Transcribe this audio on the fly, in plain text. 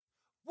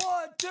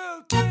1, 2,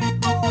 3,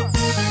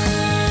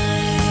 4.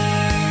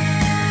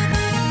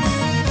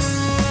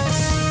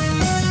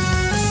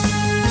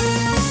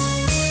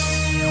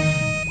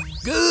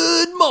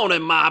 Good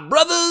morning, my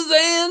brothers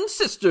and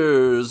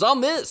sisters.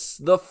 On this,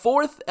 the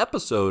 4th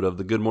episode of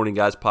the Good Morning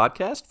Guys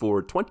podcast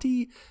for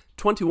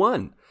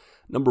 2021.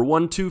 Number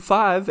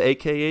 125,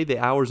 a.k.a. the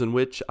hours in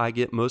which I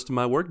get most of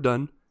my work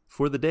done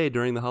for the day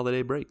during the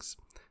holiday breaks.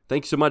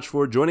 Thanks so much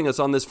for joining us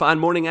on this fine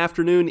morning,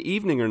 afternoon,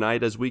 evening, or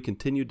night as we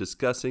continue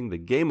discussing the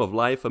game of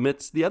life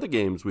amidst the other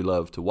games we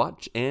love to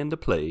watch and to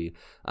play.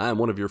 I am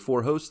one of your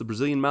 4 hosts, the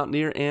Brazilian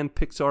Mountaineer and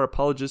Pixar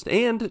apologist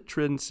and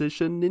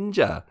transition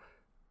ninja.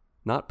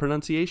 Not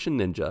pronunciation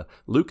ninja.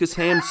 Lucas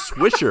Ham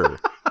Swisher.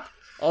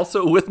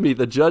 Also with me,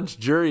 the judge,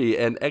 jury,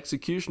 and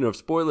executioner of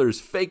spoilers,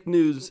 fake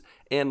news,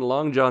 and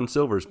Long John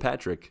Silver's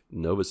Patrick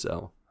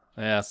Novosel.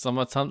 Yeah,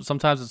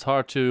 sometimes it's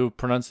hard to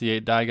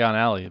pronunciate Diagon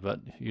Alley, but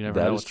you never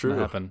know what's going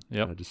to happen.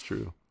 Yep. That is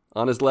true.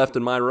 On his left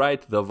and my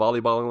right, the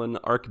volleyballing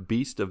arc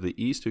beast of the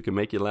East who can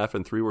make you laugh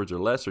in 3 words or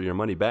less or your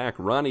money back,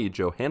 Ronnie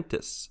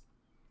Johantis.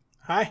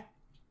 Hi.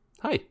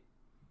 Hi.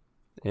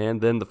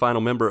 And then the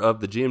final member of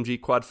the GMG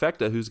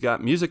Quadfecta who's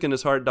got music in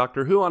his heart,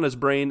 Doctor Who on his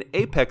brain,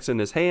 Apex in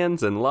his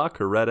hands, and La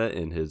Coretta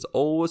in his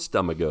old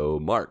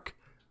stomacho, Mark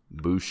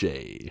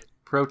Boucher.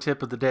 Pro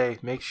tip of the day,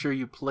 make sure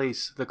you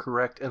place the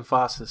correct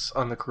emphasis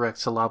on the correct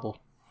syllable.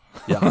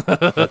 Yeah,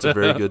 that's a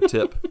very good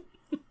tip.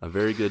 A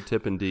very good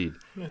tip indeed.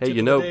 Hey, tip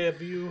you know, of the day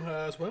of you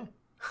as well.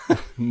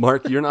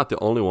 Mark, you're not the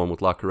only one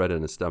with La Coretta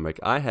in his stomach.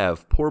 I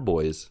have poor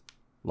boys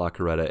La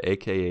Coretta,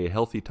 a.k.a.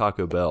 Healthy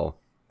Taco Bell,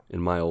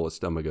 in my old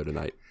stomacho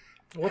tonight.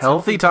 What's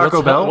Healthy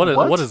Taco Bell?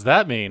 What does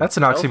that mean? That's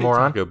an Healthy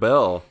oxymoron. Taco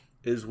Bell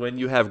is when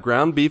you have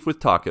ground beef with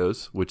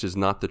tacos, which is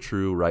not the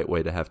true right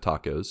way to have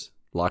tacos.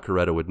 La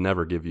Coretta would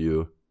never give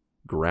you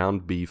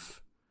ground beef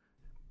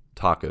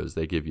tacos.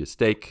 They give you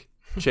steak,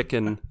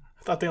 chicken.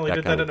 I thought they only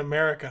did that in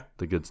America.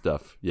 The good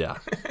stuff, yeah.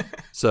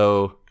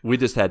 So we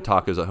just had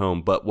tacos at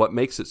home, but what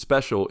makes it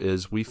special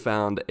is we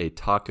found a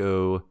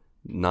taco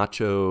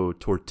nacho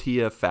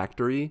tortilla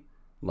factory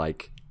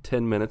like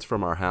 10 minutes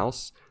from our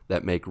house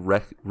that make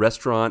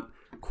restaurant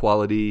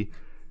quality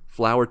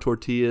flour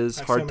tortillas,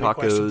 hard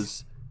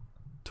tacos,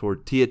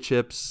 tortilla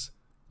chips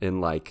in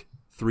like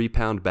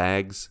 3-pound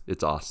bags.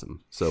 It's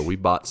awesome. So we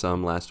bought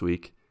some last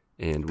week,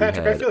 and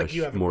Patrick, we had I feel like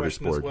you have a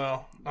question as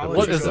well.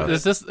 What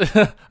is this?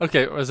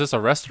 Okay, is this a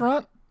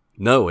restaurant?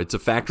 No, it's a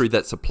factory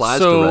that supplies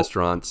to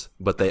restaurants,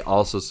 but they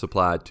also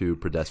supply to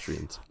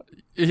pedestrians.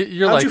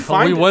 You're How'd like, you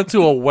find we it? went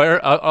to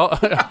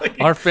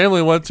our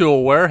family went to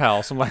a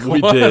warehouse. I'm like, We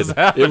what did. is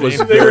happening? It was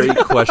very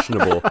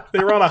questionable.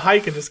 They were on a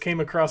hike and just came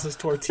across this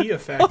tortilla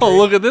factory. Oh,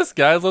 look at this,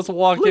 guys. Let's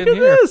walk Look in at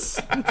here. this.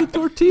 It's a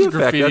tortilla There's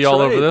graffiti factory. all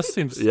That's over right. this.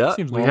 Seems Yeah.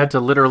 seems We normal. had to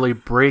literally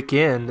break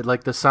in,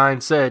 like the sign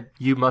said,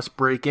 you must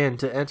break in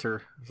to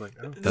enter. I was like,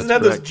 oh. Doesn't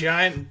that those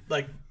giant,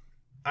 like,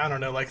 I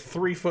don't know, like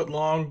 3-foot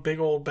long, big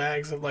old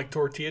bags of like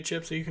tortilla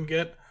chips that you can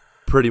get?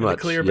 Pretty In much.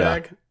 a clear yeah.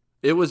 bag?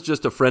 It was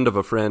just a friend of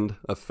a friend,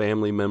 a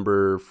family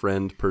member,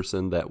 friend,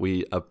 person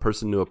a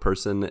person knew a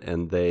person,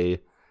 and they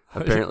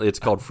apparently it's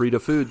called Frida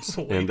Foods,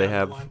 Way and they down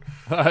have.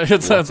 the line.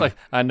 It sounds like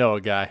I know a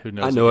guy who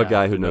knows. I know a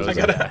guy who knows I a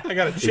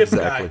got a chip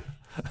Exactly.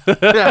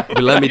 guy.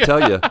 But let me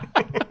tell you,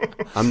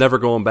 I'm never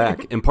going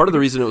back. And part of the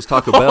reason it was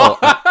Taco Bell.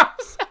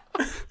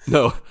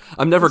 No,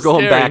 I'm never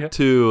going Scary. back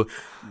to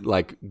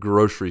like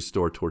grocery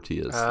store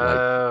tortillas.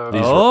 Like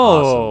these were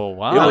Oh, awesome.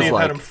 wow. It was Elliot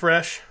like had them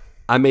fresh.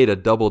 I made a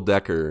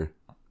double-decker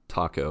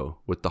taco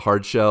with the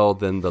hard shell,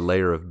 then the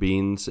layer of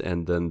beans,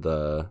 and then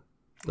the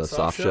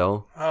soft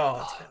shell. Oh,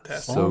 that's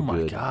fantastic. So oh my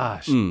good.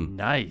 gosh, Mm.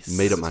 nice.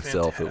 Made it is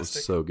myself. It was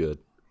fantastic. so good.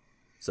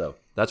 So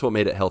that's what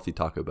made it healthy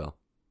Taco Bell.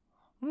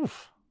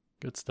 Oof,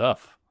 good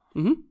stuff.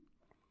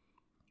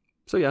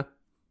 So yeah,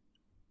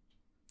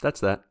 that's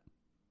that.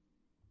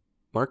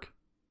 Mark?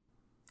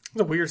 It's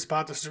a weird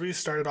spot. Should we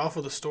start it off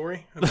with a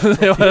story?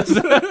 Lucas,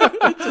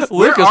 are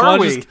why don't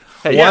we? you just-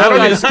 Hey, Yeah, I you don't wanted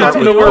to even- I start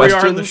don't with know where we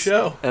are in the questions,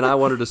 show. and I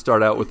wanted to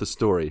start out with a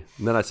story.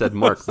 And then I said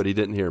Mark, but he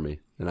didn't hear me,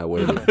 and I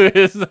waited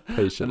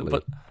patiently.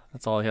 But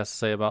that's all he has to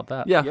say about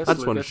that. Yeah, Yes, I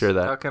just wanted to Lucas. share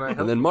that. How can I help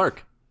And then you?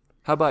 Mark,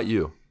 how about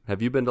you?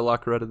 Have you been to La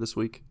Coretta this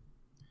week?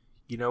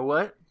 You know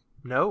what?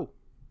 No,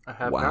 I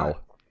have Wow.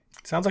 not.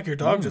 Sounds like your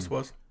dog just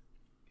was.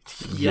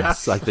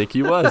 Yes, I think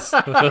he was.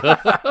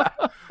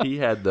 He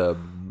had the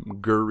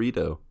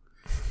burrito.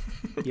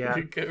 Yeah,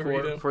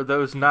 Burrito. for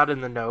those not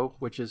in the know,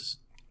 which is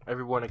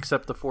everyone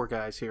except the 4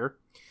 guys here.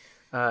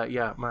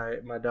 Yeah,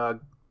 my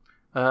dog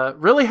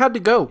really had to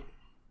go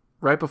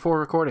right before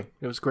recording.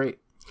 It was great.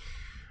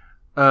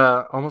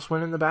 Almost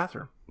went in the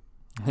bathroom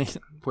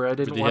where I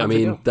didn't want I him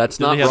mean, to go. that's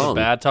Did not he have wrong.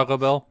 the bad Taco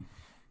Bell?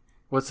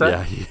 What's that?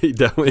 Yeah, he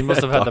definitely He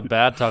must have had the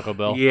bad Taco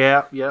Bell.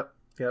 Yeah, yep.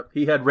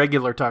 He had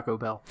regular Taco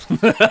Bell.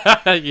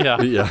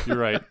 yeah, Yeah. you're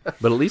right.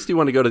 But at least he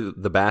wanted to go to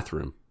the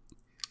bathroom.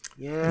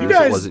 Yeah. You Because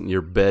guys- it wasn't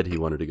your bed he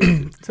wanted to go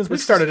to. Since we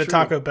This started is at true.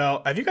 Taco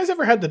Bell, have you guys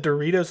ever had the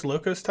Doritos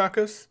Locos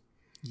Tacos?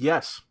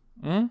 Yes.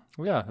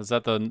 Yeah, is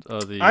that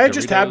the I had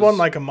just had Doritos? one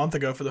like a month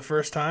ago for the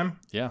first time.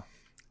 Yeah.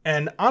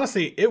 And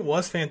honestly, it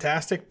was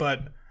fantastic,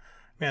 but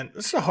Man,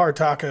 this is a hard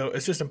taco.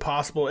 It's just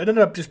impossible. It ended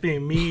up just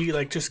being me,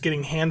 like, just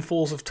getting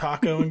handfuls of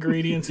taco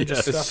ingredients and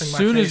just stuffing my face. As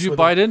soon as you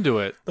bite into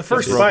it. The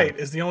first bite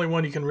is the only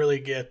one you can really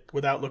get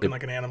without looking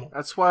like an animal.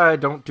 That's why I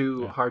don't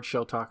do hard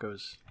shell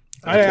tacos.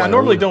 I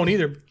normally don't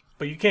either,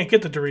 but you can't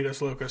get the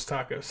Doritos Locos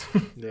tacos.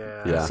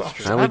 Yeah.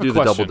 I only do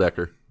the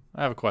double-decker.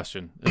 I have a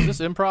question. Is this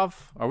improv?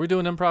 Are we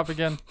doing improv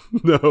again?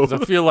 No. 'Cause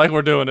I feel like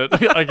we're doing it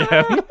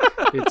again.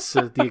 It's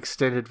the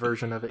extended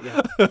version of it,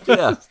 yeah.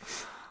 Yeah.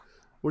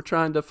 We're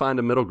trying to find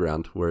a middle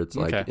ground where it's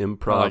like Okay.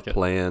 improv, I like it.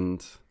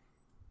 planned.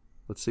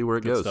 Let's see where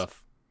it Good goes.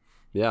 stuff.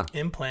 Yeah.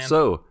 Implant.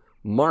 So,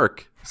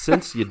 Mark,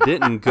 since you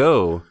didn't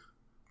go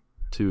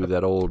to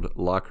that old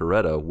La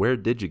Coretta, where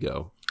did you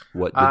go?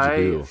 What did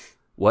you do?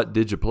 What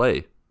did you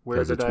play? Where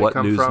Because did it's I what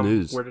come news from?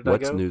 news. Where did I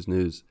What's go?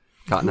 news?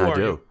 Cotton Who Eye are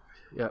Joe.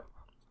 you? Yep.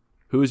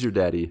 Who is your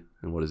daddy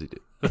and what does he do?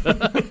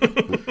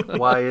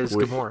 Why is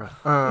Gamora?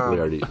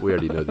 We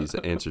already know these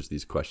answers to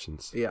these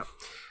questions. Yeah.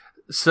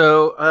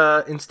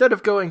 So instead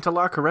of going to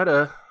La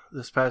Coretta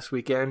this past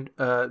weekend,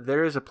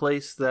 there is a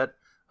place that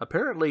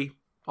apparently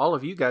all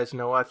of you guys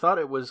know. I thought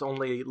it was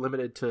only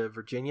limited to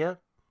Virginia,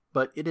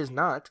 but it is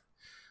not.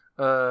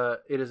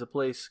 It is a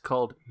place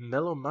called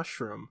Mellow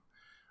Mushroom.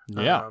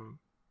 Yeah.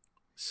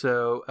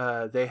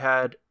 So they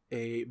had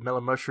a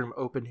Mellow Mushroom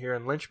open here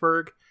in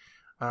Lynchburg.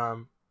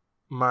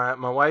 My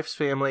wife's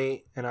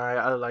family and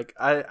I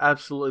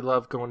absolutely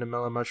love going to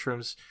Mellow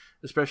Mushrooms,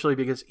 especially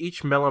because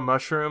each Mellow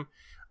Mushroom,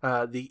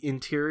 the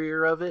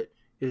interior of it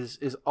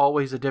is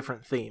always a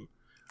different theme.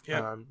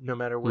 Yeah. No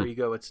matter where you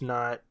go, it's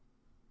not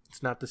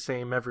the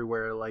same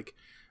everywhere. Like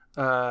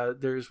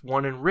there's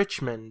one in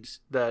Richmond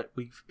that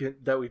we've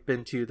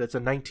been to that's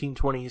a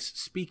 1920s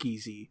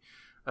speakeasy.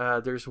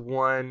 There's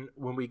one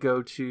when we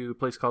go to a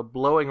place called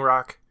Blowing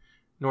Rock,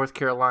 North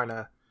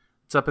Carolina.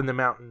 It's up in the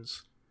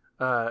mountains.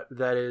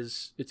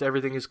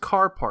 Everything is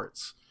car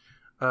parts.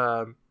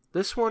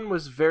 This one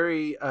was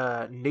very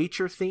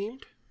nature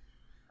themed.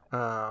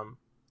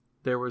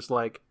 There was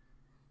like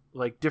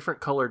different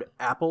colored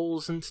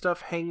apples and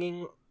stuff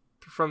hanging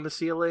from the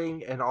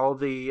ceiling, and all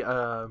the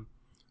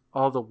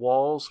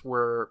walls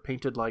were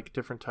painted like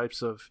different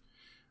types of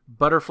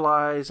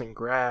butterflies and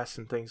grass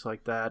and things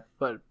like that.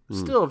 But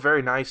still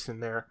very nice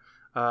in there.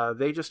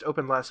 They just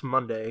opened last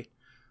Monday.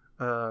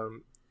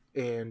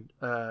 And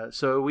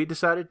so we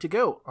decided to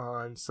go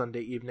on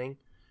Sunday evening,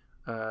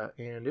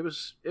 and it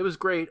was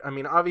great. I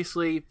mean,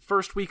 obviously,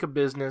 first week of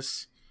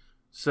business,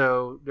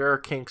 so there are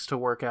kinks to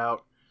work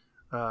out,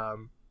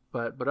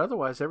 but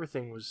otherwise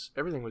everything was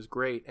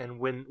great. And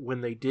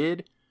when they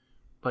did,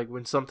 like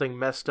when something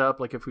messed up,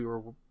 like if we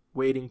were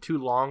waiting too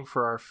long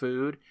for our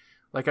food,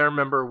 like I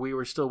remember we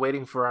were still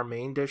waiting for our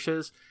main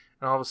dishes,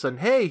 and all of a sudden,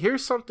 hey,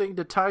 here's something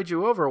to tide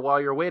you over while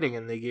you're waiting,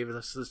 and they gave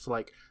us this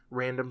like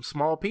random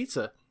small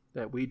pizza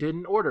that we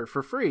didn't order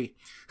for free.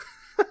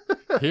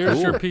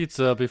 Here's your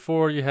pizza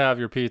before you have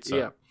your pizza.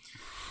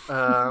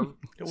 Yeah.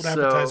 Old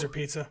appetizer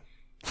pizza.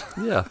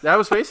 Yeah. That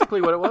was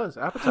basically what it was.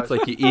 Appetizer. It's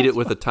like you eat it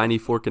with a tiny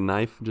fork and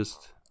knife.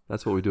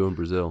 That's what we do in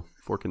Brazil.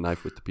 Fork and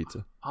knife with the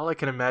pizza. All I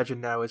can imagine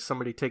now is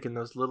somebody taking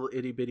those little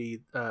itty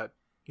bitty,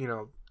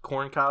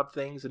 corn cob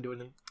things and doing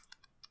them.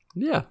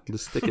 Yeah,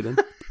 just stick it in.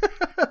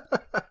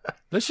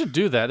 They should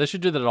do that. They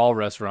should do that at all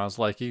restaurants.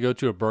 Like you go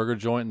to a burger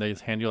joint and they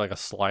hand you like a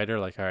slider.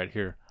 Like, all right,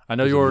 here. I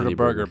know Here's you a ordered mini a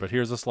burger, burger. but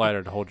here's a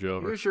slider to hold you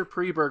over. Here's your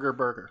pre-burger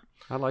burger.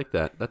 I like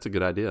that. That's a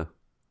good idea.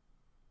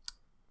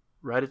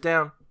 Write it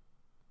down.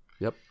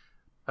 Yep.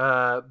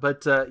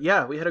 But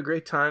we had a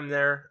great time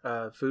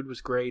there. Food was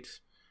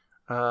great.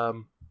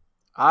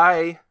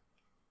 I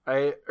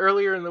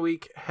earlier in the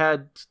week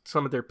had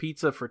some of their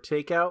pizza for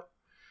takeout,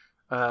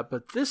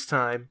 but this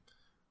time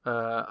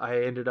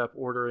I ended up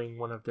ordering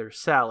one of their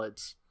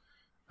salads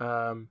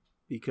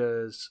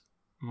because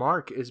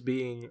Mark is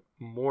being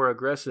more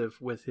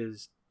aggressive with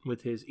his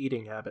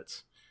eating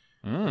habits,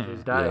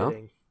 his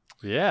dieting.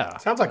 Yeah.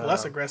 Sounds like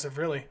less aggressive,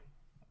 really.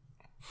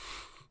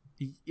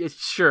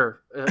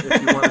 Sure, if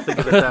you want to think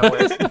of it that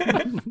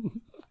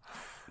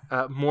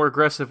way. More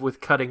aggressive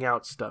with cutting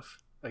out stuff,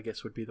 I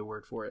guess would be the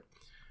word for it.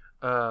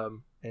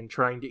 And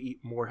trying to eat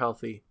more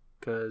healthy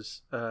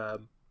because I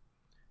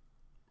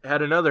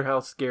had another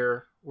health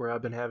scare where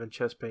I've been having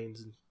chest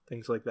pains and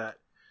things like that.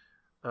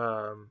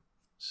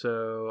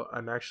 So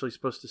I'm actually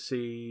supposed to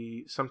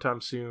see sometime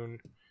soon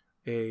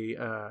a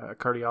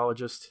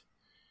cardiologist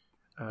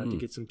to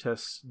get some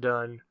tests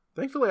done.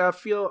 Thankfully, I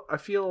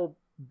feel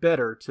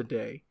better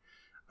today.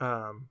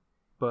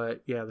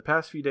 But yeah, the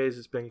past few days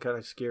it's been kind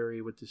of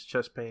scary with this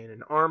chest pain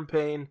and arm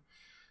pain.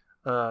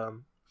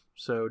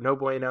 So no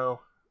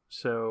bueno.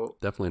 So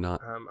definitely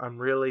not. I'm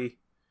really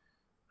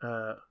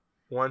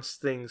once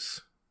things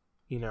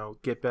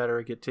get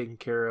better, get taken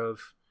care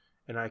of,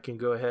 and I can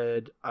go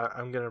ahead,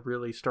 I'm gonna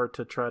really start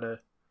to try to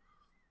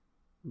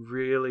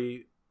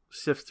really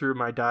sift through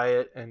my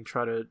diet and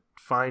try to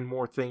find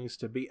more things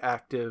to be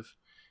active.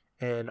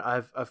 And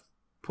I've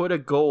put a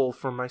goal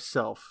for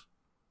myself,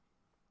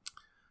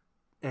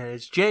 and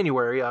it's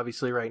January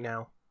obviously right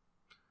now,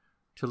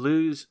 to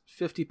lose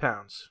 50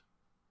 pounds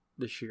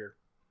this year.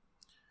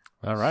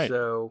 All right.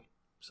 So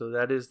So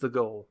that is the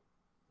goal,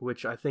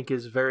 which I think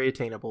is very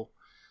attainable.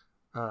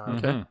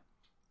 Mhm.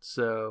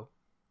 So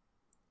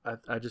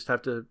I just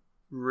have to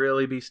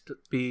really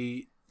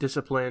be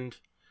disciplined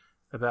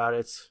about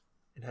it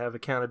and have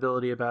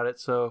accountability about it.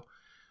 So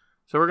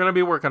we're going to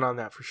be working on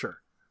that for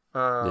sure.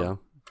 Yeah.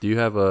 Do you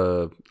have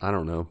I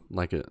don't know,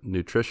 like a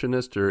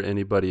nutritionist or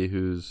anybody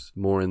who's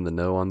more in the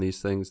know on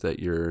these things that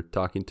you're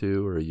talking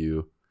to, or are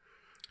you?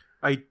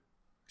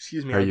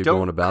 Excuse me. How are I you don't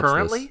going about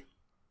currently, this?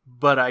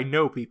 but I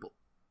know people.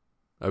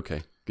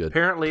 Okay, good.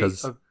 Apparently,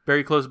 'Cause- a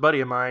very close buddy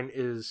of mine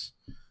is,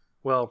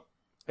 well,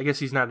 I guess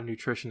he's not a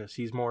nutritionist.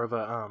 He's more of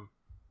a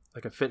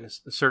like a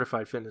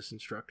certified fitness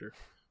instructor.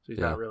 So he's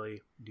Yeah. not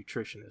really a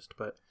nutritionist,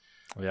 but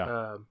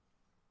Yeah.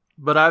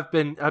 but I've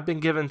been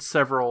given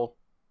several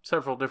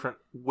different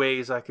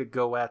ways I could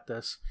go at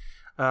this,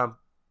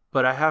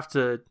 but I have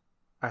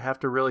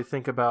to really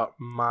think about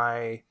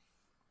my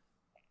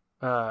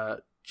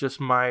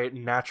just my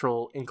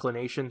natural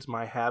inclinations,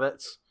 my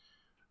habits,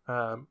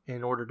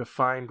 in order to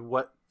find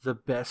what the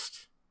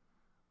best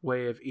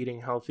way of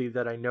eating healthy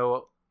that I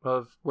know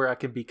of, where I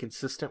can be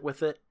consistent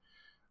with it.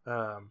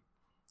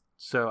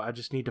 So I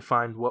just need to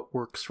find what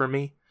works for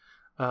me.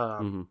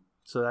 Mhm.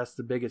 So that's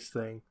the biggest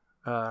thing.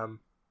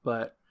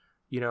 But,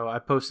 I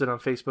posted on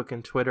Facebook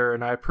and Twitter,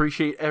 and I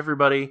appreciate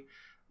everybody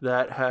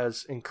that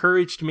has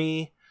encouraged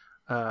me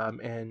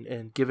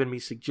and given me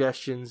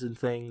suggestions and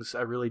things.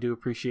 I really do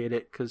appreciate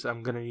it, because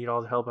I'm going to need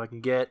all the help I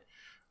can get.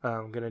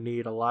 I'm going to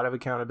need a lot of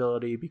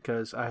accountability,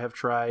 because I have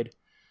tried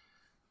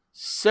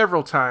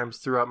several times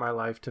throughout my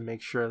life to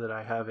make sure that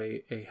I have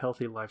a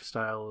healthy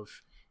lifestyle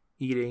of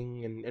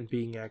eating and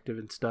being active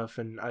and stuff,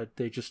 and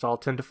they just all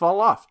tend to fall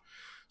off.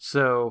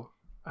 So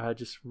I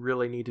just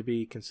really need to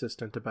be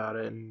consistent about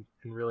it and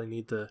really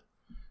need the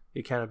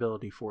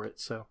accountability for it.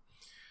 So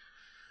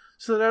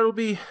that'll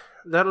be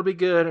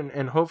good,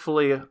 and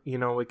hopefully,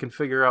 we can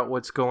figure out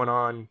what's going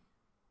on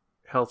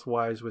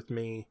health-wise with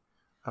me.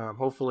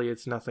 Hopefully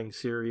it's nothing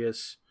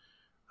serious,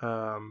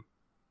 and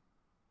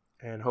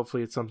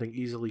hopefully it's something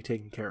easily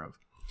taken care of.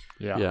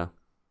 Yeah.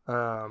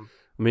 I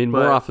mean, But-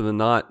 more often than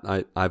not,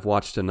 I've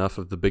watched enough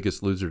of The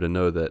Biggest Loser to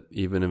know that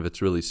even if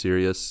it's really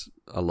serious,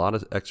 a lot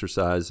of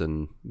exercise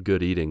and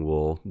good eating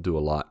will do a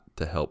lot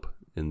to help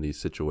in these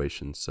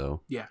situations.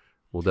 So Yeah.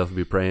 we'll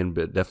definitely be praying,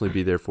 but definitely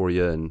be there for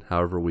you. And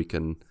however we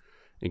can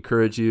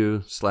encourage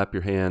you, slap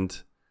your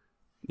hand,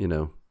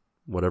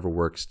 whatever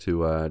works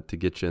to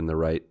get you in the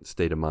right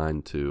state of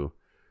mind to,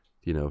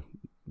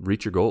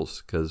 reach your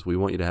goals, because we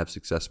want you to have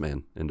success,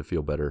 man, and to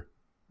feel better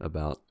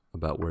about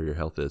where your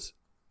health is.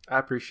 I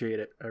appreciate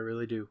it. I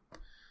really do.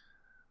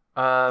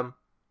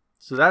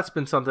 So that's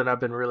been something I've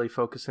been really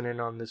focusing in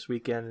on this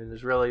weekend,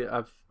 and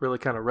I've really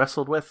kind of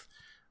wrestled with,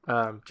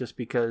 just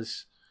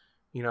because,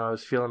 I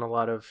was feeling a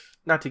lot of,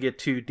 not to get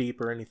too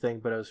deep or anything,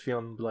 but I was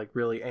feeling like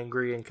really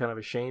angry and kind of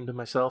ashamed of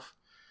myself.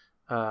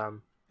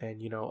 And,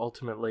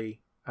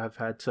 ultimately I've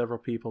had several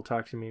people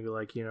talk to me and be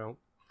like,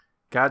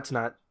 God's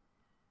not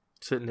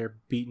sitting there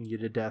beating you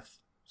to death,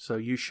 so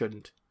you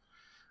shouldn't.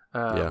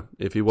 Yeah,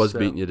 if he was so-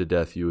 beating you to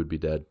death, you would be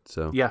dead.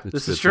 So Yeah, it's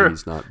this good is that true.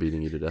 He's not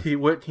beating you to death. It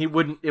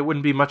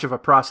wouldn't be much of a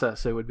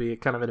process. It would be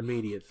kind of an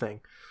immediate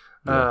thing.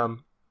 Yeah.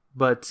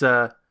 But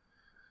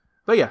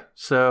yeah,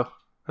 so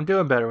I'm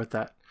doing better with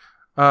that.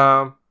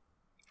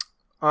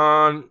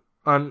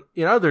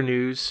 In other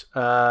news,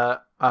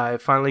 I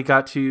finally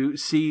got to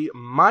see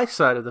my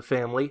side of the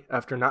family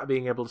after not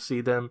being able to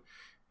see them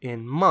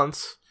in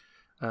months,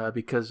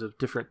 because of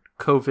different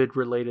COVID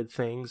related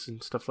things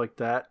and stuff like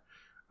that.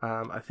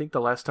 I think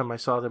the last time I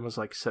saw them was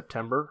like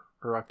September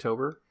or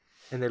October,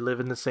 and they live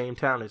in the same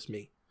town as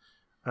me.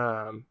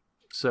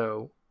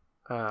 So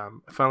I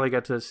finally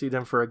got to see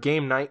them for a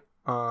game night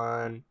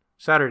on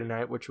Saturday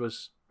night, which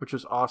was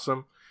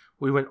awesome.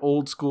 We went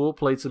old school,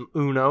 played some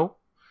Uno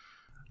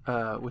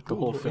with the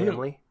whole Ooh,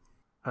 family.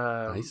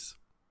 Nice.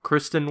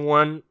 Kristen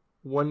won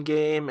one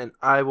game, and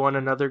I won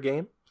another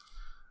game.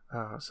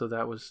 So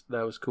that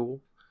was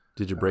cool.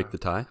 Did you break the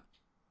tie?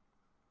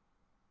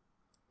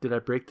 Did I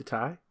break the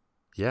tie?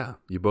 Yeah,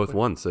 you both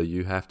won, so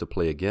you have to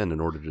play again in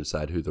order to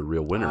decide who the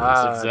real winner is.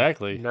 Ah,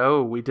 Exactly.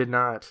 No, we did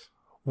not.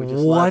 We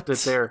just What? left it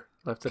there.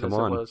 Left it Come as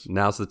on, it was.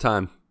 now's the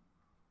time.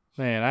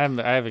 Man,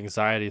 I have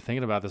anxiety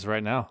thinking about this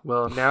right now.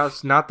 Well, now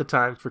it's not the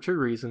time for two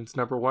reasons.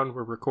 Number one,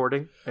 we're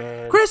recording,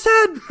 and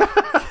Kristen, get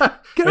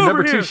and over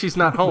number here. two, she's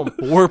not home.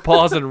 We're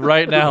pausing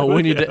right now.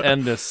 We need to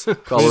end this.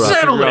 Call We her need to up.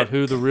 figure out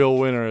who the real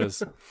winner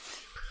is.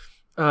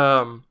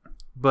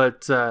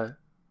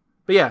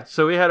 But yeah,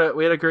 so we had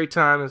a great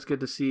time. It was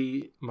good to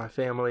see my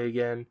family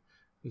again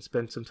and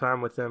spend some time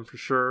with them for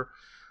sure.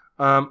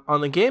 On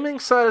the gaming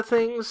side of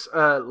things,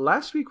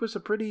 last week was a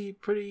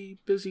pretty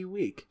busy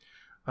week.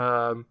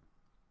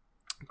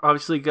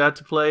 Obviously got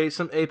to play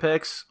some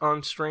Apex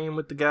on stream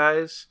with the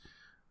guys,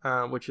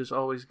 which is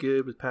always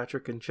good with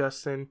Patrick and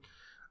Justin.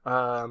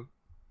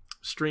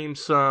 Streamed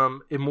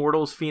some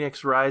Immortals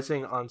Phoenix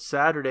Rising on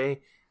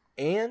Saturday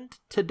and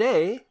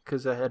today,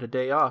 because I had a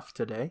day off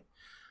today.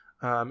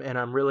 And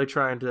I'm really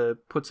trying to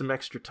put some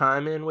extra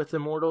time in with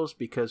Immortals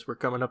because we're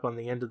coming up on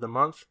the end of the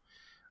month.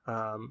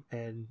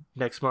 And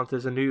next month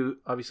is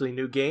obviously a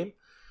new game.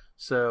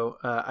 So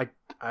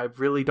I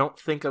really don't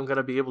think I'm going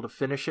to be able to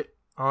finish it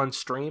on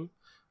stream.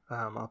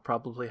 I'll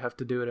probably have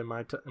to do it in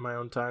my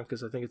own time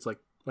because I think it's like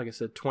I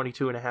said,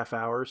 22 and a half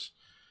hours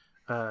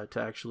to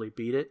actually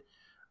beat it.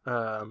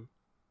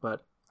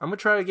 But I'm going to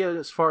try to get it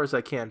as far as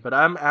I can. But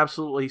I'm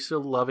absolutely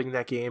still loving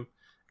that game.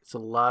 It's a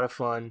lot of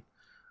fun.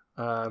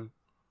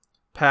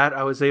 Pat,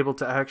 I was able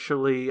to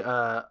actually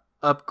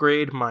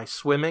upgrade my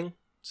swimming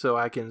so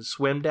I can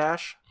swim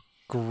dash.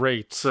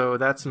 Great. So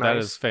that's nice. That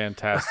is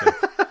fantastic.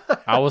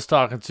 I was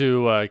talking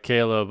to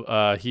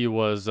Caleb. He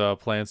was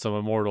playing some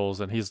Immortals,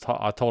 and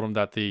I told him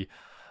that the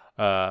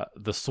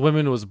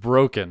swimming was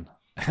broken,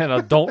 and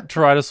I don't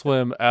try to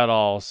swim at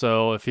all.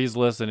 So if he's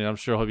listening, I'm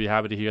sure he'll be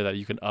happy to hear that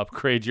you can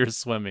upgrade your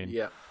swimming.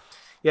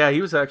 Yeah.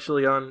 He was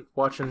actually on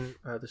watching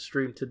the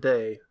stream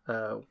today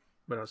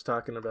when I was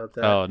talking about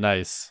that. Oh,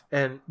 nice.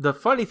 And the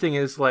funny thing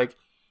is, like,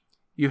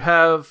 you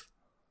have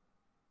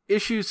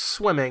issues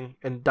swimming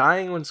and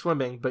dying when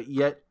swimming, but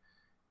yet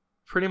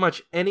pretty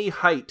much any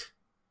height,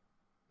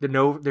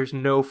 there's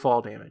no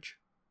fall damage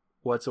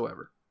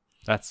whatsoever.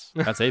 That's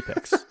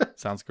Apex.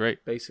 Sounds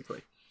great.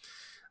 Basically.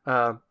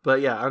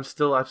 But yeah, I'm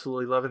still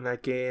absolutely loving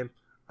that game.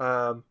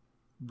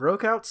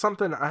 Broke out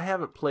something I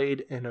haven't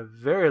played in a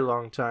very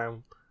long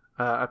time.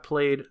 I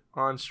played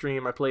on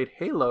stream. I played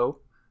Halo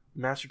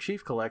Master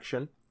Chief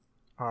Collection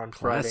on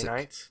Friday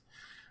nights.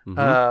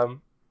 Mm-hmm.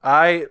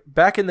 I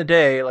back in the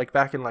day, like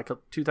back in like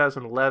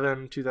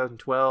 2011,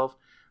 2012,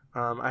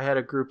 I had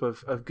a group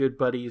of good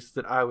buddies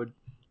that I would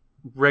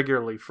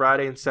regularly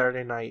Friday and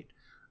Saturday night.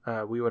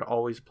 We would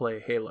always play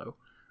Halo.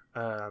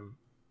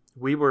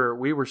 We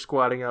were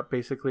squatting up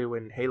basically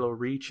when Halo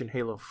Reach and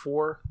Halo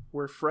 4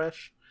 were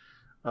fresh,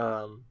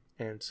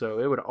 and so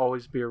it would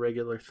always be a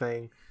regular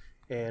thing.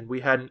 And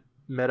we hadn't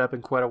met up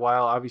in quite a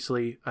while.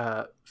 Obviously,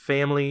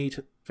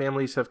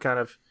 families have kind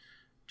of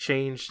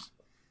changed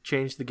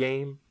the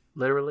game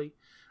literally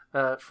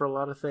for a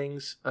lot of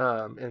things.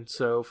 And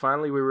so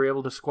finally we were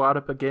able to squat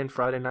up again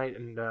Friday night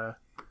and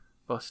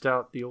bust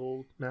out the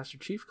old Master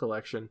Chief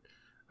Collection.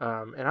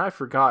 And I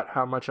forgot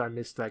how much I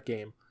missed that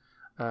game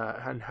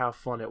and how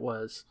fun it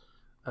was.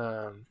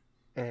 And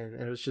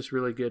it was just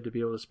really good to be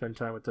able to spend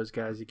time with those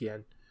guys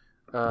again.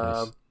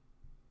 Nice.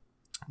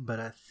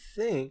 But I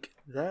think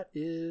that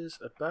is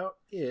about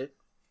it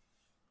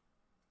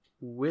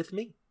with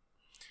me.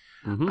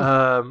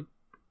 Mm-hmm.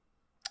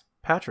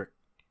 Patrick.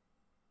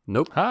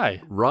 Nope.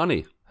 Hi.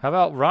 Ronnie. How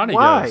about Ronnie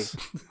Why? goes?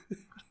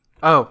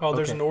 Oh,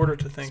 there's okay. an order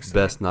to things. It's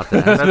best not to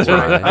ask. That's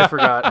why. right. I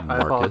forgot. I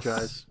Marcus.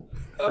 apologize.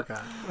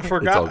 It's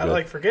all good.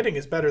 Like forgetting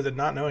is better than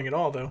not knowing at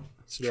all, though.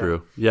 It's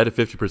true. You had a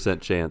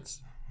 50%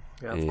 chance.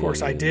 Yeah, Of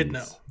course, I did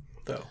know,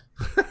 though.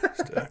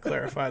 Just to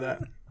clarify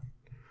that.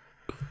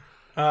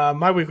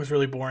 My week was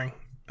really boring.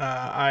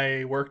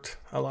 I worked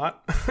a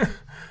lot.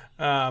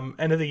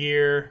 End of the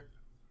year,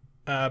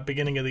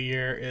 beginning of the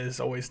year is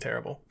always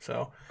terrible.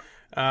 So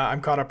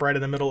I'm caught up right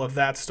in the middle of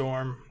that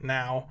storm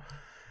now.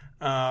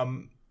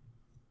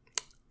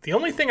 The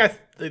only thing I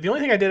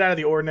did out of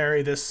the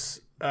ordinary this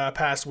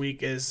past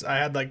week is I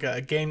had like a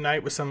game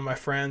night with some of my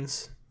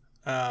friends.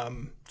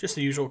 Just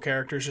the usual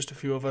characters, just a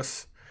few of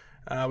us.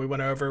 We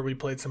went over, we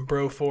played some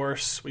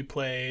Broforce, we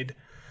played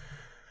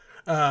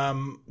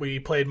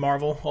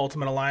Marvel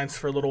Ultimate Alliance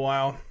for a little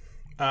while.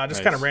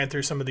 Just kind of ran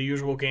through some of the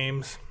usual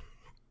games.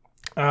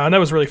 And that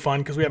was really fun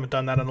because we haven't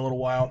done that in a little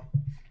while.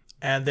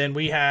 And then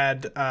we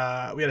had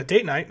a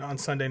date night on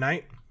Sunday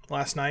night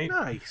last night.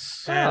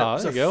 Nice. And Oh, it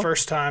was there the you go.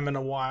 first time in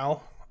a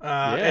while.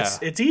 Yeah.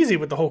 It's easy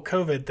with the whole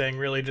COVID thing,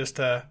 really. It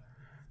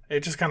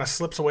just kind of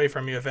slips away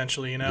from you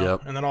eventually, you know.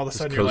 Yep. And then all of a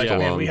sudden Just you're like, coast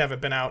man, along. we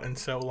haven't been out in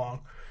so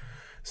long.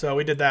 So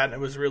we did that, and it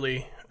was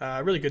really,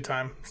 really good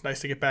time. It's nice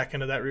to get back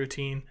into that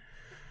routine.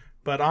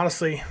 But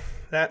honestly,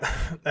 that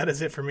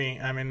is it for me.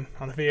 I mean,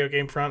 on the video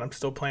game front, I'm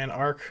still playing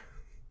Ark.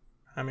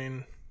 I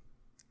mean,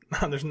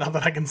 there's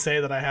nothing I can say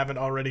that I haven't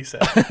already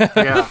said.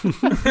 Yeah.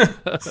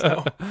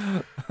 So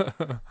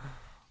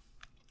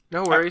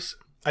No worries.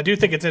 I do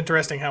think it's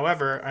interesting.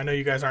 However, I know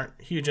you guys aren't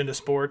huge into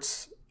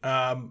sports,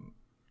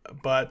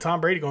 but Tom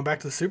Brady going back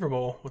to the Super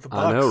Bowl with the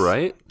Bucs. I know,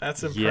 right?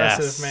 That's impressive,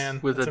 Yes. man.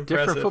 With That's a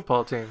different impressive.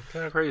 football team.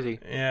 Kind of crazy.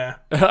 Yeah.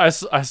 I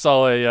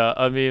saw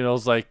a meme. It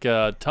was like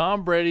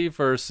Tom Brady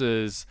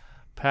versus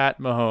Pat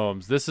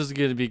Mahomes. This is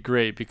going to be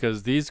great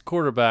because these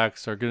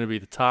quarterbacks are going to be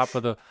the top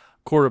of the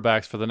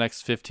quarterbacks for the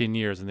next 15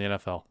 years in the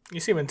NFL. You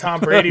see, when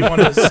Tom Brady won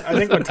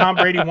when Tom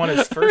Brady won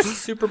his first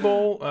Super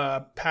Bowl,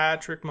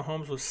 Patrick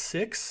Mahomes was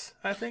 6,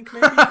 I think,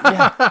 maybe.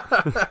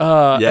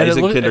 Yeah, and he's it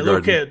in looked-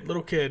 kindergarten.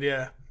 Little kid,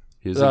 yeah.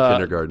 He was in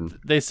kindergarten.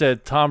 They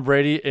said Tom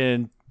Brady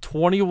in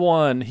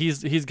 21.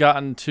 He's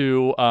gotten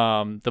to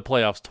the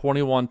playoffs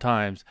 21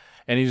 times,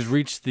 and he's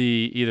reached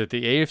either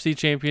the AFC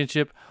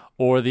Championship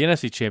or the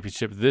NFC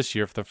Championship this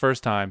year for the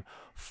first time.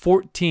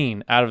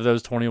 14 out of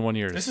those 21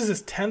 years. This is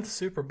his 10th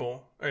Super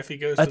Bowl, if he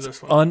goes That's to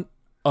this one.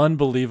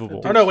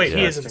 unbelievable. Oh, no, wait,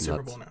 he Yeah, is in the it's Super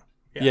nuts. Bowl now.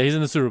 Yeah, he's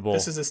in the Super Bowl.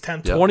 This is his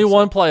 10th. 21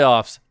 one, so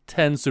playoffs,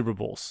 10 Super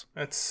Bowls.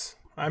 that's,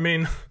 I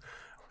mean,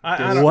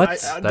 What?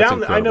 That's I know a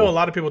incredible.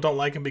 lot of people don't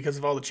like him because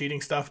of all the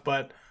cheating stuff,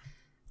 but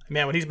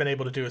man, what he's been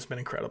able to do has been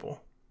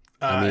incredible.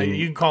 I mean-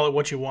 You can call it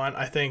what you want.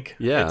 I think.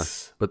 Yeah,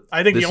 but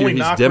I think the this year only he's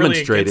knock really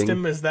demonstrating- against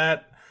him is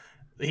that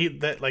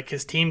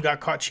his team got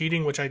caught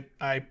cheating, which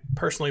I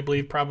personally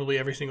believe probably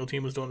every single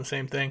team was doing the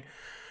same thing.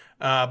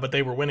 But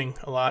they were winning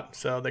a lot,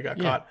 so they got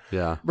caught.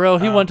 Yeah. Bro,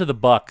 he went to the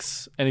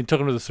Bucks and he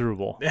took him to the Super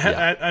Bowl.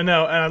 I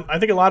know, and I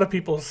think a lot of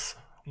people's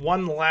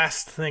one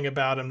last thing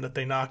about him that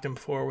they knocked him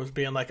for was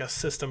being like a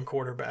system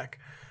quarterback,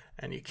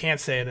 and you can't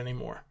say it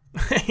anymore.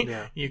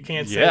 You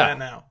can't say that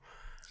now.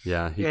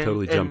 Yeah, he And-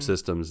 totally jumped and-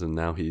 systems, and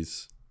now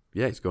he's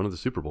going to the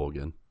Super Bowl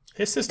again.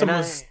 His system And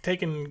was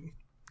taking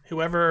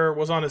whoever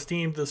was on his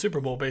team to the Super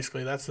Bowl.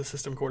 Basically, that's the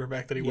system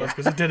quarterback that he was,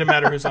 because it didn't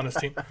matter who's on his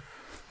team.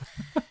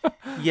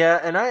 Yeah,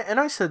 and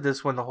I said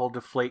this when the whole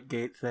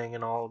Deflategate thing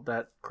and all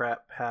that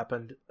crap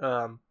happened.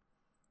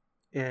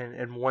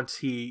 And once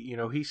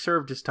he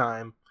served his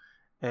time,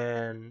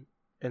 and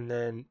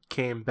then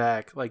came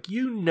back. Like,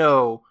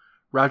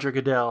 Roger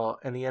Goodell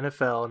and the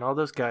NFL and all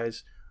those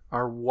guys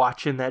are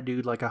watching that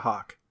dude like a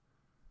hawk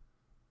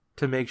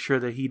to make sure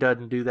that he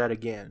doesn't do that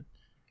again.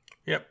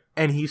 Yep,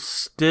 And he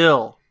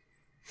still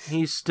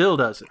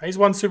does it. he's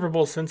won Super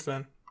Bowls since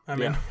then. I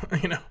mean,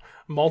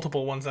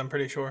 multiple ones. I'm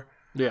pretty sure.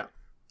 Yeah.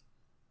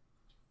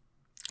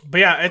 But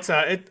yeah,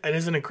 it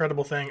is an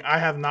incredible thing. I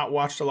have not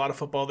watched a lot of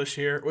football this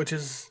year, which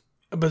is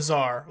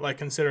bizarre, like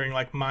considering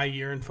like my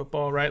year in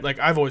football, right? Like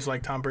I've always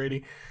liked Tom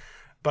Brady,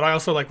 but I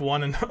also like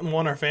won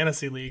our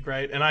fantasy league,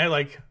 right? And I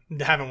like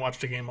haven't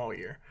watched a game all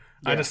year.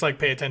 I just like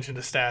pay attention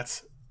to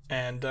stats,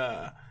 and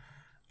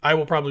I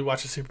will probably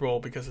watch the Super Bowl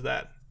because of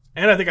that.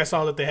 And I think I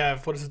saw that they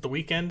have The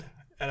Weeknd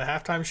at a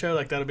halftime show.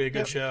 Like that'll be a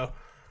good show.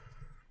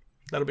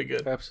 That'll be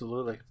good.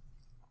 Absolutely.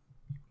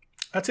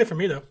 That's it for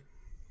me though.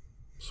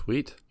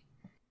 Sweet.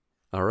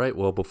 All right.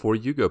 Well, before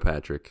you go,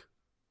 Patrick,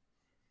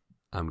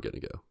 I'm gonna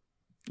go.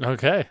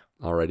 Okay,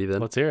 Alrighty then.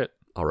 let's hear it.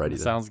 Alrighty then.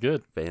 Sounds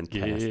good.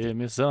 Fantastic. Give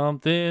me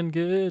something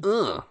good.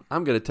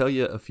 I'm gonna tell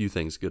you a few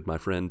things, good my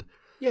friend.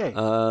 Yay.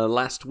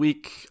 Last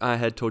week I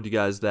had told you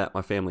guys that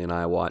my family and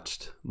I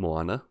watched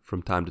Moana.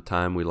 From time to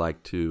time, we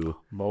like to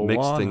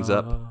mix things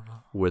up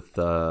with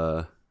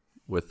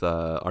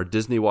our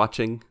Disney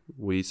watching.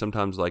 We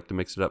sometimes like to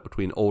mix it up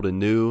between old and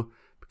new,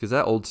 because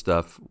that old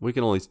stuff, we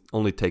can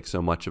only take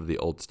so much of the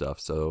old stuff.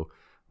 So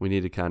we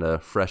need to kind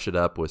of fresh it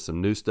up with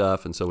some new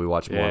stuff. And so we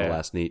watched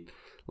Moana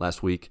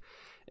last week.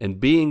 And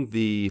being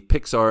the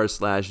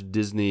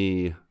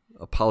Pixar/Disney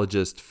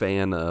apologist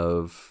fan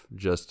of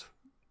just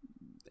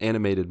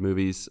animated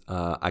movies,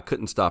 I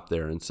couldn't stop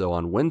there. And so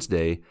on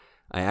Wednesday,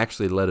 I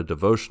actually led a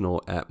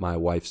devotional at my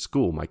wife's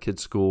school, my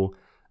kids' school,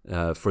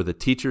 for the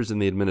teachers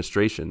and the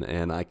administration.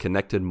 And I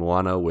connected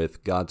Moana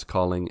with God's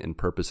calling and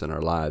purpose in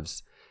our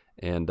lives,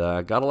 and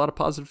got a lot of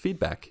positive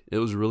feedback. It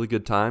was a really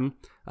good time.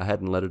 I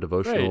hadn't led a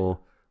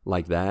devotional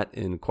like that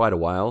in quite a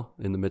while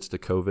in the midst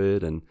of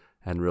COVID, and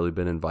hadn't really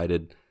been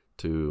invited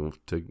to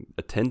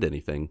attend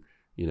anything.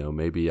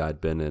 Maybe I'd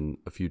been in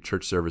a few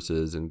church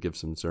services and give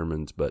some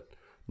sermons, but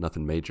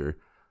nothing major.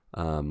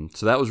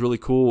 So that was really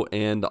cool.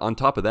 And on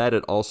top of that,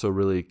 it also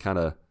really kind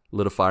of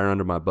lit a fire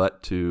under my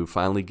butt to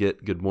finally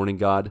get Good Morning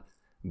God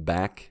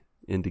back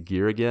into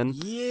gear again.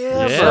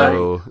 Yeah.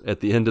 So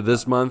at the end of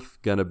this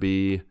month, gonna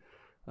be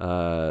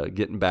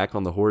getting back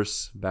on the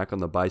horse, back on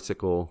the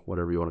bicycle,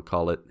 whatever you want to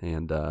call it,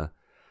 and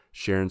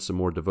sharing some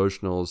more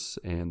devotionals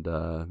and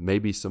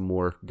maybe some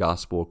more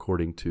gospel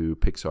according to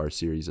Pixar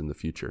series in the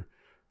future.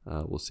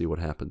 We'll see what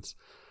happens.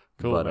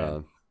 Cool,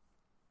 man.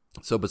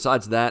 So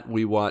besides that,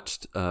 we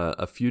watched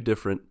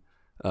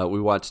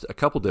we watched a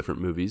couple different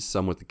movies,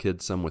 some with the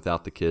kids, some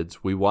without the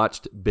kids. We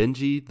watched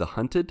Benji the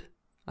Hunted.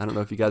 I don't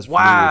know if you guys are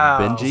Wow.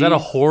 familiar with Benji. Is that a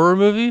horror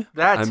movie?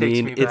 That I takes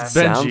mean, me it back.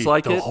 sounds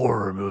like the it.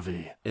 horror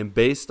movie. And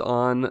based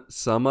on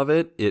some of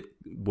it, it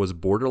was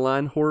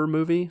borderline horror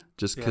movie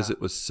just because Yeah.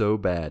 it was so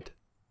bad.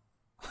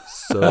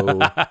 So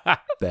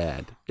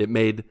bad. It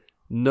made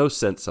no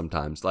sense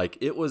sometimes. Like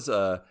it was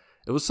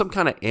some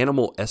kind of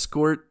animal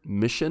escort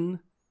mission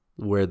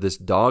where this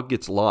dog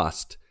gets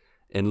lost,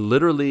 and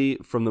literally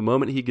from the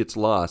moment he gets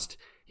lost,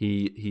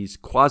 he's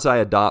quasi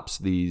adopts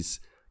these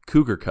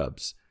cougar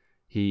cubs.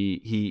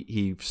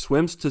 He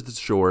swims to the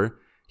shore.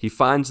 He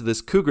finds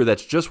this cougar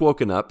that's just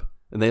woken up,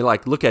 and they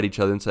like look at each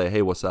other and say,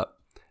 "Hey, what's up?"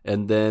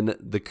 And then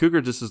the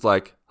cougar just is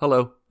like,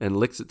 "Hello," and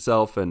licks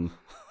itself and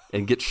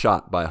gets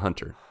shot by a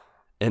hunter.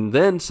 And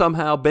then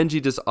somehow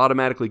Benji just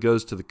automatically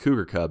goes to the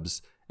cougar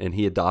cubs and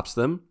he adopts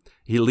them.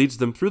 He leads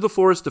them through the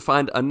forest to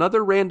find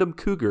another random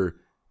cougar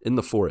in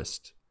the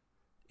forest.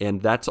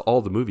 And that's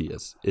all the movie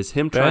is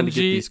him trying to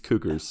get these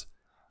cougars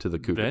to the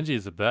cougar. Benji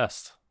is the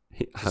best.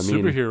 I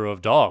mean, Superhero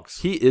of dogs.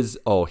 he is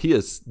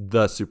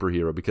the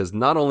superhero, because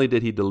not only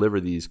did he deliver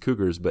these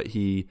cougars, but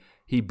he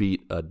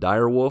beat a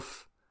dire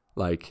wolf.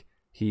 Like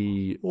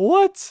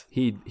What?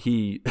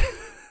 he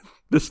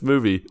this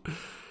movie,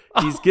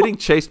 he's getting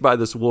chased by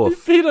this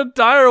wolf. He beat a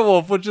dire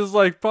wolf, which is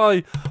like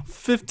probably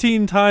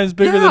 15 times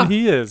bigger Yeah. than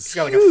he is. He's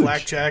got like a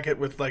flak jacket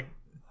with like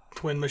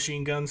twin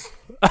machine guns.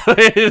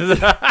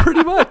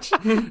 Pretty much.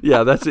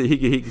 Yeah, that's it.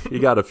 He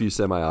got a few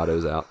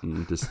semi-autos out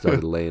and just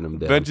started laying them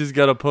down. Benji's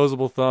got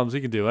opposable thumbs. He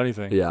can do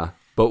anything. Yeah.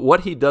 But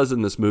what he does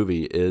in this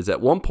movie is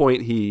at one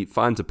point he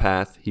finds a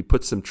path. He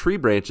puts some tree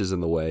branches in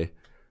the way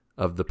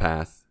of the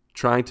path,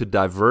 trying to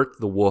divert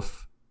the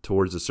wolf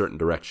towards a certain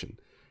direction.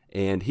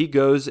 And he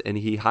goes and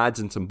he hides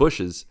in some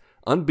bushes.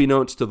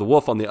 Unbeknownst to the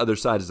wolf, on the other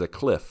side is a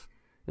cliff.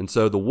 And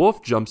so the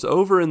wolf jumps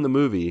over in the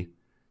movie,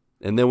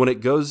 and then when it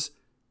goes,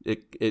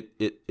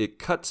 it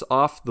cuts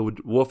off the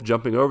wolf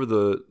jumping over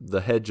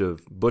the hedge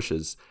of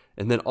bushes,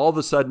 and then all of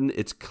a sudden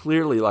it's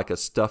clearly like a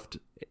stuffed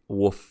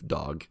wolf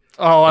dog.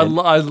 Oh, I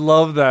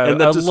love that.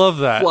 And that I just love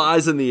that.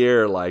 flies in the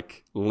air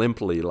like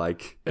limply,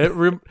 like It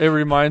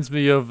reminds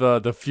me of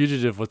The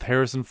Fugitive with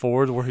Harrison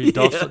Ford, where he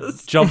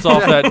Yes. jumps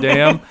off that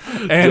dam,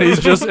 and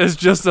it's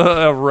just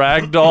a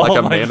rag doll,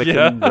 like a mannequin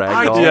yeah.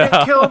 I ragdoll.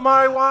 didn't kill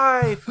my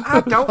wife.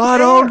 I don't I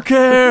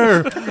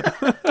care.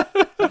 don't care.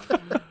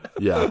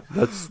 Yeah,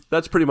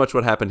 that's pretty much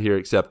what happened here,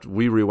 except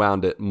we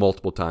rewound it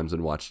multiple times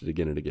and watched it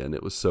again and again.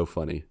 It was so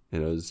funny.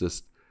 And it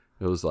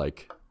was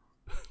like,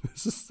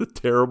 this is a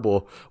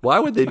terrible, why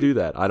would they do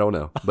that? I don't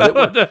know.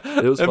 But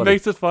it was It funny.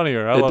 makes it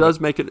funnier. I It love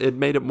does make it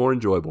made it more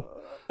enjoyable.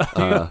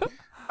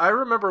 I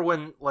remember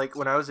when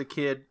I was a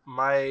kid,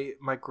 my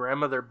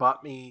grandmother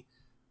bought me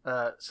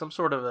some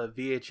sort of a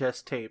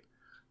VHS tape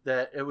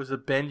that it was a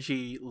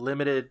Benji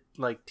limited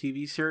like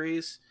TV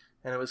series,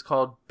 and it was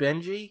called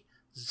Benji,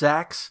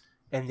 Zax,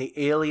 and the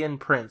Alien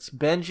Prince.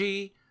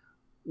 Benji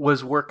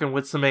was working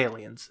with some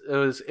aliens.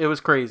 It was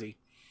crazy.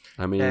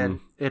 I mean, And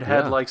it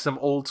had yeah, like some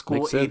old school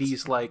makes sense.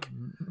 80s like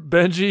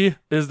Benji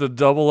is the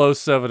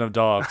 007 of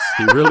dogs.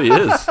 he really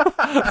is.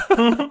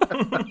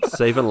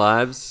 Saving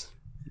lives,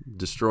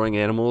 destroying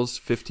animals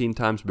 15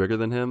 times bigger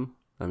than him.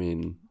 I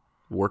mean,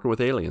 working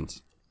with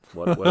aliens.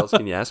 What else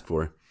can you ask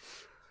for?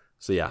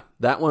 So yeah,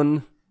 that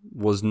one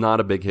was not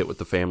a big hit with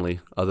the family,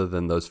 other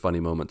than those funny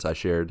moments I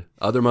shared.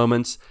 Other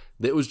moments,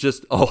 it was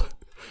just,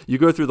 you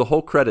go through the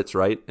whole credits,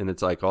 right? And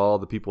it's like all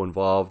the people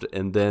involved.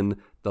 And then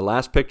the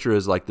last picture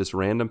is like this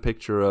random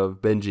picture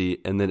of Benji.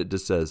 And then it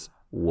just says,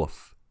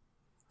 woof.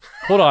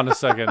 Hold on a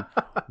second.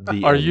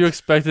 The Are end. you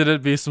expected it to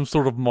be some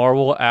sort of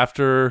Marvel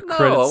after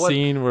credit what-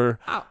 scene where,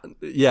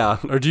 Yeah.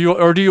 or do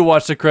you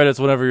watch the credits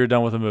whenever you're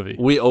done with a movie?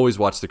 We always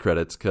watch the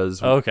credits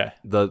because Okay.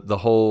 the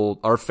whole,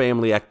 our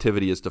family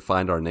activity is to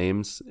find our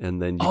names.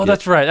 And then you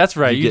That's right. That's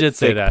right. You get did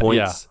say fake that.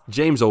 points.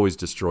 James always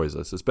destroys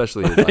us,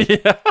 especially like,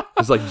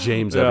 it's like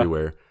James Yeah.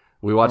 everywhere.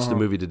 We watched a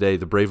movie today,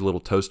 The Brave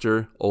Little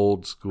Toaster,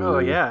 old school Oh,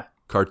 yeah.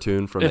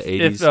 cartoon from Yeah. the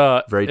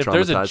 80s. Very if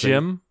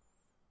traumatizing.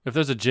 If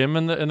there's a Jim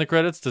in the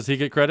credits, does he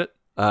get credit?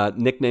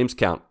 Nicknames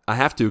count. I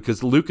have to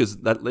because Luke is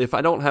that. If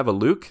I don't have a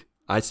Luke,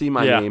 I see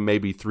my Yeah. name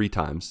maybe 3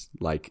 times,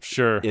 like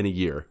Sure. in a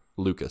year.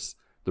 Lucas.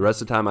 The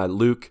rest of the time,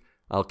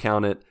 I'll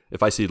count it.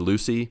 If I see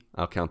Lucy,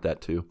 I'll count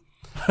that too.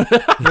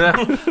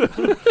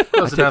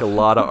 I take a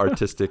lot of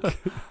artistic.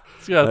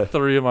 He's got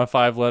 3 of my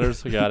 5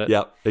 letters. I got it.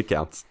 Yep, it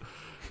counts.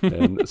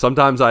 And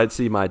sometimes I'd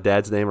see my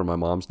dad's name or my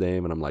mom's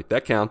name, and I'm like,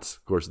 that counts.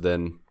 Of course,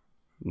 then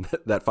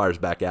that fires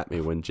back at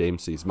me when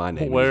James sees my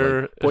name. He's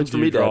Where like, points do for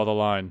you me, draw Dad. the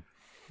line?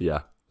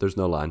 Yeah, there's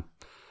no line.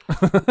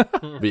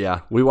 But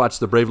yeah, we watched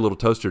The Brave Little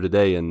Toaster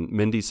today, and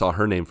Mindy saw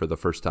her name for the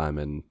first time,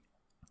 and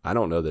I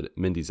don't know that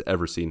Mindy's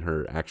ever seen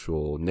her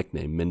actual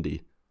nickname,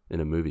 Mindy, in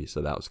a movie,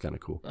 so that was kind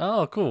of cool.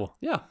 Oh, cool.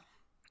 Yeah.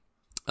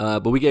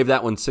 But we gave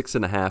that one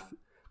 6.5,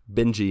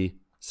 Benji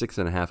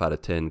 6.5 out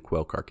of 10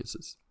 quail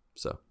carcasses.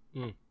 So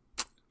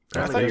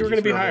I thought you were going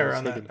to be Benji's higher real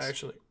on that, Higgins.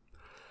 actually.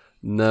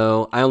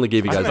 no, I only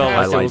gave you I guys the felt like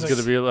it It highlights. was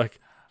going to be like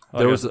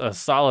There was a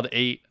solid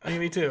 8. I mean,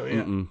 me too,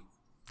 yeah.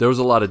 There was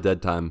a lot of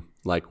dead time,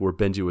 like where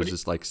Benji was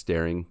just like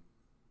staring.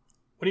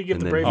 What do you give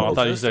And the then- Brave Oh, I Little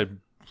thought you Toaster? said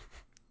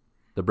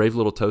The Brave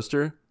Little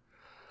Toaster.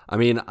 I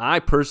mean, I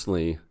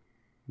personally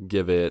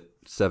give it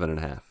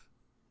 7.5,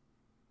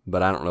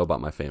 but I don't know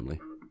about my family.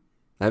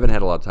 I haven't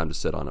had a lot of time to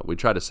sit on it. We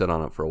tried to sit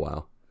on it for a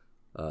while,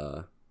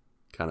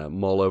 kind of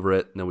mull over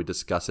it, and then we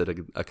discuss it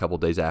a couple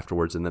days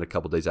afterwards, and then a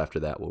couple days after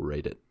that, we'll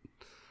rate it.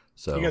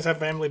 So, You guys have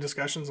family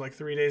discussions like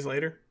 3 days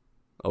later?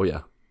 oh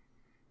yeah,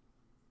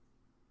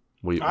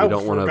 we I've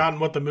don't want to. forgotten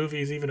what the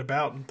movie is even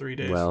about in 3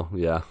 days. Well,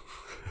 yeah,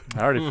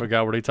 I already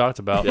forgot what he talked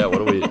about. yeah.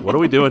 What are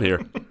we doing here?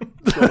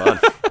 What's going on?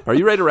 Are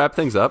you ready to wrap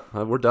things up?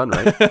 We're done,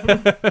 right?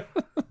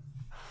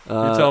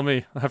 You tell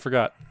me. I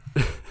forgot.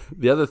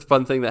 The other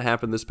fun thing that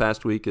happened this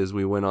past week is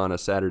we went on a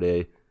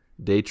Saturday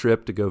day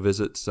trip to go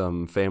visit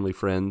some family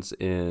friends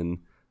in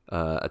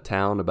a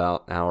town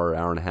about an hour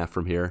and a half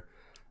from here.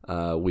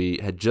 We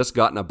had just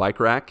gotten a bike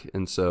rack,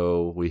 and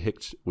so we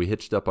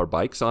hitched up our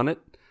bikes on it.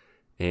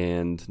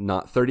 And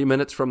not 30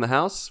 minutes from the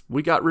house,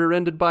 we got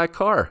rear-ended by a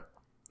car.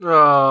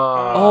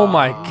 Oh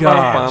my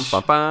gosh.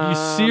 Bum, bum, bum, You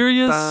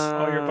serious?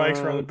 All your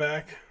bikes were on the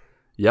back.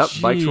 Yep,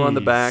 bikes were on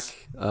the Jeez. back.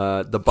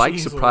 The bike, Jeez,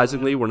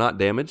 surprisingly, were not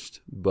damaged,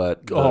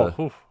 but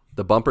oof.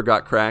 the bumper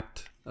got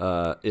cracked.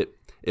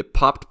 It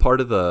popped part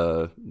of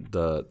the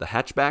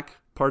hatchback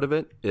part of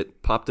it.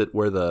 It popped it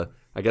where the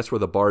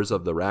bars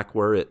of the rack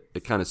were.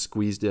 It kind of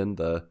squeezed in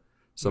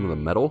some of the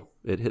metal.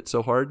 It hit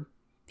so hard.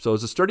 So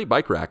it's a sturdy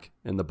bike rack,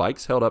 and the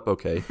bikes held up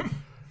okay.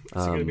 It's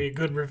going to be a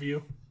good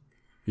review.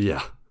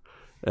 Yeah.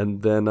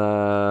 And then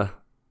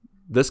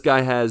this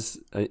guy has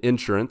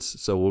insurance,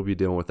 so we'll be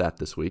dealing with that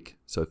this week.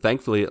 So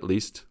thankfully, at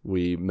least,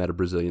 we met a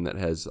Brazilian that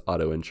has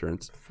auto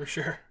insurance. For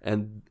sure.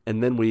 And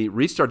then we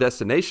reached our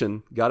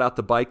destination, got out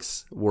the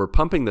bikes, were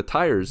pumping the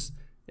tires,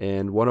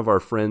 and one of our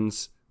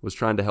friends was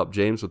trying to help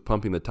James with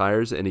pumping the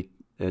tires,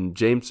 and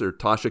James or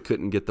Tasha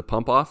couldn't get the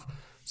pump off.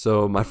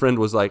 So my friend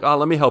was like, "Oh,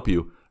 let me help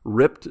you."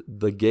 Ripped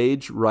the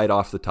gauge right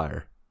off the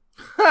tire.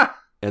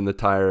 And the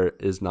tire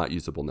is not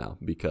usable now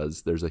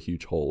because there's a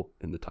huge hole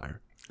in the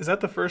tire. Is that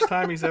the first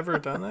time he's ever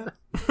done that?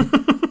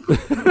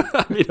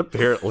 I mean,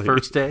 apparently.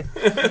 First day.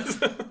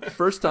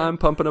 First time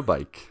pumping a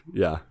bike.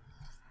 Yeah.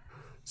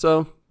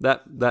 So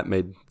that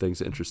made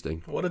things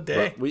interesting. What a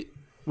day. But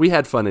we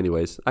had fun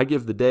anyways. I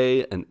give the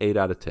day an 8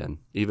 out of 10,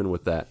 even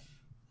with that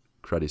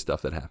cruddy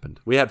stuff that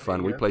happened. We had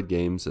fun. We played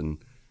games and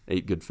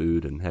ate good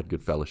food and had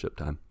good fellowship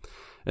time.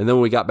 And then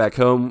when we got back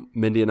home,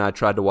 Mindy and I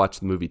tried to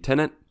watch the movie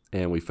Tenet,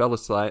 and we fell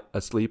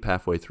asleep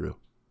halfway through.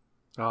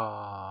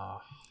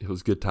 Oh. It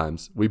was good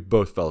times. We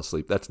both fell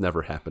asleep. That's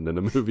never happened in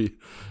a movie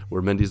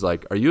where Mindy's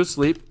like, "Are you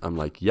asleep?" I'm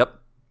like,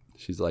 "Yep."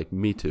 She's like,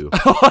 "Me too."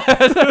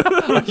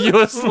 Are you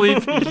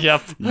asleep?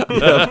 Yep.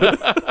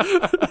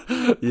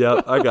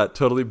 Yep. I got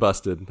totally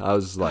busted. I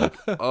was like,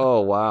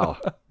 "Oh, wow.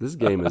 This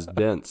game is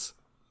dense."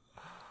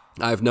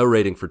 I have no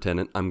rating for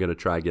Tenet. I'm going to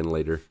try again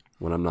later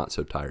when I'm not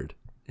so tired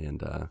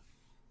and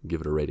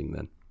give it a rating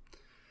then.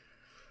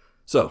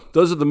 So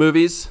those are the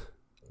movies.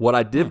 What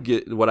I did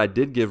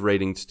give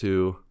ratings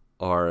to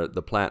are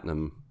the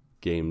platinum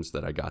games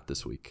that I got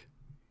this week.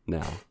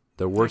 Now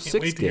there were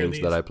 6 games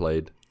that I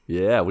played.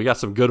 Yeah, we got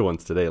some good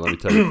ones today. Let me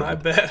tell you. I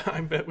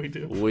bet we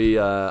do.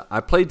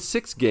 I played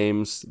 6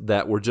 games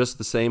that were just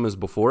the same as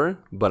before,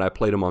 but I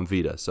played them on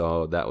Vita,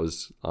 so that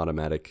was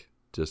automatic,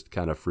 just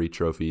kind of free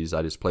trophies.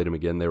 I just played them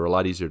again. They were a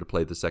lot easier to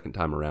play the second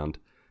time around.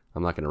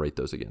 I'm not going to rate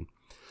those again.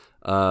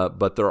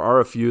 But there are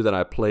a few that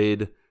I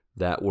played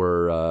that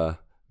were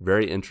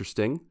very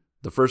interesting.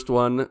 The first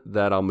one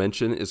that I'll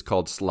mention is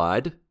called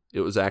Slide.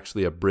 It was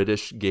actually a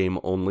British game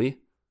only.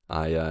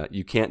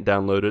 You can't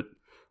download it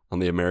on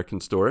the American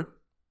store.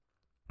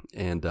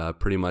 And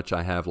pretty much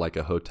I have like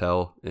a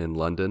hotel in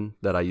London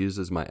that I use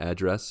as my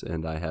address,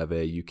 and I have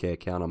a UK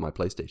account on my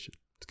PlayStation.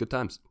 It's good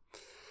times.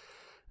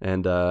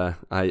 And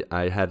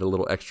I had a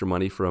little extra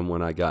money from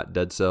when I got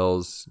Dead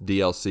Cells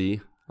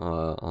DLC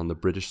on the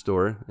British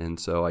store, and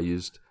so I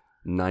used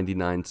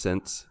 99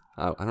 cents.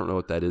 I don't know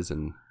what that is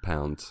in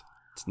pounds.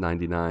 It's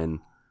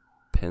 99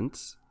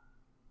 pence.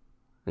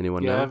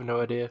 Anyone know? I have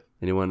no idea.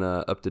 Anyone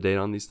up to date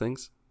on these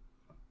things?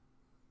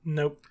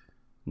 Nope.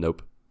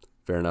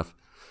 Fair enough.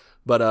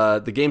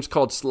 But the game's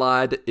called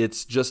Slide.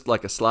 It's just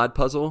like a slide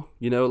puzzle,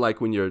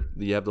 like when you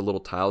have the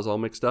little tiles all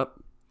mixed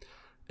up.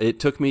 It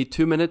took me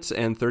 2 minutes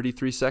and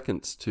 33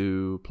 seconds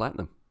to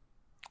platinum.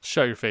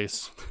 Shut your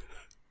face.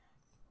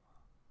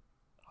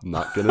 I'm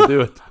not going to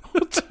do it.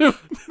 2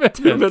 minutes.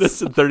 2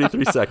 minutes and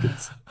 33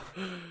 seconds.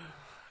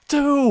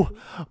 2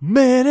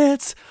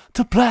 minutes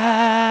to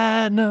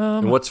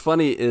platinum. And what's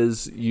funny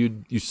is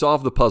you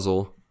solve the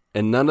puzzle,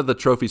 and none of the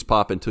trophies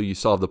pop until you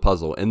solve the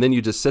puzzle. And then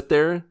you just sit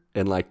there,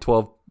 and like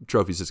 12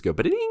 trophies just go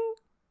ba-ding,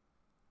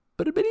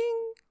 ba-da-ba-ding.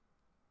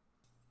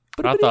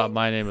 I thought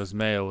My Name Is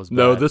Mayo was bad.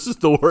 No, this is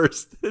the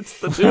worst. It's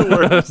the new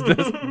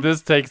worst.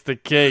 this takes the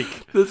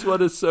cake. This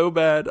one is so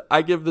bad.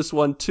 I give this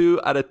one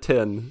 2 out of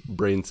 10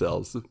 brain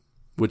cells,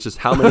 which is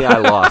how many I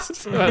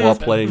lost while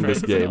playing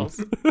this game.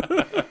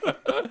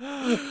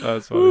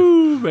 That's funny.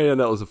 Ooh, man,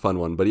 that was a fun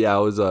one. But yeah,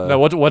 it was No,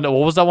 what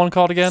was that one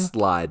called again?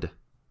 Slide.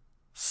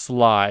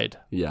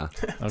 Yeah.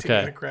 It's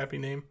got a crappy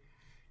name.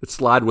 It's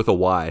Slide with a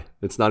Y.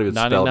 It's not even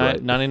spelled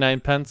right. 99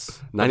 pence.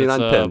 99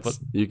 pence.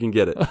 You can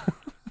get it.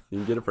 You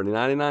can get it for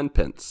 99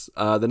 pence.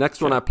 The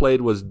next one I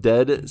played was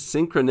Dead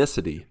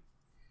Synchronicity.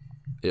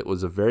 It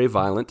was a very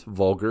violent,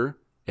 vulgar,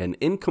 and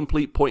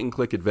incomplete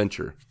point-and-click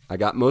adventure. I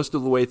got most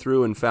of the way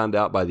through and found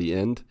out by the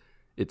end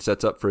it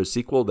sets up for a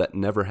sequel that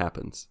never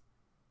happens.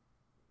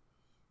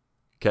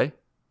 Okay?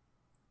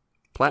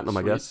 Platinum,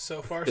 I guess.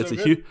 So far, It's so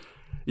a good.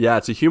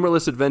 it's a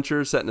humorless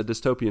adventure set in a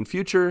dystopian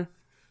future.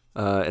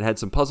 It had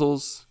some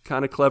puzzles,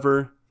 kind of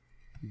clever,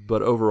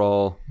 but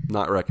overall,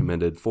 not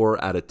recommended.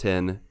 4 out of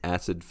 10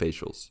 acid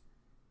facials.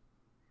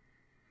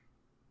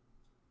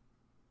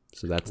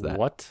 So that's that.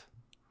 What?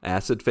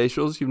 Acid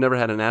facials? You've never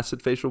had an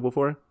acid facial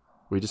before?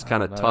 Where you just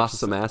kind of no, toss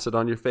just- some acid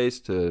on your face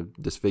to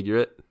disfigure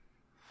it?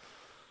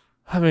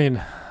 I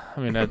mean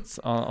that's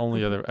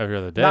only every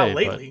other day. Not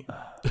lately.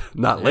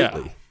 Not Yeah.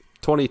 lately.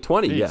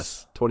 2020, Jeez.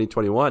 yes.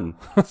 2021,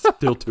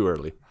 still too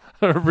early.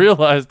 But I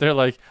realized they're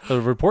like, the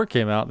report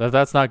came out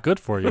that's not good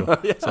for you.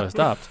 Yeah. So I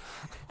stopped.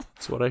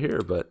 That's what I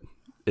hear, but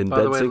in By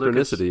Dead the way,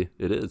 Lucas- Synchronicity,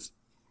 it is.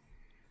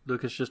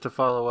 Lucas, just to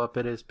follow up,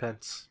 it is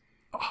pence.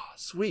 Oh,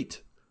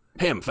 sweet.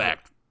 Ham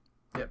fact.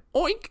 Yep.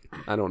 Oink.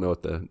 I don't know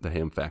what the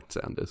ham fact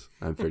sound is.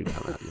 I haven't figured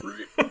that out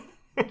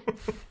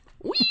yet.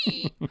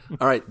 Whee!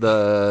 All right.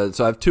 So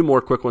I have 2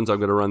 more quick ones I'm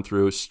going to run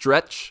through.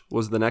 Stretch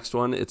was the next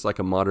one. It's like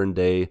a modern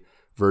day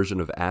version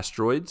of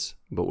Asteroids,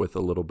 but with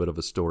a little bit of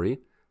a story.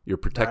 You're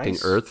protecting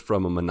Nice. Earth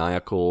from a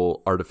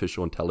maniacal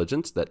artificial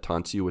intelligence that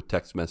taunts you with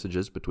text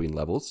messages between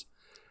levels.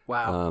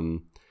 Wow.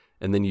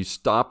 And then you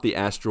stop the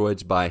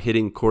asteroids by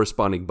hitting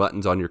corresponding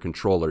buttons on your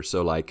controller.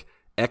 So like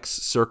X,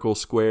 circle,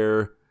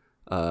 square,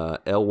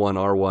 L1,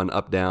 R1,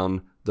 up,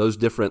 down. Those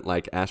different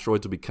like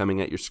asteroids will be coming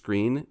at your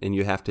screen, and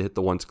you have to hit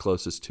the ones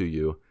closest to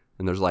you.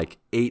 And there's like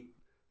 8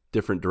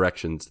 different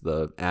directions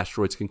the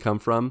asteroids can come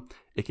from.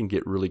 It can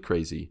get really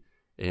crazy,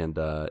 and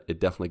it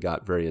definitely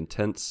got very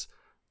intense.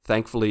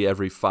 Thankfully,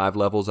 every 5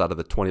 levels out of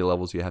the 20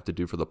 levels you have to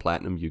do for the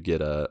platinum, you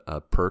get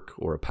a perk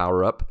or a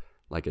power-up,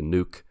 like a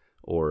nuke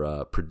or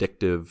a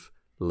predictive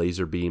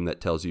laser beam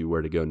that tells you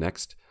where to go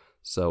next.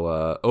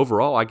 So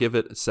overall, I give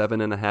it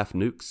 7.5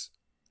 nukes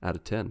out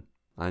of 10.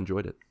 I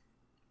enjoyed it.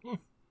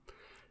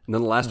 And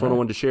then the last one I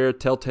wanted to share,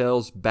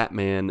 Telltale's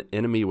Batman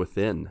Enemy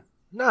Within.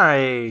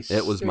 Nice.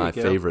 It was There my you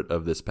go. favorite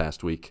of this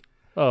past week.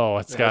 Oh,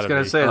 it's I got was to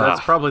going be. to say,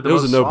 that's probably the It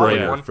was most a solid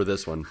no-brainer one. for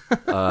this one.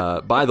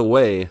 By the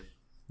way,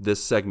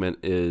 this segment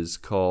is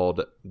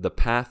called The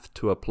Path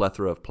to a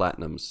Plethora of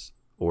Platinums,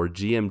 or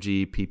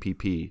GMG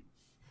PPP,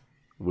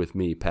 with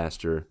me,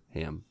 Pastor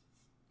Ham.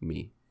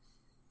 Me.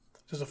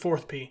 There's a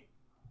fourth P.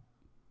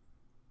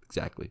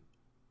 Exactly.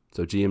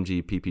 So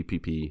GMG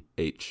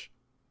PPPPH.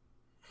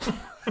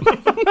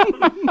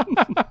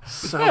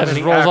 So Yeah, it just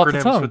many rolls off the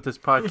acronyms tongue. with this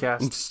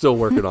podcast. I'm still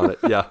working on it.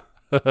 Yeah.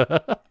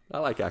 I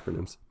like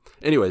acronyms.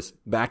 Anyways,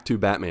 back to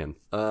Batman.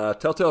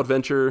 Telltale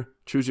Adventure,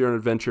 choose your own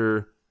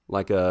adventure,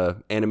 like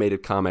a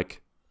animated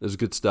comic. There's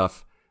good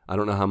stuff. I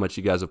don't know how much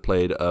you guys have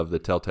played of the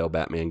Telltale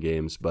Batman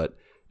games, but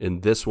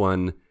in this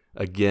one,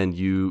 again,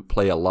 you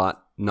play a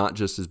lot, not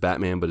just as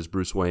Batman, but as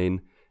Bruce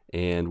Wayne.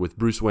 And with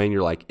Bruce Wayne,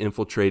 you're like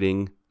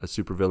infiltrating a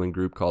supervillain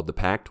group called the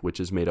Pact, which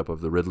is made up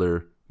of the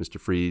Riddler, Mr.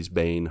 Freeze,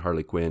 Bane,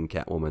 Harley Quinn,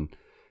 Catwoman.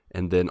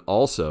 And then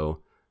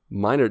also,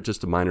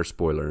 just a minor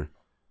spoiler,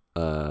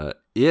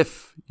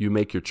 if you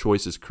make your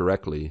choices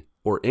correctly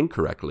or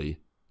incorrectly,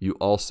 you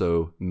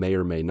also may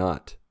or may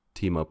not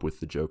team up with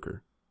the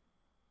Joker.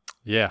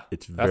 Yeah,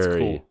 It's that's very,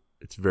 cool.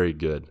 it's very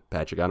good.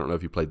 Patrick, I don't know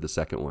if you played the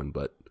second one,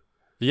 but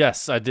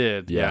Yes, I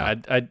did. Yeah.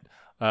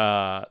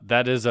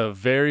 That is a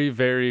very,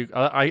 very.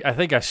 I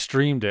think I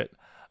streamed it,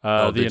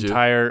 the did you?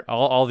 entire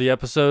all the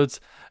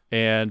episodes,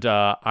 and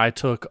I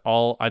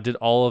did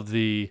all of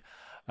the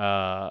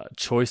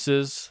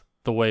choices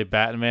the way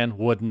Batman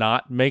would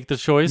not make the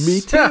choice.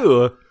 me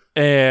too.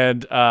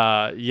 And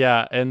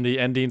and the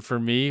ending for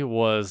me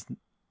was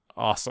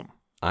awesome.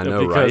 I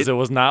know, because right? it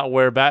was not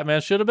where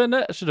Batman should have been.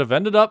 It should have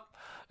ended up.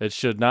 It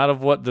should not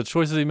have what the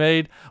choices he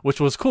made, which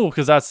was cool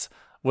because that's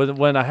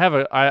when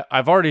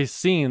I've already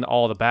seen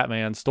all the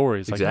Batman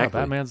stories. Like, Exactly.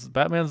 no,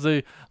 Batman's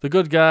the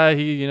good guy.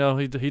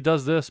 He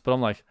does this, but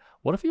I'm like,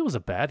 what if he was a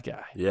bad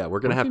guy? Yeah,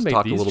 we're going to What have if you to made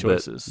talk a these little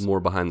choices? bit more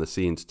behind the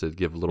scenes to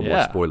give a little more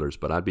Yeah. spoilers,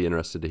 but I'd be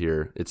interested to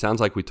hear. It sounds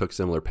like we took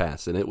similar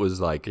paths, and it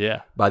was like,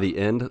 Yeah. by the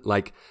end,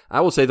 like,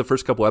 I will say the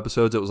first couple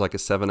episodes, it was like a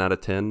 7 out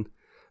of 10,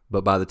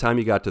 but by the time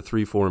you got to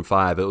 3, 4, and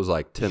 5, it was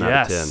like 10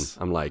 out of 10. Yes.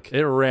 I'm like,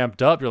 It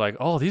ramped up. You're like,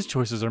 oh, these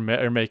choices are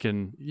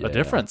making yeah, a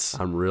difference.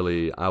 I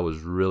was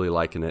really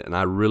liking it, and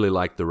I really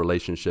liked the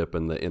relationship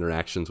and the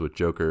interactions with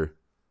Joker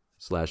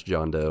 /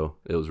 John Doe.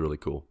 It was really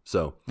cool.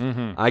 So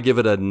I give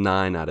it a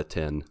 9 out of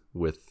 10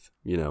 with,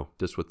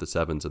 just with the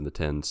 7s and the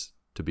 10s,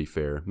 to be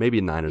fair. Maybe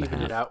a 9.5.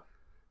 Even it out.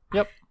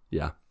 Yep.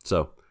 Yeah,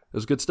 so it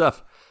was good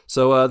stuff.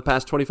 So the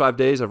past 25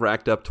 days, I've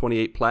racked up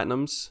 28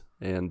 platinums,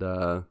 and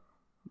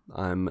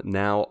I'm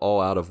now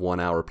all out of 1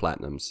 hour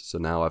platinums. So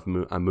now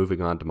I'm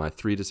moving on to my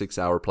 3 to 6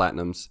 hour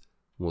platinums.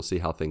 We'll see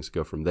how things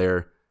go from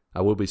there.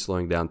 I will be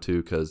slowing down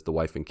too because the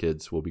wife and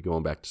kids will be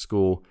going back to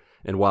school.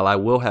 And while I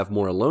will have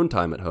more alone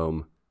time at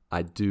home,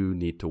 I do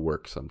need to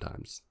work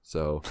sometimes.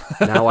 So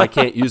now I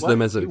can't use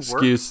them as an You work?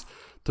 excuse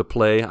to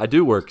play. I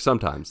do work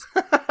sometimes.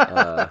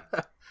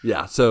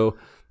 Yeah, so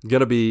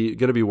gonna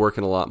be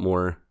working a lot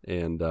more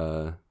and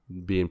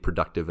being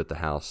productive at the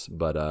house.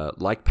 But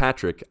like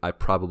Patrick, I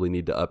probably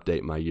need to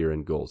update my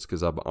year-end goals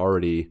because I'm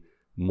already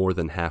more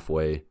than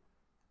halfway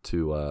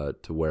to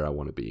where I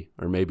want to be,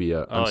 or maybe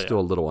I'm still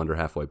a little under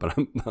halfway, but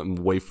I'm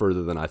way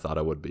further than I thought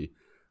I would be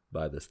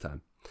by this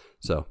time.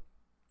 So,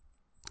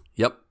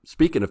 yep.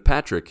 Speaking of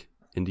Patrick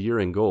and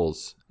year-end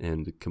goals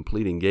and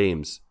completing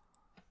games,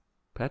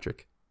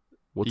 Patrick,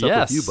 what's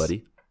up with you,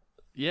 buddy?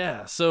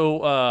 Yeah.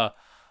 So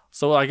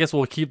I guess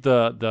we'll keep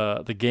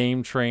the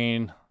game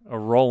train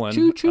rolling.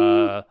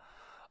 Choo-choo.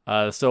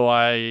 So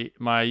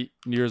my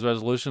New Year's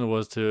resolution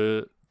was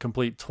to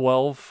complete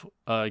 12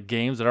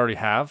 games that I already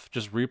have.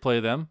 Just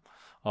replay them,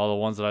 all the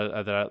ones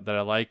that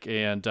I like.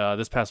 And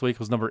this past week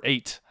was number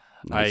 8.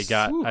 Nice.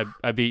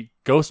 I beat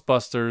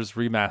Ghostbusters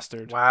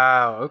Remastered.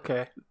 Wow.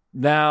 Okay.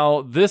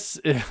 Now this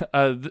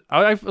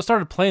I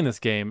started playing this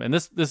game, and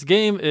this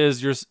game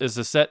is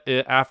a set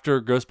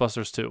after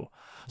Ghostbusters 2.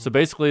 So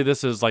basically,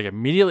 this is like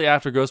immediately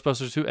after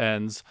Ghostbusters 2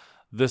 ends.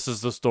 This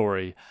is the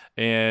story,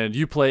 and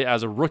you play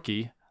as a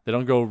rookie. They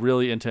don't go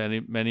really into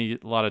a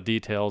lot of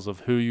details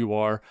of who you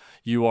are.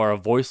 You are a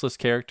voiceless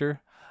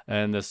character.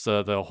 and this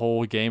the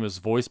whole game is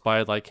voiced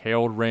by like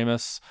Harold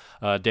Ramis,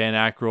 Dan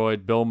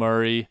Aykroyd, Bill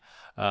Murray,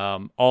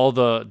 all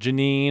the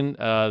Janine,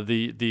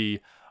 the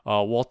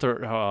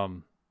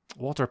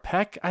Walter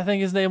Peck, I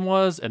think his name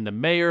was, and the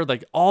mayor,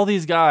 like all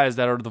these guys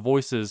that are the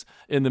voices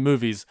in the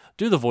movies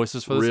do the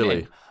voices for this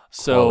Really? game.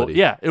 So Quality.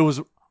 yeah, it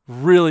was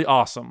really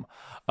awesome.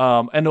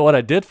 And what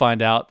I did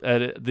find out,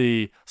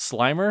 the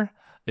Slimer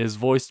is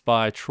voiced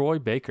by Troy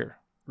Baker.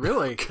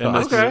 Really? And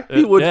this- Okay.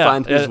 He would yeah,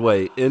 find his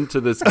way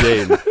into this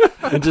game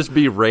and just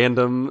be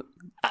random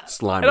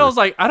Slimer. And I was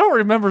like, I don't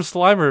remember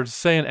Slimer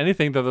saying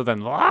anything other than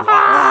You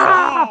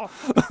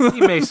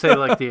may say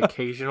like the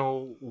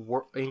occasional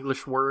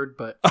English word,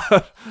 but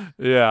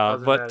yeah,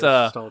 other than that, it's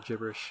just all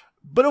gibberish.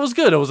 but it was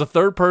good. It was a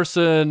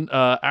third-person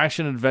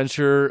action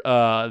adventure.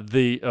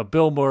 The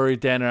Bill Murray,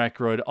 Dan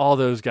Aykroyd, all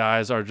those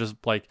guys are just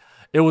like,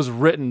 it was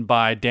written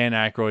by Dan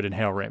Aykroyd and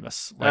Hale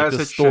Ramis. Like As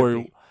the it should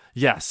story, be.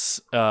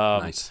 yes,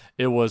 nice.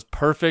 it was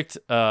perfect.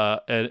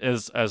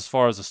 As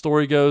far as the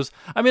story goes,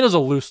 I mean, it was a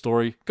loose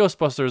story.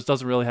 Ghostbusters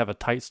doesn't really have a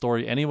tight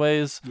story,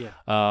 anyways. Yeah.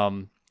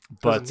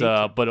 But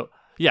Doesn't need to.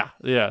 yeah,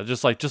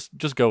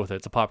 just go with it.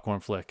 It's a popcorn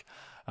flick.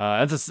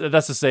 That's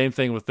the same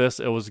thing with this.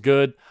 It was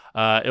good.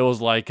 It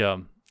was like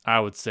I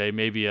would say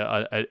maybe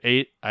a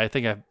 8. I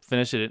think I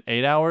finished it in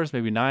 8 hours,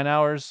 maybe 9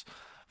 hours.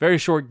 Very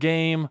short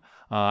game.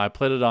 I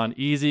played it on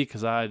easy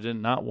because I did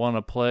not want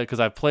to play, because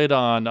I played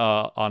on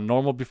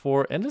normal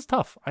before, and it's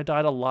tough. I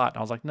died a lot.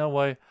 I was like, no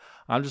way.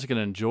 I'm just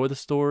gonna enjoy the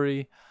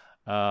story.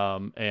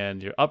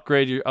 And you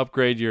upgrade your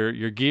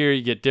gear.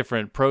 You get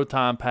different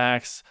proton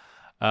packs.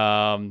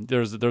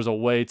 There's a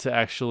way to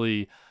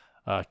actually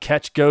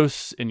catch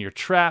ghosts in your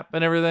trap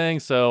and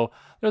everything. So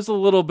there's a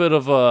little bit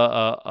of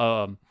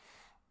a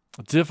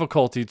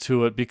difficulty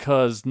to it,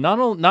 because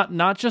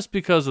not just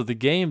because of the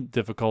game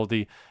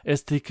difficulty,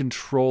 it's the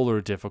controller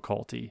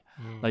difficulty.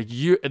 Like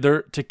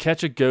to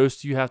catch a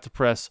ghost, you have to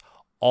press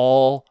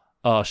all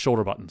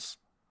shoulder buttons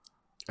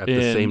At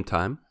the same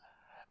time?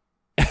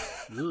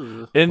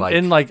 Ugh. in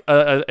Like-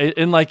 a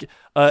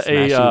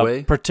Smashy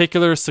way?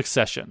 particular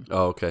succession.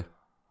 Oh, okay.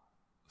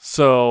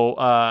 So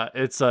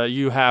it's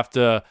you have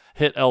to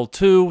hit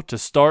L2 to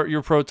start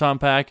your proton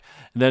pack,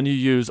 and then you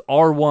use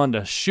R1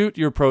 to shoot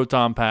your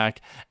proton pack,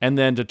 and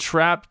then to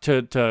trap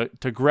to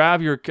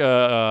grab your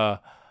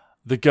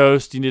the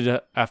ghost. You need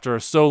to, after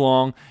so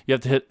long, you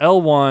have to hit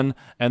L1,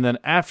 and then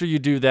after you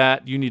do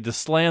that, you need to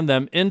slam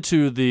them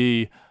into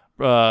the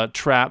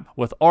trap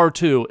with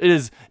R2.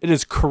 It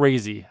is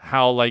crazy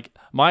how, like,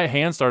 my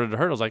hand started to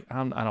hurt. I was like, I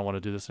don't want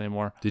to do this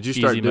anymore. Did you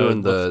start Easy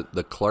doing mode.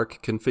 the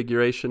Clark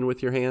configuration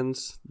with your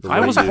hands? The I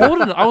way was you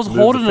holding move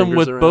holding the them fingers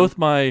with around? both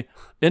my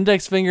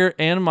index finger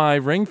and my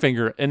ring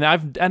finger, and I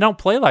don't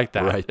play like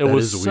that. Right, It that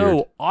was is so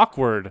weird.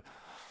 awkward.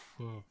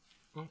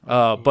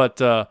 But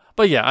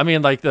yeah, I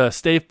mean, like the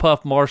Stave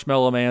Puff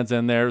Marshmallow Man's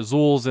in there,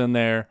 Zool's in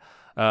there.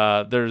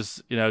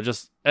 There's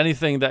just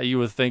anything that you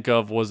would think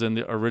of was in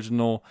the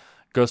original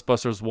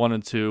Ghostbusters 1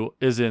 and 2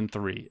 is in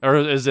 3, or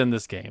is in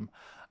this game.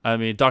 I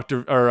mean,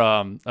 Vigo,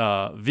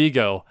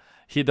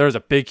 there's a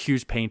big,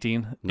 huge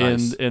painting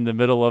Nice. in the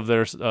middle of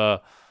their in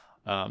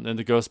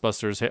the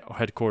Ghostbusters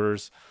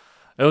headquarters.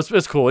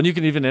 It's cool, and you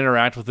can even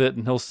interact with it,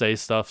 and he'll say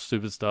stuff,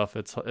 stupid stuff.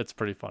 It's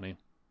pretty funny.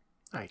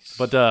 Nice.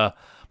 But I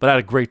had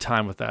a great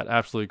time with that.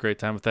 Absolutely great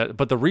time with that.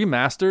 But the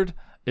remastered,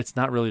 it's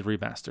not really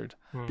remastered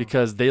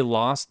because they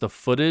lost the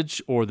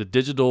footage or the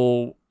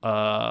digital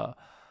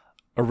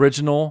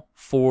original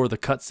for the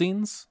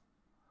cutscenes.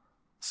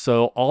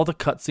 So all the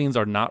cutscenes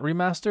are not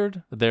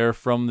remastered. They're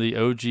from the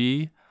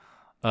OG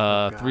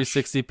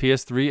 360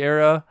 PS3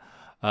 era.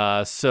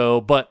 But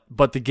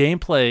the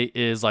gameplay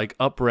is like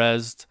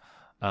up-resed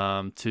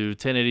to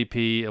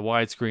 1080p, a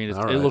widescreen.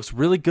 All right. It looks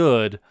really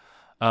good,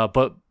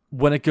 but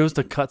when it goes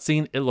to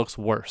cutscene, it looks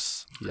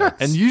worse. Yes.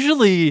 And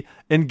usually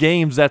in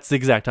games, that's the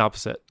exact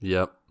opposite.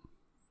 Yep.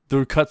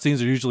 The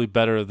cutscenes are usually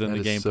better than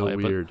That the is gameplay. so but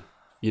weird.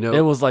 You know,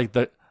 it was like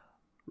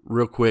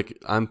real quick,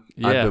 I've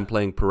Yeah. been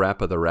playing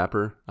Parappa the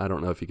Rapper. I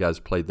don't know if you guys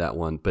played that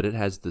one, but it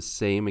has the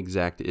same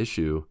exact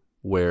issue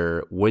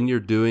where when you're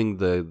doing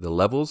the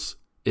levels,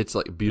 it's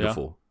like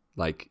beautiful.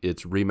 Like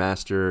it's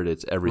remastered,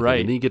 it's everything. Right.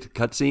 And then you get to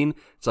cutscene,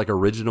 it's like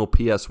original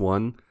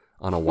PS1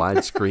 on a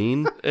wide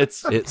screen.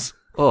 it's Yeah,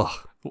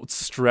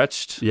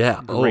 stretched,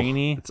 oh,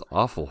 grainy. it's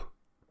awful.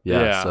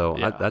 Yeah, Yeah, so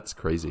yeah. that's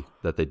crazy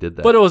that they did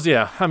that. But it was,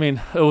 yeah. I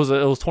mean, it was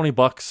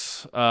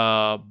 $20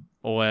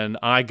 when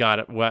I got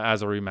it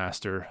as a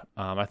remaster.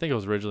 I think it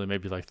was originally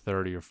maybe like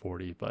 30 or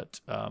 40, but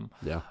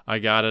yeah, I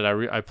got it.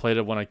 I played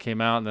it when I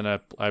came out, and then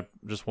I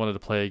just wanted to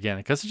play again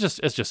because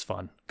it's just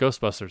fun.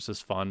 Ghostbusters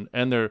is fun,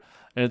 and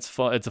it's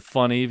fun. It's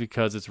funny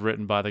because it's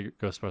written by the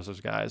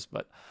Ghostbusters guys.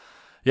 But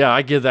yeah,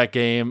 I give that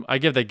game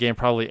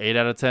probably 8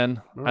 out of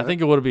 10. I think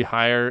it would be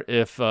higher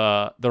if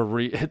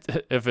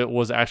if it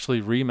was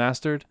actually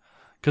remastered,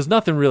 because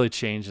nothing really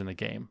changed in the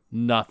game.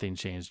 Nothing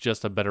changed,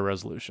 just a better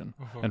resolution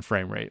and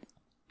frame rate.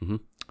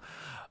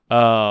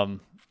 So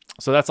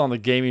that's on the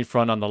gaming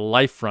front. On the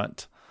life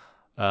front,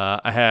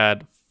 I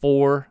had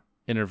 4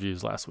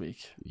 interviews last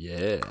week.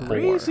 Yeah.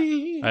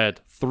 Crazy. I had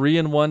 3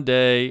 in one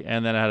day,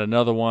 and then I had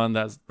another one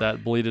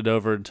that bleeded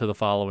over into the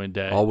following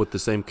day. All with the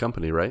same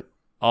company, right?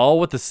 All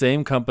with the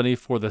same company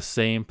for the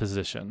same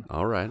position.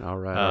 All right.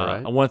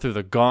 I went through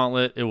the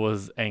gauntlet. It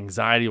was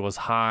anxiety was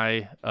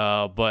high,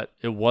 but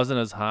it wasn't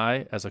as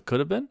high as it could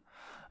have been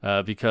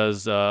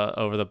because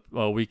over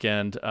the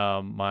weekend,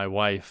 my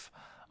wife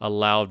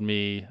allowed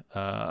me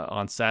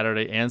on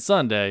Saturday and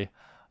Sunday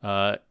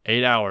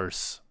 8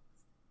 hours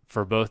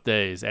for both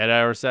days. 8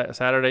 hours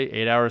Saturday,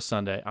 8 hours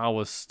Sunday. I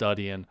was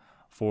studying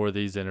for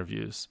these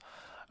interviews.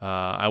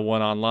 I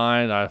went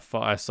online.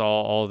 I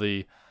saw all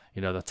the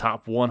the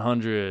top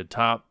 100,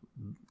 top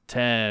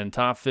 10,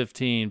 top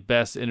 15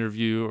 best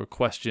interview or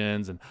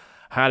questions and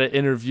how to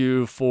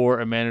interview for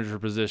a manager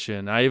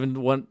position. I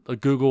even went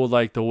Googled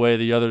like the way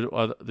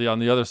on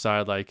the other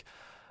side, like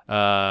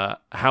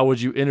how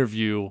would you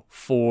interview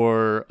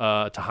for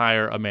to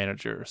hire a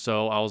manager?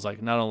 So I was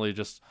like, not only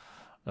just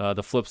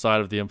the flip side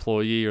of the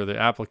employee or the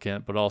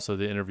applicant, but also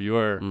the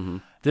interviewer. Mm-hmm.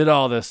 Did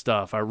all this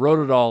stuff. I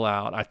wrote it all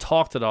out. I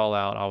talked it all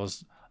out.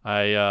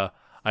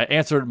 I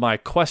answered my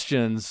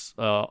questions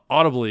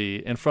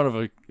audibly in front of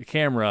a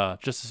camera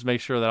just to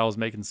make sure that I was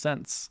making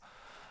sense.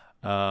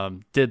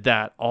 Did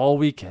that all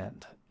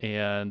weekend.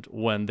 And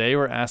when they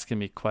were asking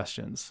me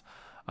questions,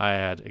 I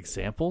had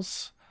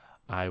examples.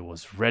 I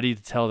was ready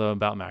to tell them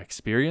about my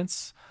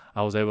experience.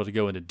 I was able to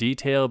go into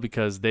detail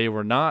because they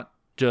were not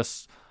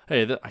just,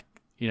 hey,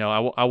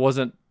 I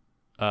wasn't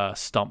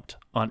stumped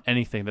on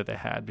anything that they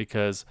had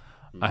because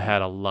I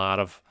had a lot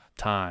of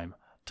time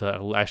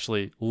to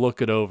actually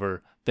look it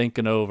over, think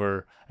it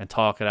over, and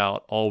talk it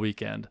out all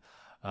weekend,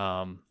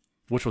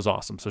 which was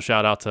awesome. So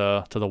shout out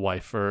to the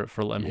wife for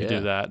letting me do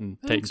that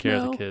and taking care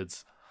of the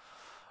kids.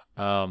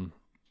 So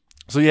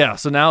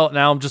now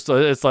I'm just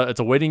it's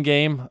a waiting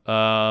game,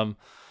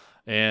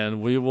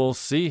 and we will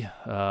see.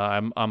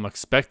 I'm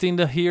expecting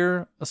to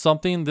hear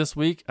something this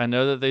week. I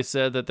know that they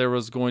said that there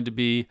was going to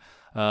be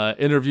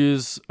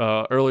interviews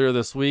earlier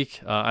this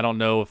week. I don't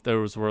know if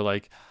were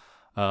like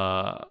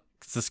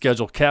the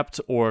schedule kept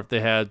or if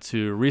they had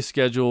to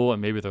reschedule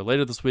and maybe they're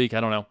later this week.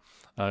 I don't know.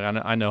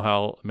 I know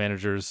how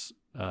managers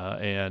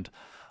and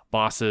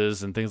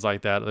bosses and things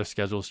like that, their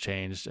schedules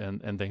changed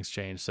and things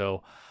change.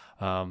 So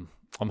I'm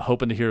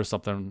hoping to hear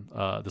something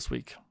this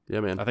week. Yeah,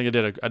 man. I think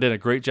I did a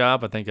great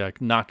job. I think I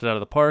knocked it out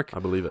of the park. I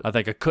believe it. I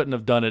think I couldn't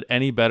have done it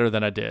any better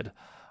than I did.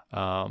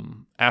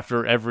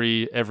 After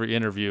every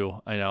interview,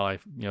 I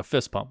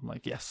fist pump. I'm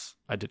like, yes,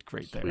 I did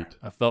great there.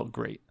 I felt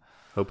great.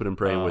 Hoping and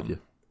praying with you.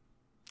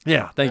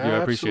 Yeah, thank you. I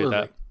appreciate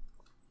that.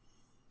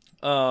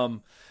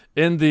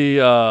 In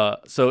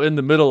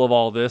the middle of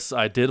all this,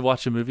 I did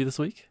watch a movie this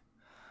week.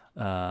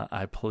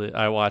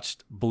 I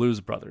watched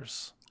Blues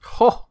Brothers.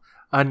 Oh,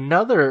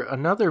 another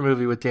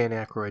movie with Dan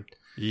Aykroyd.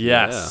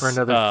 Yes. Or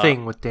another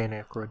thing with Dan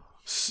Aykroyd.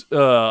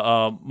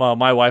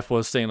 My wife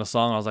was singing a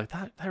song. I was like,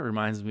 that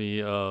reminds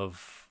me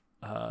of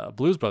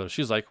Blues Brothers.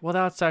 She's like, well,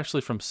 that's actually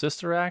from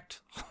Sister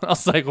Act. I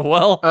was like,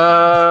 well,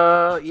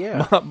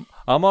 yeah.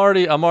 I'm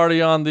already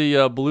on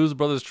the Blues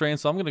Brothers train,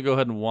 so I'm going to go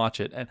ahead and watch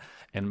it.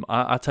 And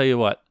I tell you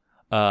what,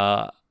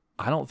 I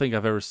don't think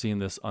I've ever seen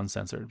this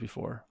uncensored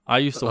before. I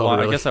used to watch.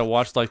 Really? I guess I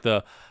watched like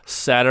the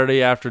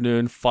Saturday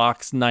afternoon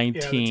Fox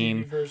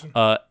 19,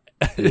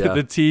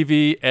 the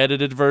TV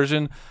edited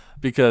version,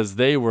 because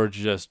they were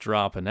just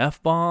dropping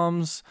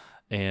F-bombs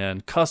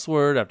and cuss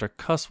word after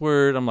cuss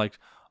word. I'm like,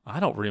 I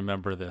don't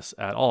remember this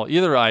at all.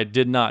 Either I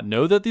did not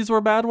know that these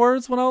were bad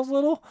words when I was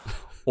little,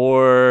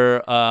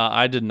 or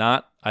I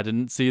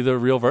didn't see the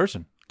real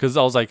version, because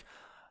I was like,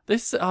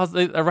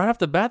 right off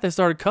the bat they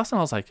started cussing.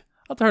 I was like,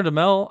 I turned to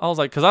Mel. I was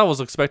like, because I was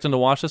expecting to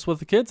watch this with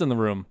the kids in the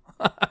room.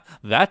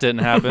 That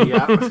didn't happen.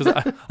 Yeah.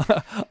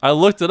 I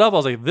looked it up. I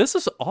was like, this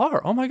is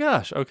R. Oh my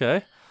gosh.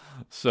 Okay.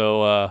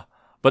 So,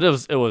 but it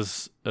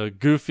was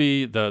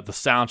goofy. The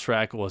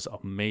soundtrack was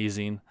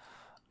amazing.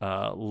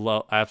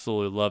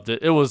 Absolutely loved it.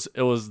 It was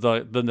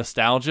the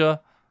nostalgia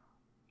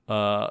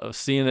of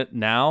seeing it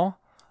now,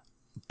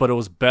 but it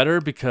was better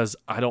because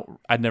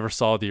I never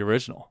saw the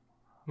original.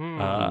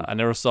 I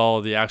never saw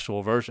the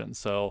actual version,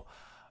 so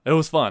it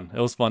was fun. It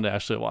was fun to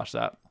actually watch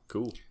that.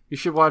 Cool. You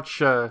should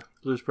watch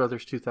Blues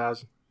Brothers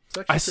 2000.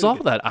 I saw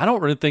that. I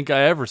don't really think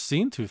I ever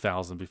seen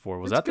 2000 before.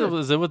 Was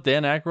it with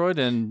Dan Aykroyd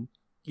and?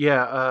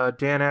 Yeah,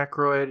 Dan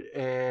Aykroyd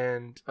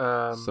and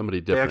somebody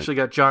different. They actually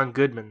got John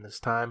Goodman this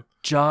time.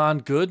 John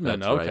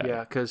Goodman, That's okay. Right. Yeah,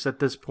 because at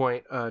this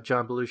point,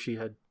 John Belushi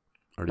had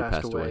already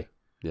passed away.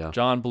 Yeah,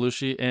 John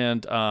Belushi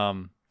and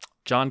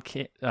John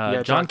Candy.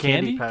 John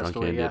Candy passed John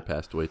away. Candy had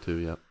passed away too.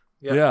 Yep.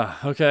 Yeah.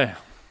 Okay.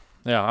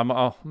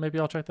 Yeah, maybe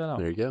I'll check that out.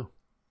 There you go.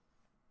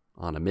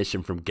 On a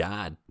mission from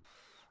God.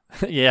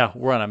 Yeah,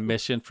 we're on a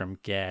mission from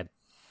God.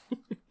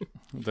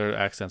 Their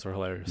accents were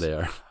hilarious. They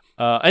are.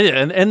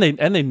 And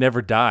they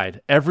never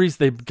died.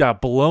 They got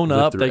blown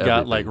up. They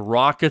got like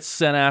rockets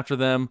sent after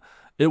them.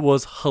 It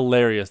was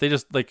hilarious. They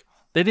just they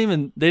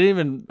didn't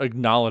even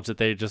acknowledge that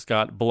they just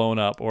got blown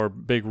up or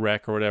big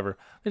wreck or whatever.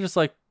 They just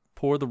like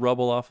poured the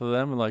rubble off of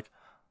them and like,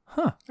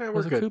 Yeah, we're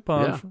There's a good.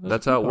 coupon. Yeah, there's a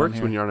that's how it coupon works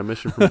here. when you're on a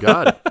mission from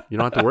God. You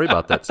don't have to worry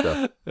about that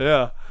stuff.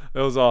 Yeah, it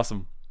was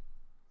awesome.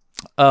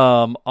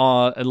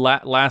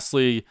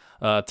 Lastly,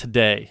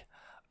 today,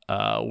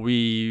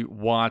 we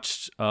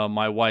watched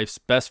my wife's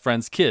best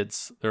friend's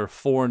kids. They're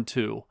 4 and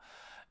 2,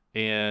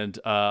 and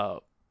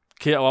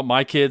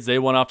my kids, they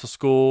went off to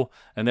school,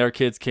 and their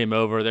kids came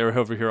over. They were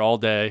over here all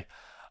day.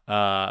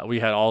 We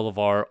had all of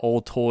our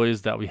old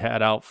toys that we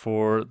have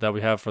for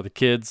the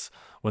kids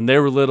when they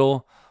were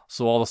little.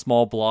 So all the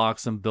small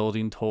blocks and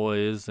building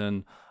toys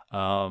and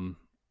Legos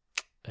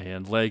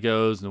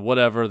and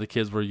whatever the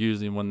kids were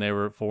using when they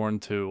were 4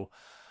 and 2.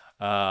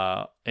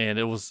 And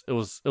it was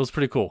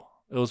pretty cool.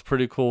 It was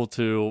pretty cool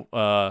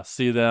to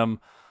see them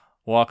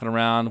walking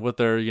around with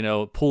their,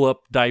 pull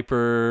up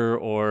diaper,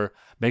 or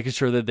making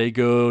sure that they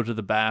go to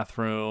the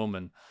bathroom,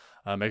 and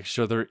making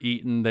sure they're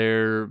eating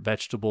their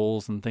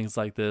vegetables and things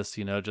like this,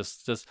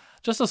 just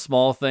the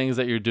small things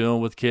that you're doing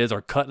with kids,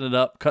 or cutting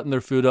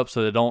their food up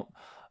so they don't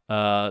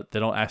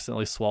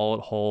accidentally swallow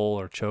it whole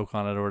or choke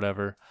on it or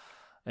whatever.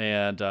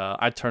 And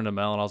I turned to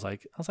Mel and I was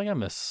like, I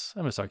miss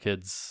our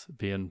kids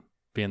being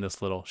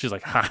this little. She's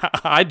like,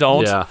 I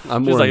don't. Yeah,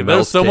 I'm She's more like, in they're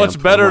Mel's so much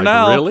camp. better I'm like,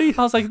 now. Really?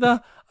 I was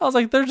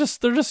like, they're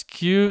just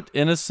cute,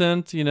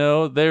 innocent.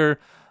 They're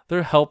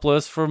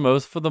helpless for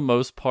the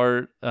most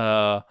part.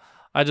 I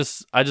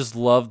just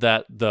love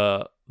that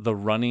the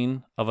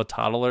running of a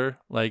toddler,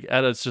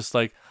 and it's just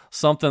like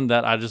something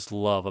that I just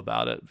love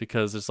about it,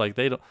 because it's like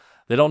they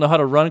don't know how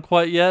to run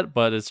quite yet,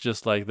 but it's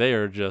just like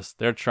they're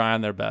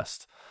trying their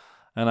best.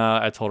 And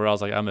I told her, I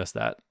was like, I miss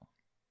that.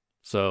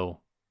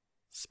 So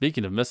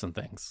speaking of missing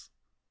things,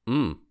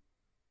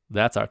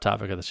 that's our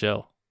topic of the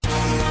show.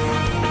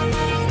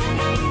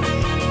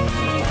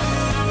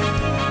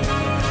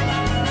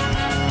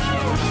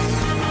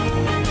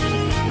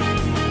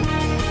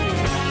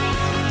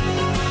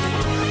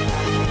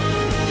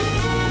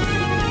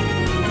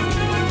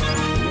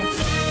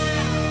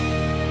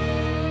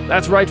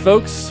 That's right,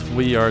 folks.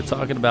 We are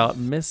talking about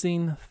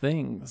missing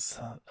things.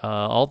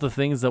 All the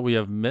things that we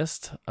have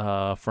missed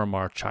from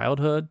our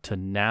childhood to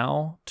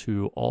now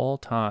to all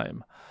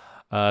time.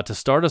 To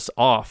start us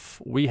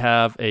off, we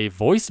have a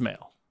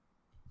voicemail.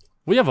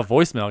 We have a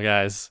voicemail,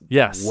 guys.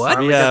 Yes. What?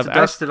 We have to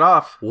dust it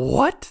off.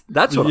 What?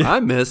 That's what I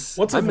miss.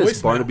 What's a I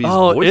miss voicemail?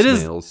 Barnaby's It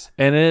is, voicemails.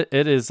 and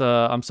it is.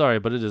 I'm sorry,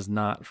 but it is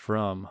not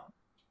from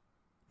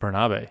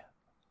Bernabe.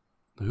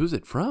 Who's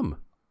it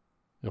from?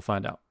 You'll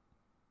find out.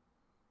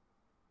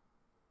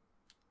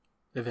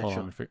 Hold on,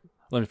 Eventually.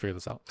 let me figure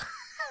this out.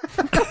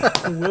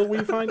 Will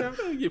we find out?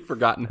 You've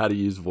forgotten how to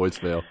use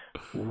voicemail.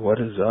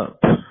 What is up?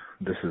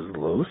 This is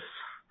Los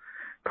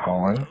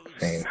calling,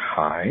 saying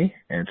hi,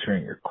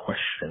 answering your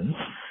question.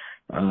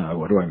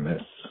 What do I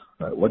miss?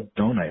 What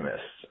don't I miss?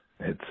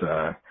 It's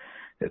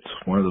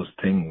one of those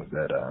things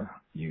that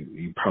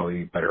you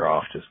probably better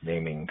off just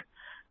naming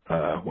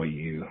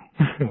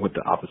what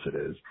the opposite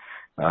is.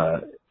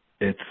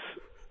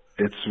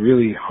 It's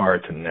really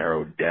hard to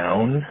narrow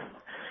down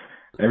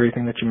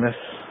everything that you miss.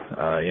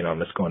 I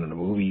miss going to the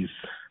movies.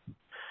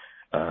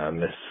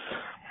 Miss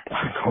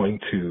going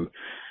to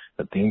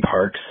the theme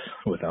parks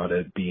without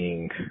it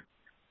being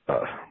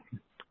a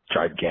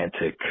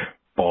gigantic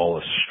ball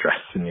of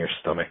stress in your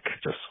stomach,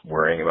 just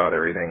worrying about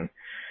everything.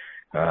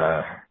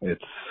 Let me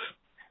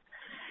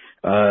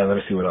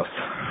see what else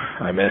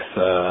I miss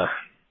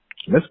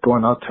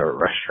going out to a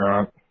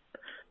restaurant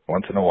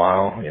once in a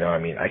while.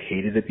 I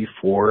hated it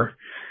before,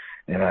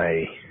 and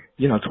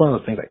it's one of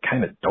those things I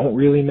kind of don't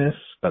really miss,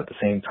 but at the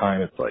same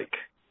time, it's like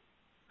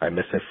I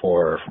miss it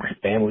for my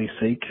family's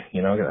sake,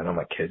 because I know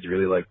my kids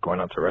really like going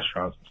out to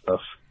restaurants and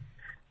stuff.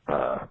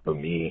 But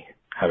me,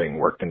 having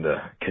worked in the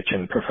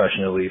kitchen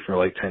professionally for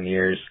like 10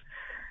 years,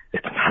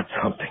 it's not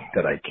something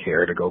that I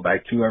care to go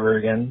back to ever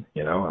again.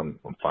 I'm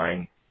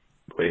fine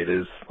the way it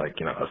is,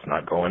 us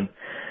not going.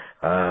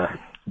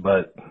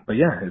 But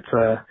yeah, it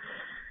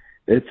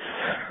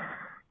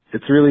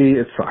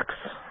sucks.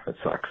 It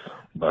sucks,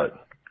 but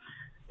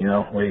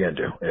what are you gonna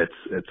do?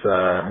 It's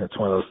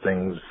one of those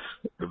things.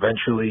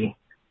 Eventually,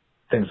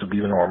 things will be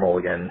normal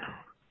again.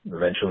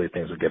 Eventually,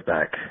 things will get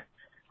back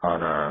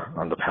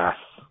on the path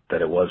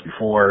that it was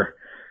before.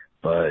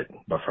 But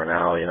for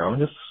now,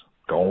 just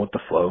going with the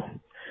flow.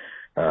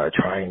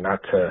 Trying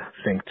not to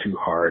think too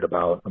hard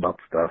about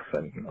stuff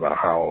and about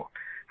how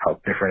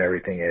different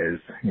everything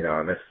is.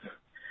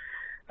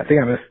 I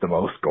think I miss the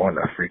most going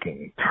to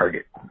freaking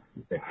Target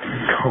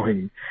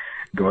and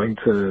going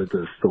to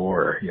the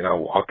store,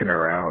 walking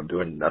around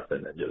doing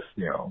nothing and just,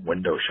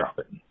 window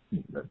shopping.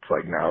 It's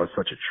like now it's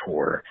such a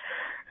chore,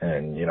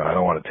 and, I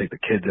don't want to take the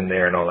kids in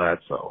there and all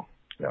that. So,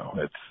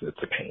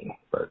 it's a pain,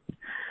 but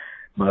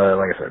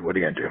like I said, what are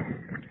you going to do?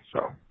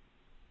 So,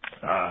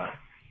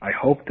 I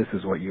hope this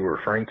is what you were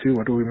referring to.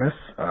 What do we miss?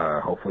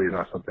 Hopefully it's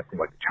not something from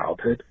like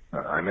childhood.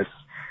 I miss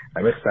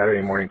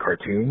Saturday morning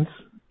cartoons.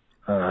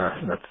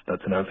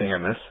 That's another thing I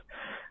miss.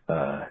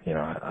 I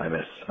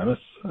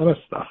miss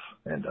stuff,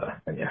 and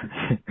yeah,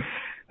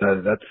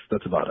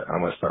 that's about it.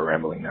 I'm gonna start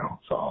rambling now,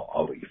 so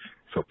I'll leave.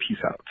 So peace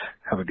out.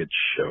 Have a good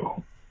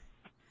show.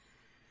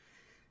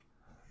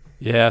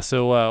 Yeah,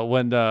 so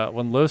when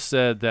Los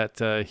said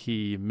that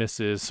he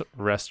misses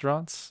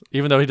restaurants,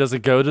 even though he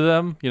doesn't go to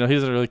them, he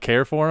doesn't really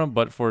care for them,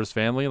 but for his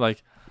family,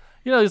 like,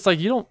 it's like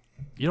you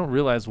don't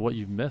realize what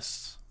you've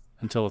missed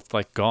until it's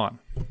like gone.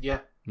 Yeah.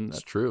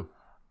 It's true.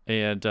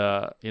 And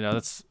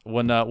that's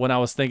when I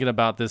was thinking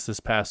about this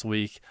past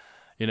week,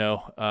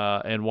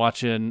 and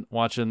watching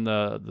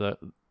the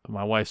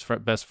my wife's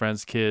best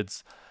friend's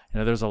kids,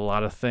 there's a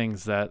lot of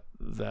things that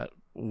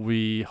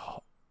we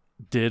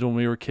did when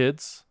we were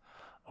kids,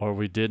 or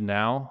we did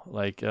now.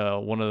 Like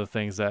one of the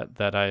things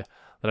that I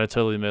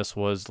totally miss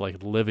was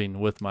like living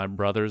with my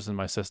brothers and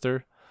my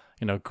sister,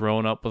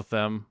 growing up with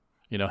them,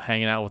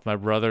 hanging out with my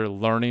brother,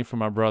 learning from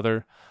my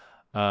brother,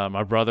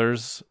 my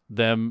brothers,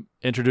 them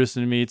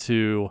introducing me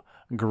to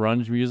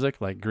grunge music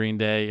like Green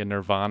Day and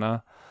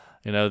Nirvana.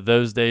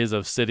 Those days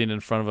of sitting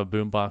in front of a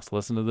boombox,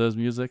 listening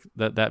to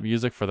that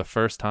music for the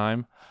first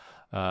time,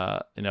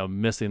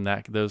 missing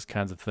those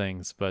kinds of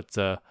things. But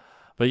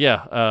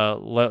yeah,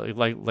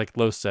 like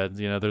Lo said,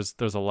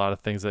 there's a lot of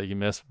things that you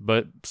miss,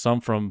 but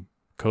some from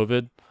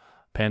COVID,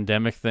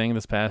 pandemic thing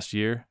this past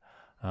year,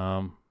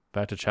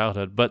 back to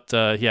childhood. But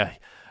yeah,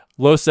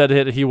 Lo said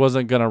he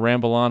wasn't gonna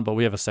ramble on, but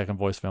we have a second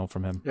voice film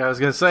from him. Yeah, I was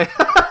gonna say.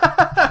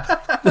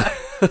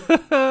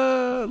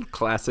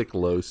 Classic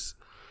Los.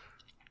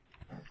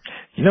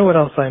 You know what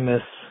else I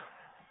miss?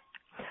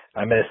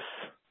 I miss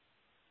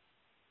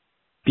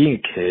being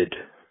a kid,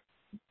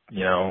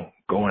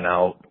 going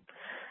out,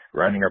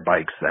 riding our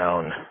bikes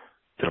down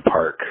to the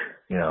park,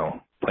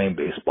 playing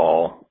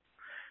baseball,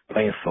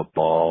 playing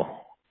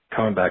football,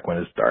 coming back when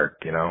it's dark,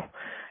 You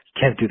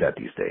can't do that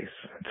these days.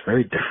 It's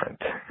very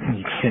different.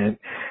 You can't,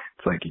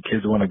 it's like your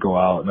kids want to go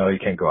out. No, you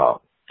can't go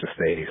out. Just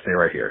stay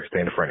right here. Stay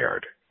in the front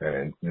yard.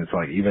 And it's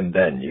like, even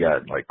then you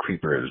got like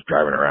creepers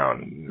driving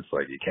around. And it's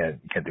like, you can't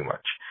do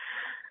much.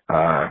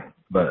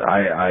 But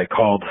I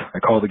called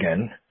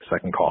again,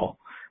 second call,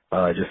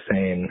 just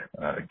saying,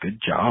 good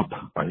job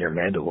on your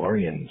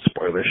Mandalorian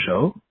spoiler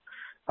show.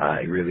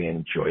 I really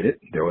enjoyed it.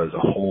 There was a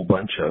whole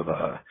bunch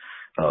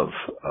of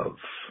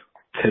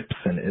tips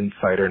and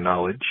insider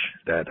knowledge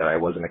that I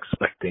wasn't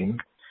expecting.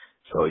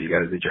 So you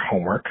guys did your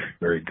homework.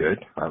 Very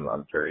good.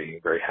 I'm very,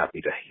 very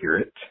happy to hear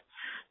it.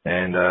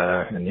 And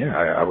yeah,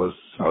 I was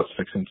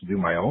fixing to do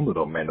my own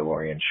little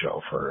Mandalorian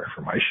show for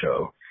my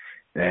show.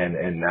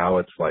 And now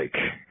it's like,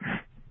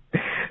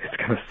 it's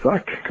gonna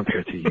suck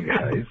compared to you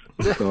guys.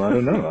 So I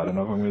don't know if I'm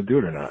gonna do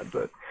it or not,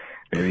 but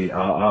maybe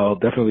I'll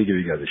definitely give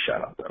you guys a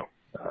shout out though.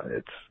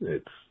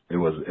 It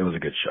was a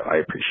good show. I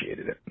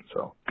appreciated it.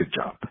 So good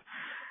job.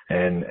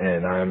 And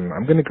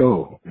I'm gonna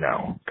go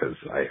now because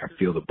I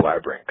feel the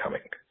blabbering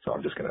coming. So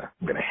I'm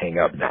gonna hang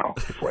up now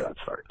before that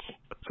starts.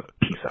 So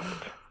peace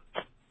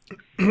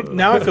out.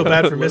 Now I feel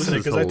bad for missing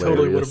it because I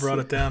totally would have brought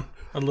it down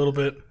a little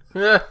bit.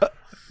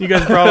 You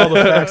guys brought all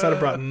the facts. I'd have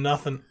brought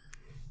nothing.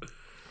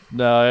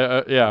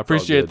 No, I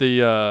appreciate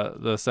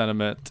the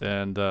sentiment,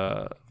 and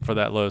for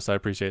that, Los, I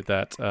appreciate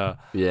that.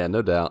 Yeah,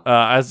 no doubt.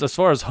 As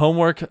far as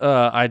homework,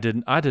 I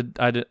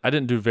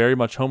didn't do very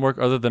much homework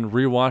other than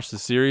rewatch the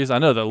series. I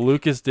know that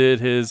Lucas did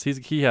his.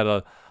 He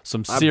had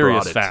some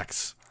serious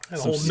facts.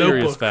 Some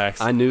serious notebook.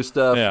 Facts. I knew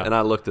stuff, Yeah. and I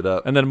looked it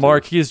up. And then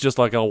Mark, he's just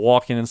like a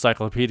walking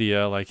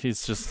encyclopedia. Like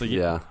he's just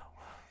Yeah.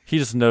 he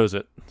just knows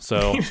it.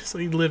 So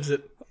He lives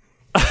it.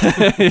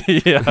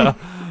 yeah.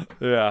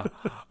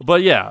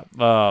 But yeah,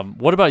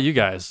 what about you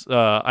guys?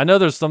 I know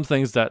there's some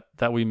things that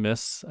we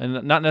miss,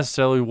 and not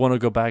necessarily want to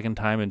go back in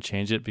time and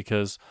change it,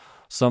 because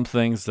some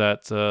things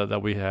that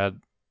we had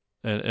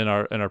in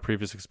our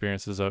previous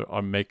experiences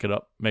are make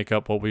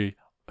up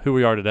who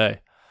we are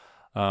today.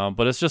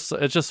 But it's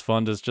just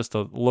fun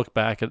to look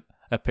back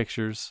at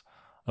pictures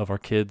of our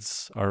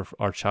kids,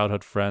 our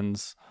childhood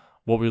friends,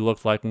 what we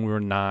looked like when we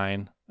were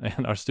 9,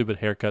 and our stupid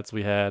haircuts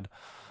we had.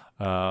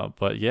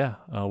 But yeah,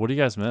 what do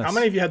you guys miss? How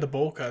many of you had the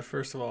bowl cut,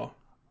 first of all?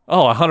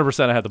 Oh,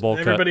 100% I had the bowl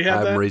cut. Everybody had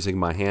I'm that? raising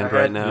my hand I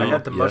right had, now. I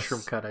had the Yes.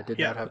 mushroom cut. I did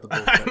Yeah. not have the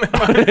bowl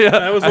cut.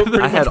 That was what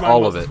pretty I had much mine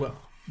all was of as it. well.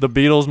 The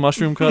Beatles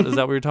mushroom cut, is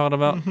that what you're talking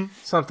about?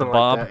 Something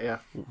Bob? like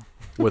that, yeah.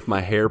 With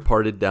my hair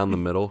parted down the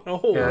middle.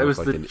 Oh, Yeah, it was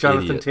like the an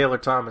Jonathan idiot. Taylor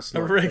Thomas. a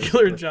look,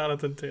 regular basically.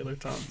 Jonathan Taylor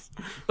Thomas.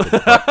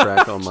 Butt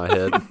crack on my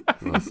head.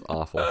 That's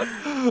awful.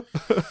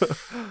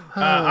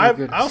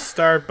 goodness. I'll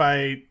start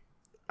by.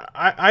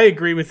 I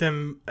agree with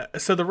him.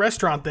 So the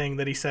restaurant thing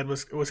that he said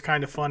was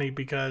kind of funny,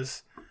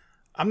 because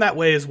I'm that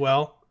way as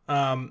well.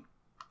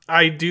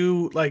 I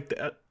do like.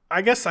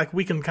 I guess like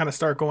we can kind of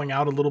start going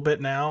out a little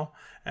bit now,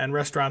 and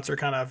restaurants are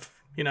kind of,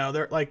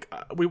 they're like,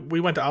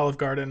 we went to Olive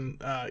Garden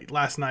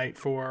last night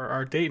for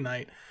our date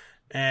night,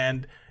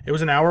 and it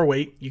was an hour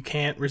wait. You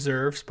can't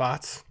reserve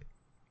spots,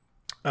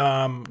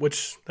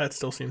 which that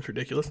still seems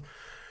ridiculous.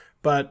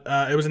 But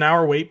it was an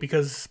hour wait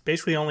because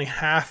basically only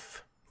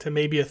half to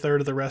maybe a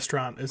third of the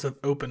restaurant is of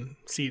open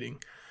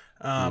seating.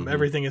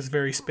 Everything is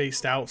very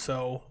spaced out,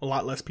 so a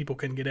lot less people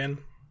can get in.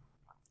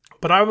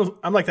 But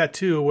I'm like that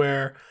too,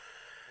 where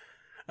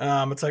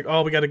it's like,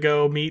 oh, we got to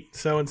go meet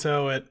so and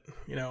so at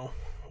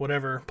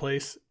whatever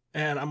place,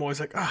 and I'm always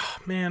like, oh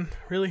man,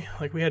 really?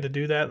 Like we had to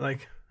do that?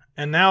 Like,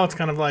 and now it's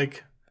kind of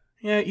like,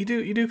 Yeah, you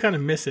do kind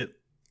of miss it.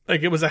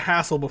 Like, it was a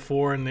hassle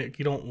before, and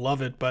you don't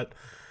love it, but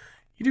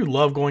you do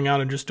love going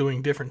out and just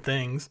doing different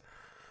things.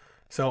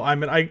 So I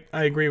mean, I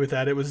agree with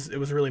that. It was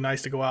really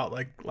nice to go out.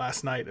 Like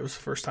last night, it was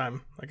the first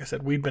time. Like I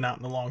said, we'd been out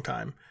in a long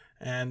time,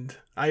 and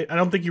I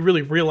don't think you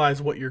really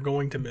realize what you're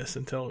going to miss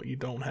until you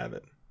don't have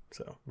it.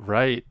 So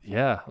Right.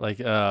 Yeah. Like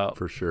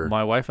For sure.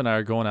 my wife and I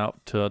are going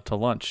out to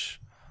lunch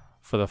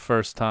for the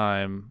first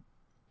time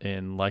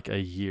in like a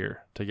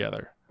year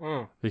together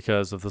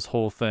because of this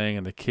whole thing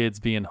and the kids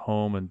being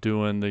home and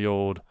doing the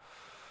old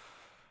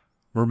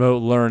remote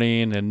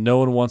learning, and no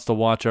one wants to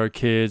watch our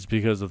kids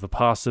because of the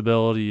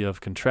possibility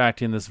of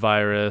contracting this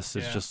virus.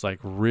 It's just like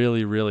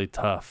really, really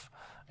tough.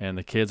 And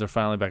the kids are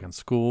finally back in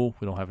school.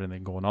 We don't have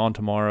anything going on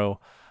tomorrow,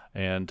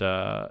 and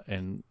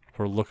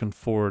we're looking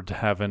forward to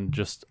having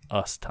just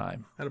us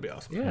time. that'll be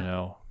awesome. Yeah. You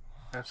know,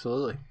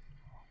 Absolutely.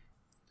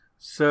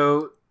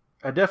 So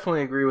I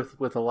definitely agree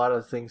with a lot of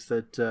the things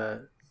that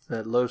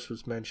that Los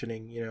was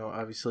mentioning. You know,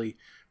 obviously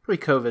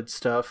pre-COVID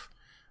stuff.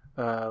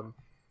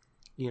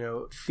 You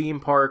know, theme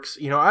parks.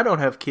 You know, I don't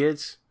have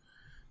kids,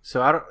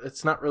 so I don't.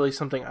 It's not really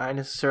something I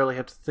necessarily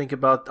have to think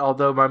about.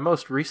 Although my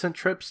most recent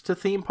trips to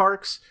theme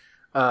parks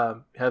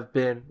have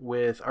been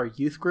with our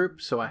youth group,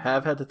 so I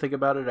have had to think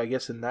about it, I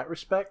guess, in that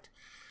respect.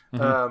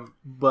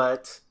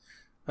 But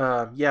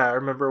yeah, I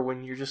remember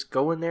when you're just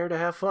going there to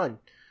have fun,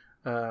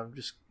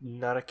 just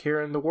not a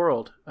care in the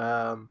world.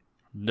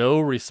 no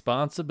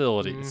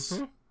responsibilities.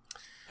 Mhm.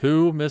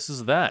 Who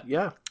misses that?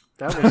 Yeah,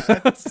 that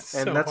was, So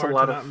and that's a hard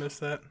lot to of not miss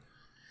that.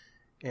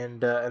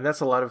 and that's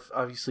a lot of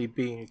obviously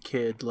being a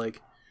kid.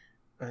 Like,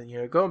 you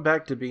know, going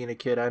back to being a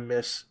kid, I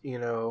miss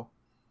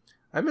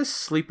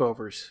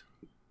sleepovers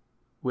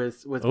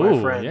with my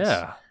Oh, friends.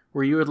 yeah.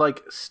 Where you would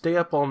like stay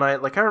up all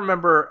night. Like I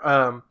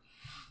remember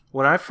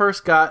when I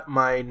first got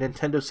my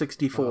Nintendo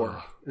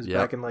 64, it was yep.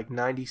 back in like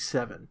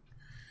 '97.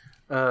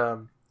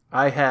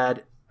 I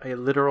had a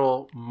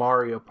literal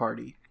Mario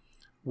Party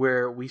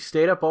where we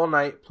stayed up all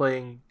night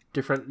playing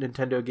different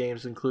Nintendo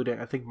games, including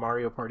I think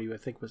Mario Party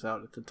was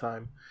out at the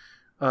time,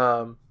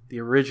 the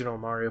original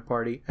Mario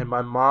Party, and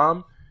my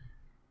mom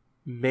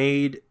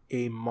made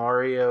a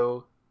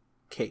Mario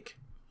cake.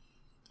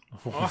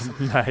 Awesome.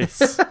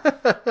 Nice.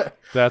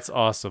 That's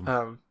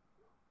awesome.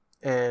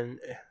 And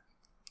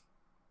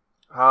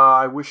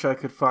I wish I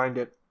could find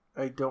it.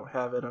 I don't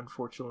have it,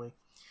 unfortunately.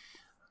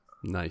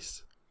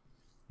 Nice.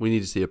 We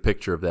need to see a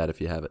picture of that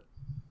if you have it.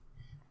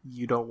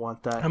 You don't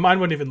want that. And mine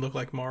wouldn't even look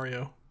like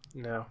Mario.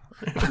 No.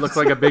 It looked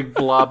like a big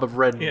blob of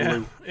red and Yeah,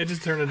 blue. it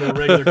just turned into a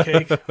regular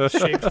cake,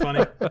 shaped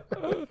funny.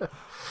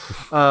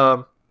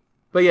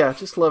 But yeah,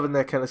 just loving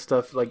that kind of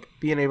stuff. Like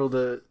being able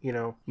to, you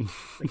know,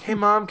 like, hey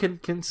mom,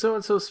 can so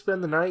and so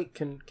spend the night?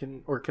 Can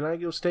I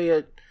go stay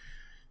at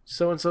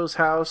so and so's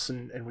house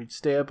and we'd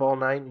stay up all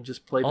night and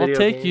just play I'll video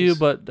take games? you,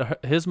 but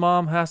his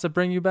mom has to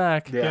bring you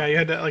back. Yeah, Yeah. you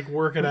had to like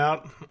work it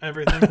out,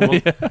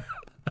 everything.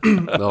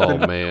 Oh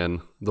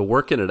man, the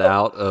working it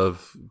out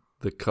of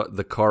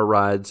the car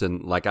rides,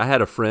 and like I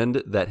had a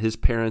friend that his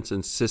parents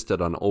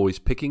insisted on always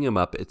picking him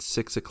up at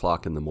 6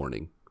 o'clock in the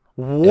morning.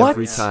 What?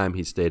 Every time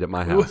he stayed at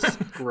my house,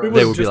 Right.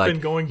 they would've would be just like,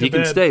 been going to "He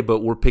can bed." stay, but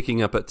we're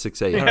picking up at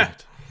 6 a.m." Yeah.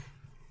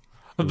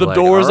 The Like,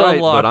 door's all right,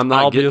 unlocked. but I'm not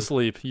I'll be getting-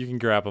 asleep. You can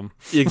grab him.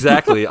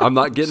 Exactly. I'm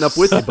not getting up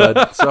with you,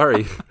 bud.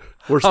 Sorry,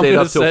 we're staying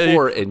up till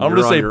 4, and I'm you're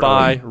gonna on say your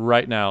bye own.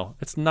 right now.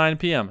 It's 9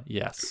 p.m.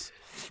 Yes.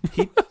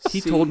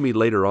 He told me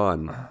later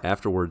on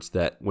afterwards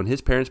that when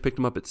his parents picked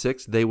him up at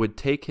 6, they would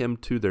take him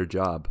to their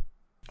job.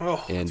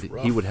 Oh, And that's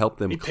rough. he would help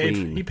them He paid-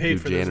 clean, he paid do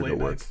for those janitor late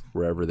work nights.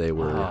 wherever they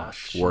were Oh,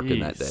 working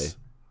that day. jeez.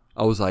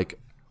 I was like,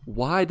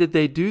 why did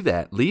they do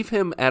that? Leave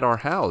him at our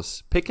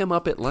house. Pick him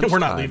up at lunchtime. We're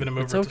not leaving him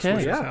over It's at the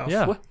okay. Swish's house.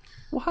 Yeah. What?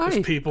 Why?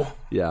 There's people.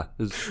 Yeah,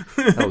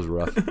 that was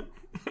rough.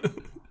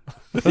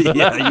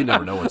 Yeah, you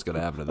never know what's going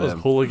to happen to Those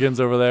them. hooligans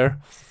over there.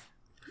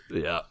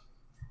 Yeah.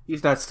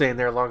 He's not staying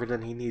there longer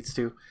than he needs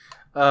to.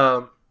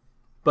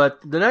 But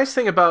the nice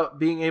thing about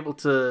being able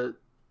to,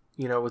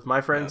 you know, with my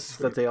friends, that's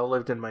that they all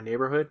lived in my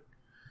neighborhood,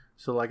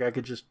 so like I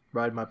could just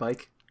ride my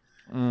bike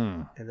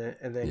Mm. and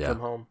then Yeah. come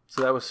home.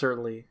 So that was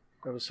certainly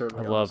I awesome.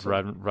 love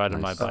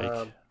riding Nice. my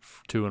bike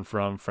to and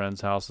from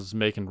friends' houses,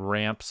 making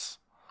ramps.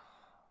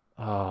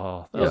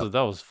 Oh, that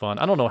was fun.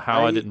 I don't know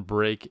how I I- didn't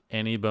break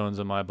any bones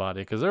in my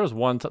body, because there was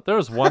one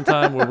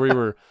time where we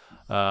were.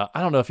 I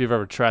don't know if you've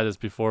ever tried this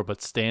before,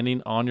 but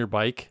standing on your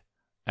bike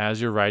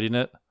as you're riding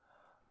it.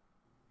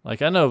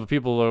 Like I know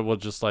people will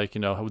just like, you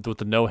know, with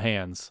the no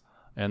hands,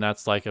 and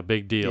that's like a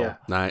big deal. Yeah.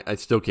 No, I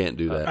still can't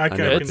do that. I never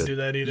couldn't could. do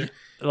that either.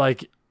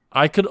 Like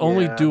I could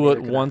only Yeah, do neither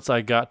it could I. once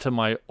I got to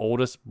my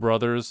oldest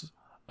brother's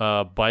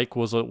bike,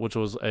 which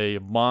was a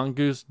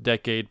Mongoose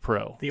Decade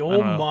Pro. The I old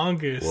don't know.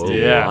 Mongoose, Whoa, dude.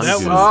 Yeah. That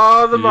was, Mongoose.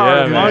 Oh, the Yeah,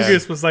 Mongoose. man.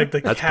 Mongoose was like the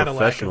That's Cadillac.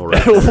 professional, of-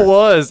 right? It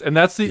was, and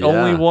that's the Yeah.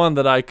 only one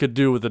that I could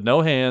do with the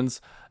no hands.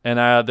 And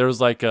there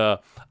was like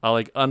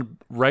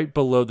right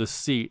below the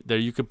seat there,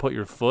 you could put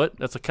your foot.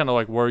 That's kind of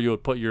like where you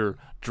would put your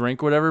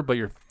drink, or whatever. But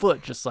your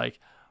foot just like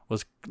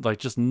was like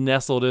just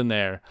nestled in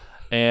there,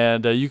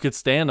 and you could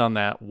stand on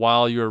that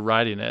while you were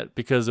riding it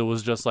because it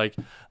was just like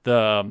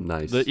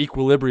the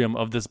equilibrium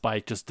of this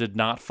bike just did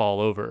not fall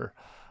over.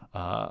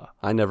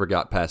 I never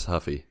got past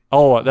Huffy.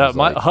 Oh, that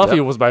like,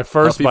 Huffy was my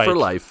first Huffy bike for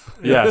life.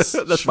 Yes,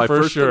 That's my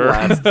for first sure.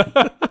 and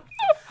last.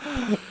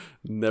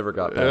 Never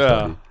got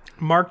past Huffy.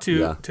 Mark,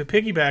 to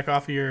piggyback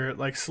off of your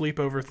like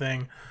sleepover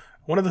thing,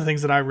 one of the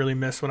things that I really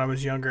missed when I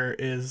was younger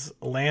is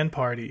LAN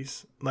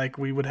parties. Like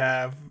we would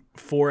have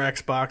 4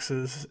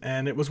 Xboxes,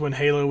 and it was when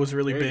Halo was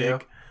really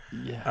big.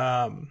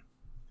 Yeah.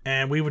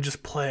 And we would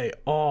just play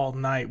all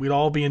night. We'd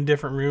all be in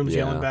different rooms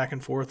yelling back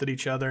and forth at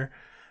each other.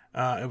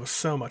 It was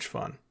so much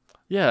fun.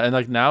 Yeah, and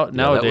like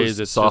nowadays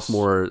it's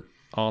sophomore just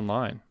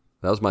online.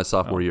 That was my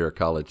sophomore year of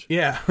college.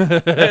 Yeah,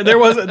 there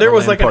was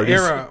like parties.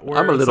 an era where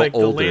I'm a it's little like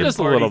older. the LAN Just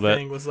a party little bit.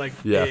 thing was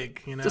like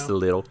big, you know. Just a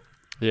little.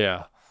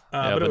 Yeah.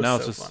 But it now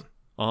was it's so just fun.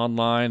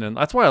 online, and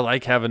that's why I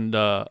like having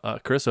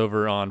Chris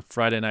over on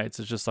Friday nights.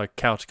 It's just like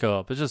couch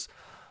co-op. It's just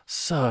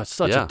such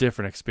a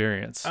different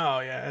experience. Oh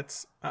yeah,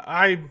 it's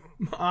I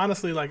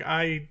honestly like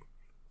I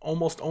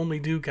almost only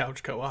do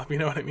couch co-op. You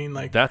know what I mean?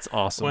 Like That's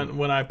awesome.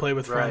 when I play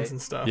with friends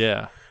and stuff.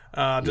 Yeah.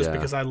 Just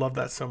because I love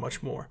that so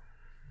much more.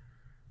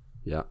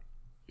 Yeah.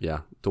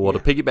 Yeah. To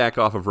piggyback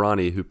off of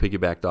Ronnie, who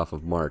piggybacked off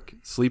of Mark,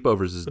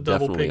 sleepovers is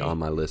double definitely piggy. on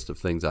my list of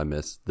things I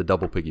miss. The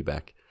double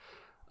piggyback.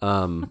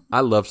 I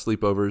love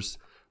sleepovers.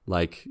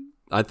 Like,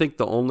 I think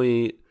the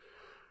only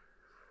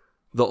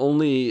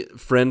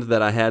friend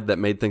that I had that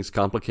made things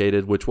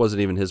complicated, which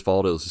wasn't even his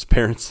fault, it was his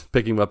parents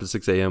picking him up at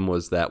 6 a.m.,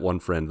 was that one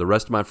friend. The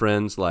rest of my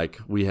friends, like,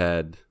 we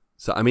had...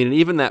 So, I mean, and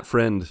even that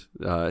friend,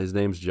 his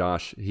name's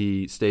Josh,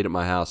 he stayed at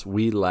my house.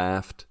 We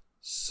laughed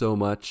so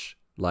much.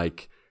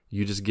 Like,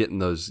 you just get in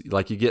those...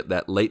 Like, you get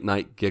that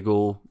late-night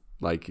giggle,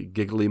 like,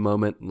 giggly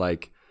moment.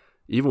 Like,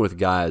 even with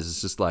guys,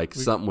 it's just like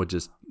something would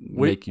just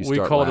make you start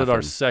We called laughing. it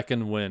our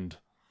second wind.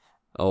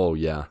 Oh,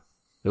 yeah.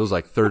 It was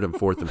like third and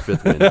fourth and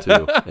fifth wind,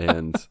 too.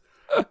 And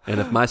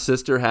if my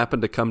sister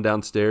happened to come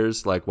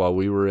downstairs, like while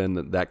we were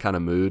in that kind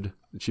of mood,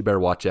 she better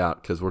watch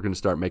out because we're going to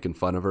start making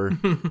fun of her.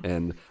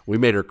 And we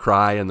made her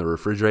cry in the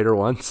refrigerator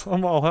once.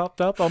 I'm all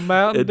hopped up on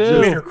Mountain It You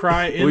made Dew. her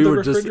cry in We the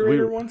were just- refrigerator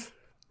we were- once.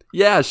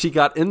 Yeah, she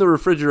got in the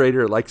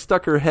refrigerator, like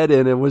stuck her head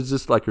in, and was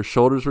just like her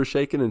shoulders were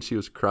shaking, and she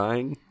was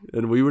crying.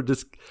 And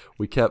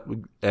we kept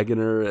egging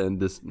her, and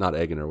just not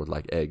egging her with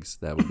like eggs.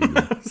 That would be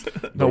mean.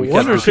 No we kept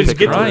wonder just she's Couldn't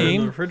get to her in the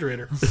crying.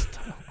 refrigerator.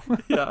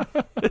 Yeah,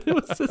 it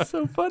was just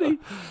so funny.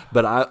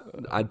 But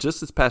I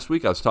just this past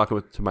week I was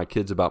talking to my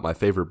kids about my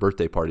favorite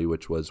birthday party,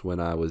 which was when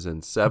I was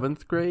in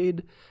 7th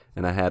grade,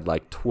 and I had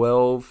like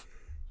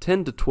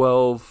 10 to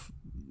 12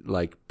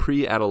 like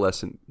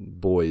pre-adolescent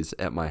boys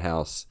at my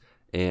house,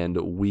 and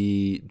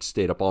we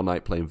stayed up all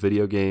night playing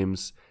video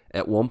games.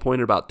 At one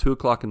point, at about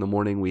 2:00 in the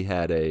morning, we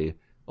had a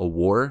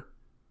war,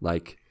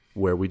 like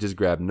where we just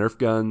grabbed Nerf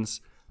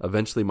guns.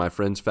 Eventually, my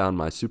friends found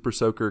my Super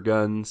Soaker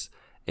guns.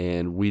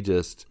 And we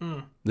just,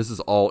 this is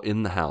all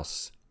in the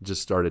house,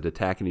 just started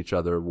attacking each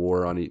other,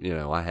 war on,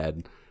 I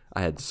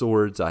had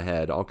swords, I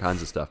had all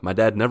kinds of stuff. My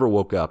dad never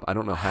woke up. I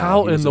don't know how.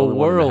 How He was in the only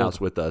one in world? the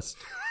house with us.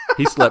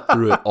 He slept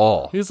through it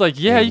all. He's like,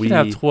 yeah, And you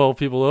can have 12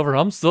 people over.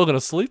 I'm still going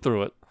to sleep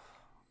through it.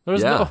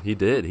 There's Yeah, no... he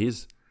did.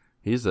 He's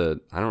I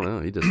don't know.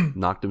 He just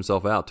knocked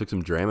himself out, took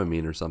some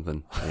Dramamine or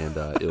something, and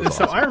it was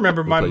So awesome. I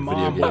remember We my played video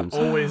mom would games.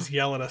 always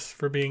yell at us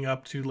for being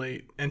up too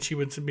late, and she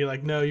would be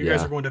like, "No, you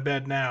guys Yeah. are going to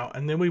bed now."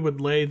 And then we would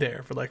lay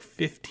there for like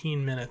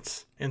 15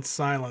 minutes in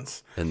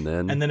silence, And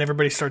then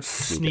everybody starts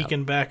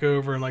sneaking back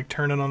over and like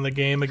turning on the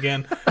game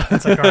again.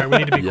 It's like, all right, we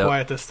need to be Yep.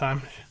 quiet this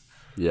time.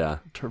 yeah.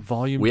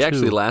 Volume We 2.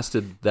 actually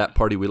lasted that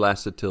party. We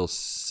lasted till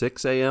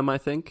 6 a.m. I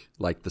think.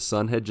 Like the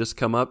sun had just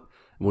come up,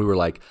 and we were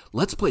like,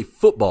 "Let's play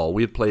football."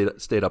 We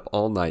had stayed up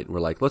all night, and we're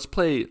like, "Let's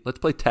play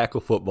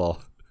tackle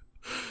football."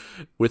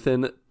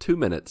 Within 2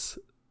 minutes,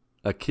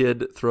 a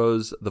kid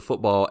throws the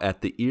football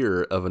at the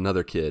ear of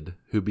another kid,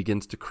 who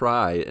begins to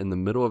cry in the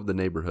middle of the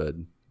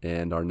neighborhood.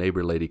 And our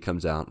neighbor lady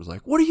comes out and was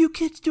like, "What are you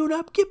kids doing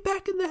up? Get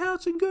back in the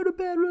house and go to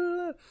bed."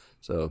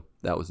 So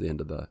that was the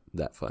end of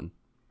that fun.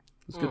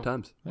 It was good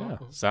times. Yeah,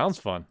 sounds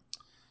fun.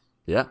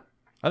 Yeah.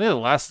 I think the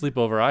last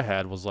sleepover I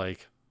had was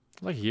like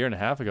a year and a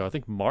half ago. I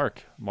think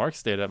Mark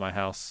stayed at my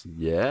house.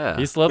 Yeah.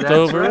 He slept That's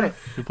over. right.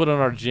 We put on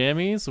our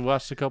jammies. We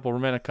watched a couple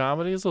romantic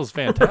comedies. It was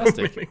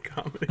fantastic. Romantic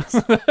comedies.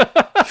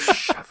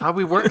 I thought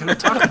we weren't going to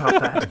talk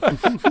about that.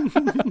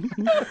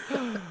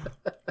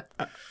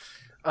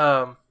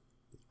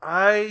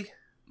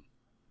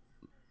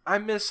 I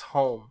miss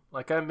home.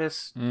 Like I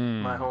miss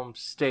my home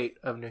state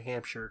of New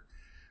Hampshire.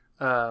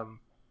 I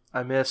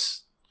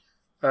miss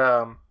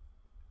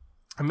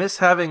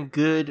having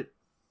good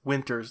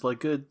winters, like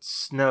good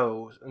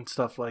snow and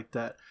stuff like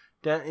that.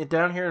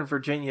 Down here in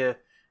Virginia,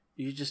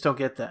 you just don't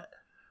get that.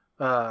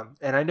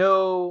 And I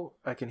know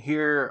I can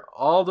hear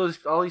all these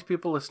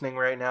people listening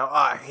right now. Oh,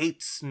 I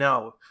hate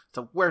snow. It's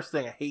the worst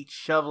thing. I hate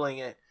shoveling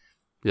it.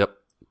 Yep.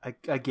 I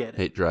get it.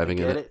 Hate driving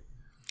I in get it.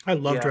 I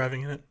love Yeah.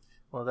 driving in it.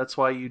 Well, that's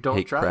why you don't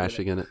Hate drive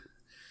crashing in it.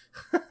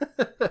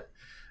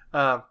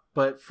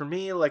 But for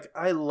me, like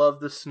I love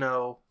the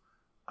snow.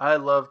 I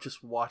love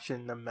just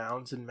watching the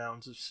mounds and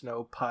mounds of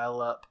snow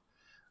pile up,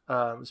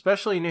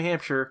 especially in New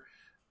Hampshire.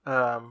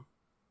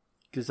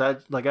 Because I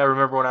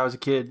remember when I was a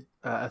kid,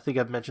 I think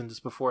I've mentioned this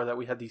before, that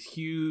we had these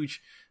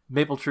huge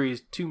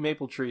two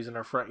maple trees in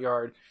our front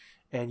yard,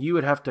 and you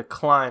would have to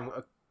climb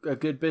a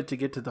good bit to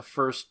get to the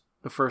first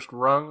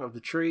rung of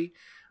the tree.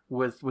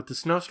 With the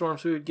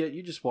snowstorms we would get,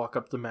 you just walk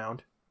up the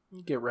mound,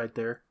 you get right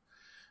there,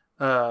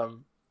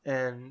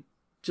 and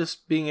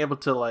just being able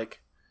to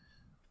like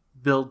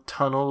build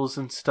tunnels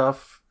and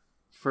stuff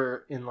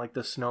in like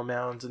the snow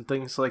mounds and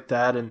things like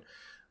that, and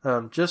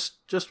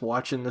just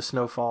watching the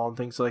snowfall and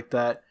things like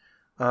that.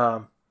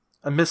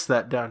 I miss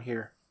that down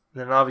here.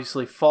 And then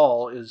obviously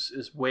fall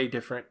is way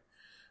different.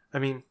 I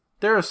mean,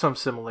 there are some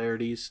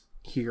similarities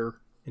here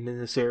and in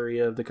this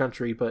area of the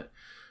country, but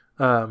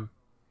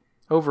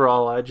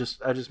overall, I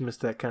just miss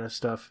that kind of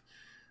stuff.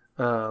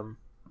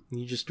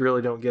 You just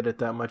really don't get it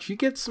that much. You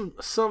get some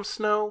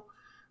snow,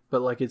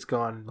 but like it's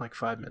gone in like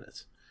 5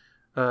 minutes.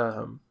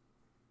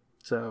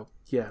 So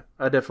yeah,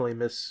 I definitely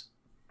miss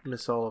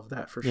all of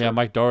that for sure. Yeah,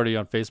 Mike Doherty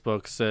on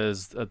Facebook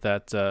says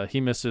that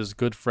he misses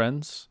good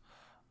friends,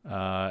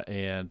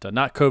 and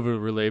not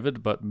COVID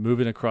related, but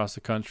moving across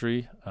the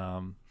country.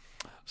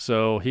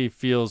 So he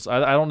feels,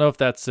 I don't know if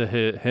that's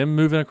him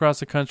moving across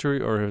the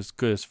country or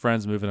his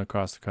friends moving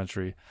across the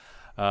country.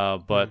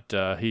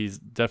 But he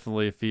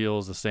definitely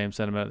feels the same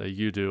sentiment that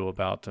you do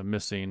about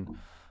missing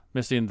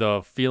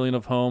the feeling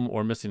of home,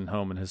 or missing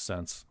home in his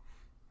sense.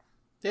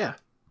 Yeah.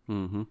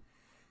 Mm-hmm.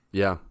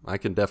 Yeah, I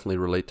can definitely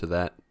relate to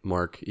that,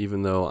 Mark.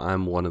 Even though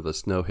I'm one of the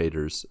snow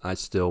haters, I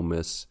still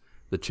miss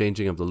the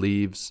changing of the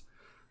leaves.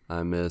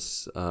 I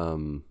miss, a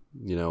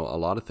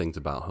lot of things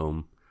about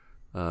home.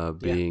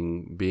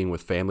 Being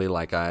with family.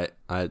 Like I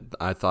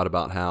thought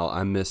about how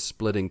I miss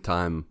splitting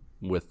time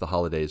with the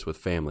holidays with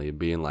family, and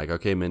being like,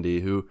 okay,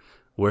 Mindy, who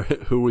are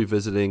we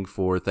visiting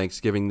for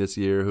Thanksgiving this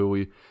year? Who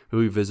are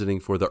we visiting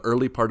for the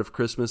early part of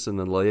Christmas and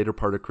the later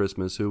part of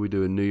Christmas? Who are we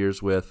doing New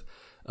Year's with?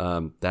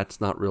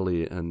 That's not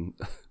really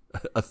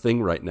a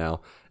thing right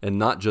now, and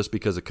not just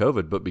because of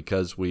COVID, but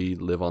because we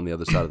live on the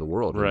other side of the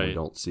world, right? And we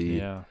don't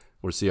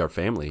see our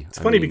family. It's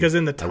funny because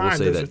in the time,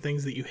 those are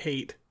things that you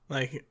hate,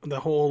 like the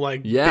whole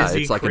busy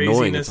it's like craziness.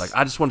 Annoying. It's like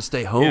I just want to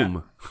stay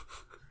home.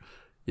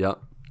 Yeah.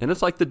 And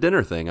it's like the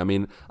dinner thing. I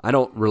mean, I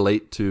don't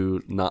relate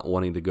to not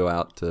wanting to go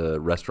out to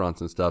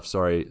restaurants and stuff.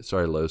 Sorry,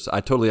 Los.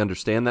 I totally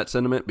understand that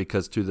sentiment,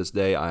 because to this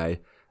day, I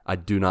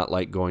do not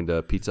like going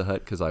to Pizza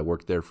Hut, because I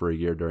worked there for a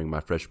year during my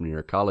freshman year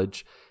of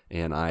college,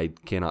 and I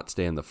cannot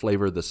stand the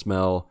flavor, the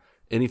smell,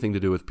 anything to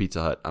do with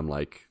Pizza Hut. I'm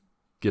like,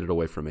 get it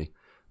away from me.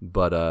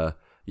 But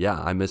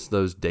I miss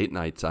those date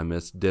nights. I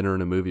miss dinner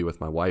and a movie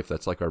with my wife.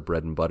 That's like our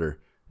bread and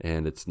butter,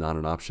 and it's not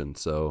an option.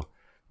 So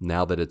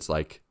now that it's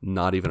like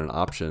not even an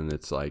option,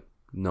 it's like,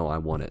 no, I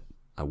want it.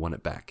 I want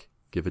it back.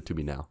 Give it to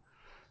me now.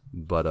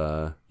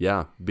 But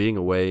being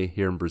away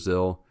here in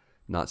Brazil,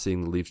 not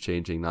seeing the leaves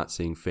changing, not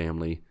seeing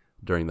family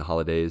during the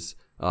holidays,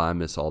 I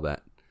miss all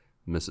that.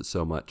 I miss it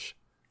so much.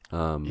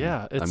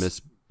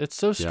 It's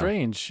so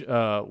strange.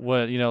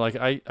 When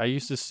I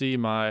used to see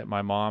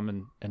my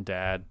mom and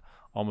dad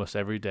almost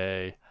every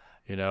day.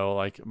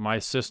 Like my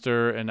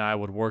sister and I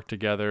would work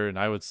together, and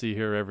I would see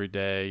her every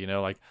day.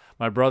 Like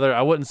my brother,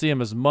 I wouldn't see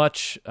him as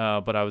much,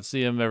 but I would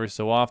see him every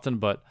so often.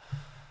 But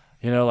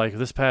like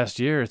this past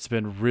year, it's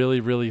been really,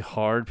 really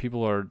hard.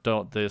 People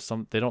don't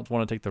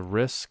want to take the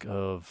risk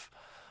of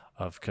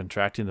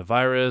contracting the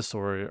virus,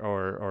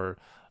 or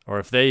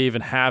if they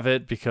even have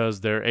it,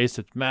 because they're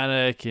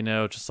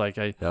asymptomatic. Just like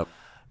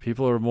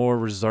people are more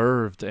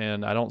reserved,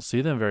 and I don't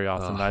see them very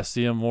often. I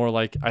see them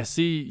more I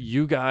see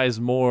you guys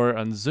more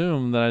on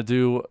Zoom than I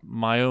do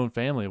my own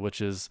family, which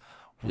is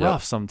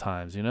rough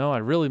sometimes. I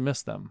really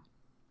miss them.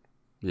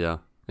 Yeah.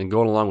 And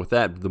going along with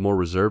that, the more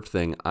reserved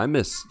thing, I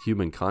miss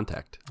human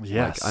contact.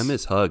 Yes. I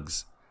miss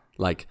hugs.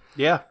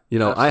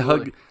 absolutely. I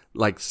hug,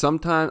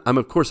 sometimes, I'm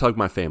of course hug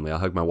my family. I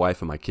hug my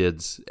wife and my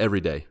kids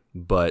every day.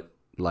 But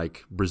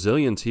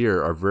Brazilians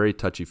here are very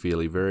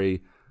touchy-feely,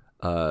 very,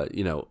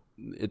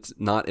 it's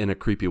not in a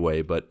creepy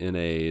way, but in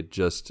a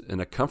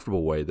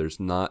comfortable way. There's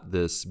not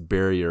this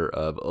barrier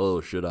of,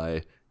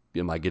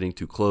 am I getting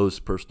too close,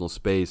 personal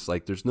space?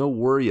 There's no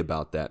worry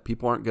about that.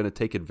 People aren't going to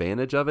take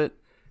advantage of it.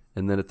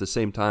 And then at the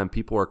same time,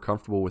 people are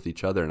comfortable with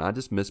each other. And I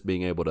just miss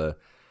being able to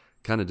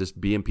kind of just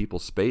be in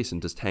people's space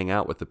and just hang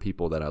out with the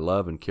people that I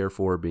love and care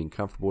for, being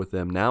comfortable with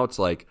them. Now it's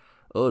like,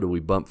 do we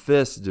bump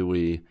fists? Do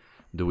we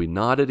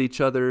nod at each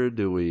other?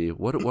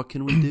 What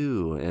can we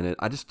do? And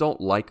I just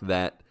don't like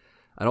that.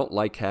 I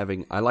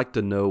like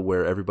to know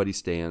where everybody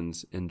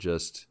stands, and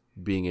just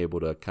being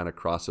able to kind of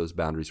cross those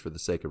boundaries for the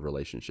sake of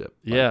relationship.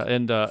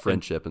 And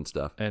friendship and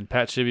stuff. And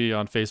Pat Shibby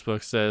on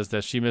Facebook says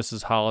that she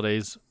misses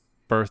holidays,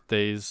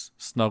 birthdays,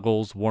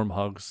 snuggles, warm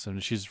hugs,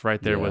 and she's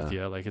right there with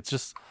you. It's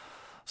just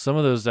some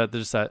of those,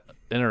 that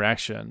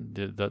interaction,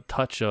 the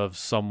touch of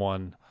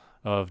someone,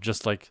 of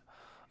just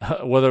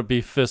whether it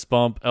be fist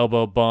bump,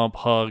 elbow bump,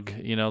 hug,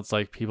 it's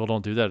like people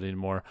don't do that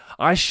anymore.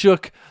 I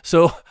shook.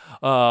 So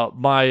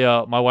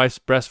my wife's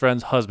best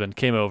friend's husband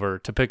came over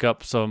to pick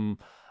up some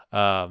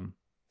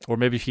or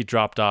maybe he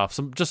dropped off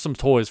some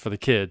toys for the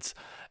kids.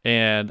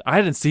 And I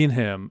hadn't seen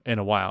him in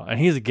a while, and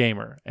he's a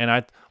gamer.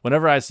 And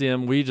whenever I see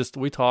him, we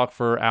talk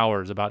for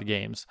hours about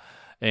games.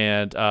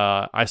 And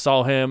I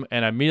saw him,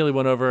 and I immediately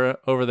went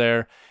over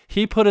there.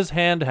 He put his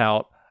hand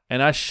out,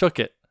 and I shook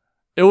it.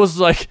 It was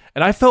like,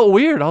 and I felt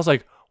weird. I was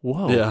like,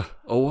 "Whoa, Yeah.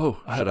 Oh, whoa.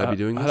 Should I be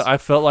doing this? I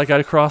felt like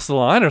I crossed the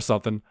line or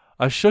something.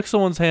 I shook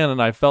someone's hand,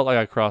 and I felt like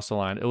I crossed the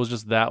line. It was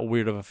just that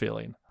weird of a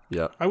feeling.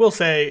 Yeah. I will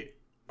say,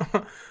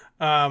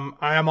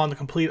 I am on the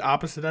complete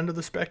opposite end of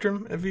the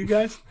spectrum of you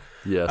guys.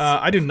 Yes.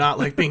 I do not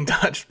like being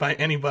touched by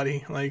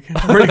anybody. Like,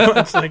 pretty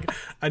much, like,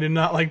 I do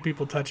not like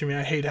people touching me.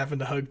 I hate having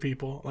to hug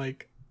people.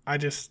 Like, I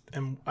just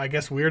am, I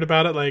guess, weird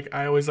about it. Like,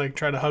 I always, like,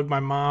 try to hug my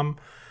mom,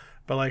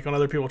 but, like, when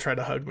other people try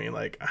to hug me,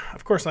 like,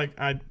 of course, like,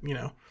 I'm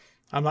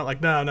not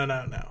like,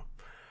 no.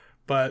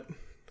 But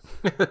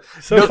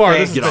so far,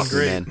 this has Get been off me,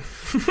 great. man.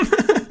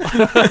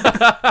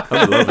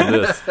 I'm loving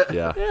this.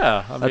 Yeah.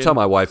 Yeah, That's how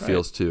my wife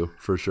feels too,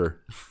 for sure.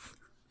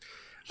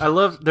 I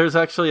love. There's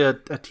actually a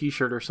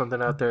T-shirt or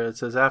something out there that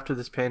says, "After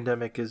this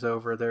pandemic is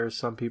over, there's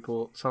some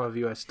of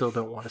you I still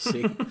don't want to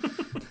see."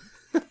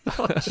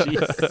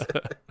 Jeez.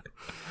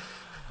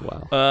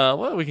 Wow.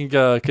 Well, we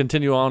can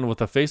continue on with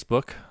the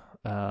Facebook.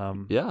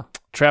 Yeah.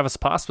 Travis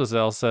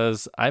Pospisil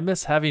says, "I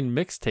miss having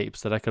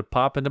mixtapes that I could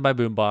pop into my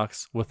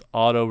boombox with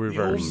auto The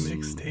old reverse."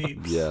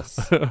 mixtapes.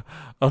 Yes.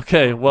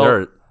 Okay, well,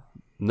 There are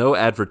no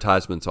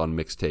advertisements on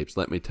mixtapes,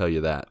 let me tell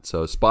you that.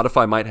 So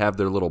Spotify might have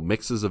their little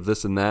mixes of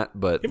this and that,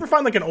 but You ever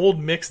find like an old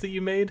mix that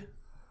you made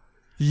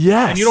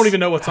yes, and you don't even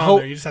know what's How- on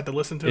there? You just have to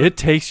listen to it. It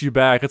takes you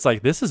back. It's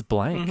like, this is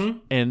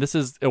blank, and this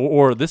is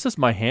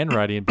my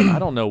handwriting, but I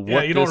don't know what.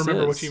 Yeah, you don't this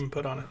remember is. what you even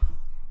put on it.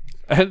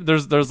 And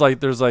there's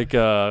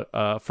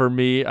for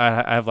me,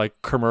 I have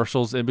like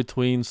commercials in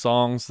between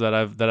songs that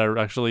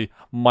I actually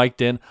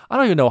mic'd in. I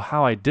don't even know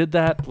how I did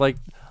that. Like,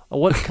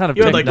 what kind of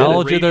You had, like, a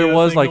technology there radio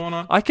was. thing Like, going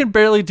on? I can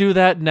barely do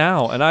that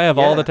now, and I have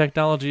all Yeah. the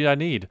technology I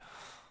need.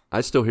 I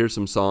still hear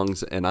some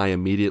songs and I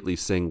immediately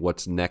sing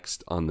what's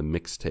next on the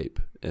mixtape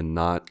and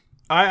not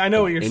I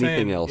know what you're anything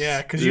saying. else.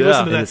 Yeah, because you Yeah.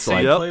 listen to And that it's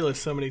same like- playlist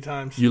so many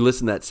times. you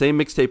listen to that same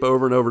mixtape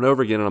over and over and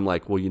over again, and I'm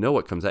like, well, you know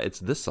what comes out? It's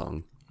this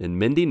song. And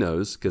Mindy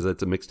knows because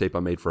it's a mixtape I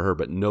made for her,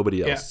 but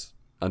nobody else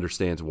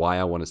understands why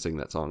I want to sing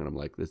that song. And I'm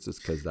like, this is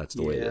because that's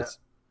the way it Yeah. is.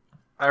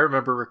 I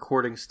remember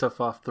recording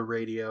stuff off the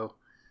radio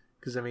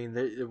because I mean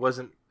it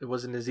wasn't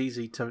as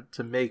easy to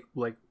make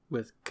like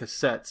with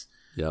cassettes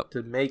Yep.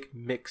 to make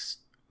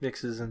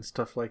mixes and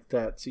stuff like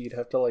that. So you'd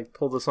have to like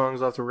pull the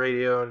songs off the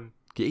radio and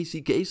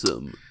Casey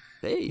Kasem.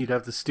 Hey. you'd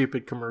have the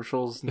stupid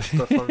commercials and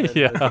stuff on it.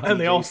 Yeah. And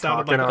they all DJs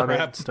sounded talking like on it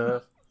crap. and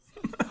stuff.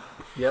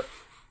 Yep.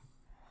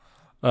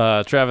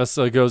 Travis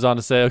goes on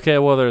to say, okay,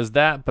 well, there's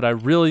that, but I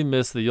really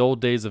miss the old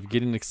days of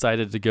getting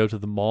excited to go to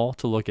the mall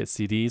to look at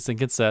CDs and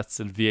cassettes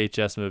and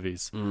VHS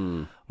movies.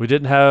 We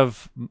didn't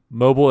have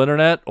mobile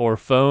internet or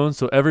phones,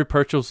 so every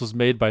purchase was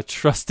made by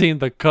trusting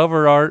the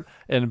cover art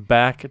and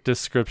back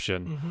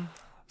description.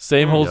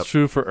 Same holds Yep.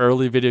 true for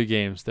early video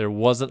games. There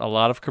wasn't a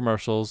lot of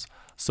commercials,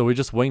 so we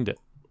just winged it.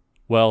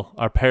 Well,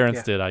 our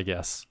parents did, I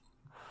guess.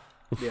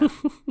 Yeah.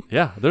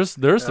 Yeah, there's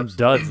some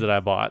duds that I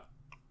bought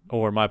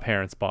or my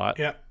parents bought.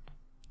 Yeah.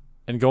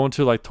 And going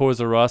to like Toys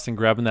R Us and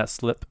grabbing that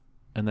slip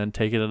and then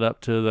taking it up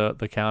to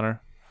the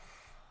counter.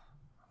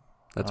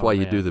 That's Oh, why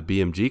you man. do the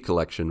BMG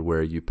collection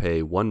where you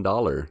pay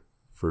 $1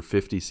 for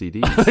 50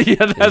 CDs.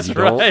 Yeah, that's you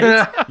right.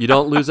 Don't, you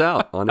don't lose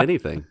out on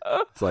anything.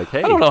 It's like,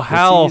 hey, don't know the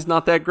how- CD's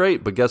not that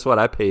great, but guess what?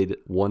 I paid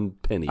 1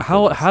 penny. for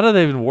How this. do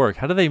they even work?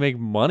 How do they make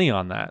money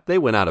on that? They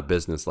went out of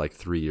business like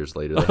 3 years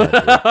later. They had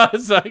to.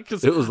 It's like,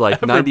 'cause It was like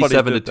everybody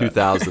 97 to did that.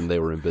 2000 they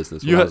were in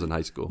business when You I had- was in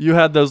high school. You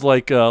had those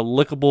like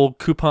lickable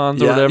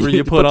coupons or whatever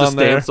you put the on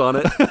there. stamps on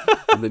it,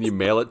 and then you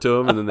mail it to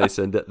them, and then they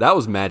send it. That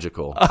was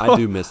magical. I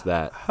do miss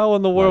that. How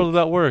in the world did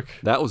that work?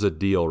 That was a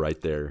deal right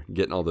there,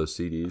 getting all those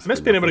CDs. I miss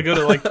being able to go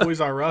to like Toys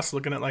R Us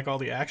looking at like all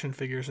the action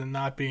figures and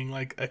not being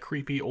like a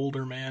creepy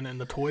older man in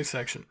the toy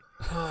section.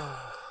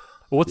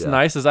 What's Yeah.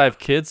 nice is I have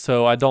kids,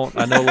 so I no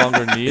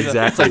longer need it.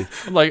 Exactly.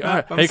 I'm like, all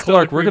right, I'm hey still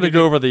Clark, a we're gonna creepy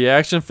go over the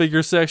action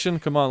figure section.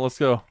 Come on, let's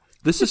go.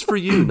 This is for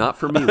you, not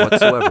for me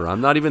whatsoever. I'm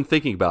not even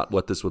thinking about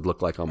what this would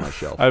look like on my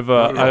shelf.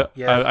 I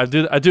Yeah.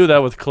 do that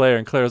with Claire,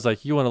 and Claire's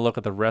like, you want to look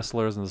at the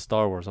wrestlers and the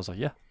Star Wars? I was like,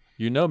 yeah,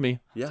 you know me.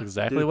 Yeah, That's I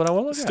exactly do. what I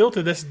want to look Still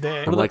to this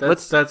day. I'm like,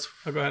 That's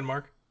Oh, go ahead,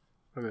 Mark.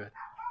 okay.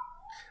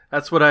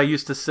 That's what I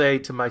used to say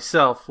to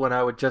myself when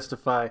I would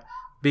justify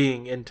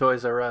being in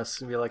Toys R Us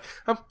and be like,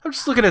 I'm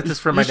just looking at this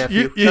for my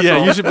nephew. That's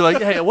all. You should be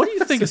like, hey, what do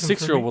you think a System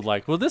for 6-year-old me. would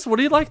like? Well, what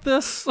do you like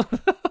this?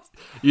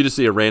 You just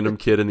see a random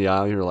kid in the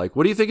aisle, and you're like,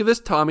 "What do you think of this,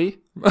 Tommy?"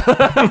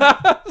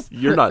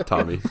 You're not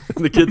Tommy.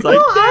 And the kid's like,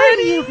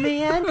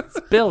 It's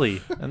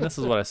Billy, and this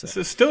is what I say.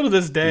 So still to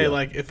this day,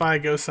 like if I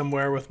go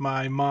somewhere with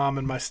my mom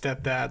and my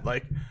stepdad,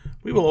 like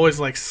we will always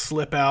like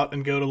slip out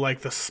and go to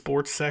like the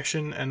sports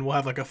section, and we'll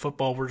have like a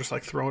football we're just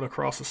like throwing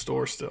across the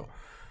store still.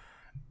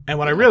 And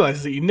what I realize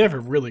is that you never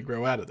really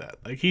grow out of that.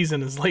 Like he's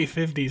in his late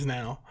 50s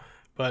now,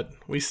 but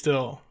we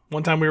still.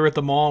 One time we were at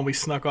the mall and we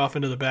snuck off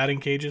into the batting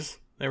cages.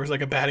 There was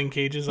like a batting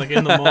cages like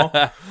in the mall.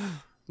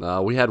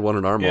 We had one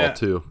in our Yeah. mall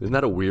too. Isn't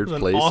that a weird It was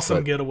an place? awesome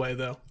But getaway,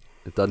 though.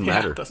 it doesn't Yeah,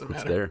 matter. it doesn't It's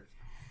matter. there.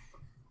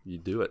 You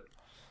do it.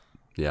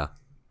 Yeah.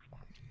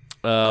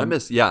 I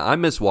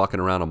miss walking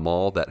around a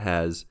mall that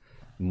has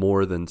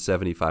more than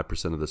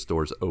 75% of the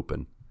stores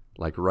open.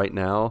 Like right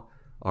now,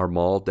 our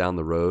mall down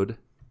the road,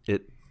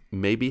 it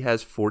maybe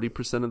has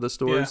 40% of the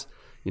stores. Yeah.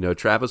 You know,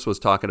 Travis was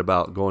talking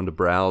about going to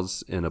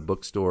browse in a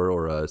bookstore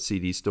or a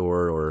CD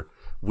store, or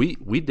we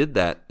did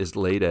that as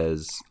late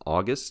as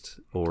August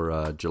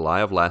or July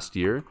of last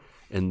year.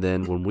 And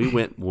then when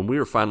we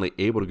were finally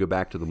able to go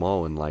back to the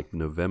mall in like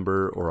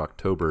November or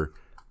October,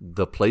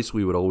 the place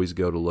we would always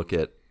go to look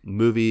at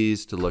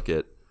movies, to look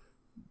at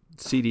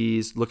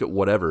CDs, look at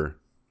whatever,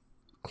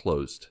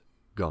 closed,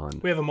 gone.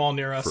 We have a mall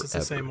near us. It's the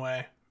Forever. same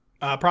way.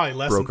 Probably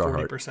less Broke than our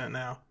heart. 40%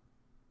 now.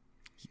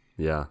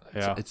 Yeah,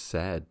 Yeah. It's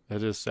sad.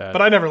 It is sad.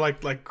 But I never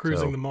liked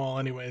cruising So- the mall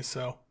anyways,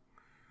 so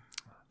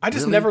I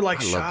just Really? never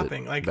liked I loved it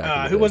shopping. Like back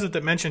in the who day. was it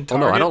that mentioned Oh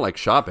Target? no, I don't like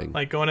shopping.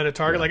 Like going into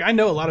Target. Like I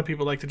know a lot of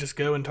people like to just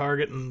go in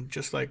Target and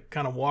just like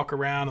kind of walk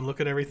around and look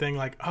at everything.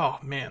 Like, oh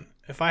man,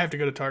 if I have to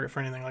go to Target for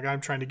anything, like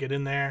I'm trying to get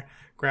in there,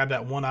 grab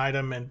that one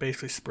item, and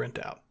basically sprint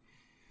out.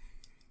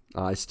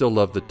 I still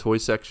love the toy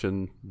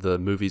section, the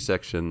movie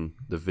section,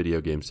 the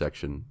video game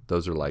section.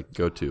 Those are like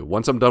go-to.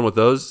 Once I'm done with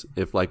those,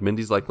 if like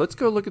Mindy's like, let's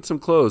go look at some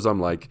clothes, I'm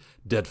like,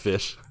 dead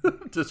fish.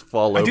 Just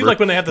fall over. I do like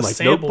when they have the I'm like,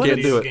 sample nope, can't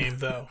do video it. game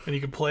though, and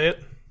you can play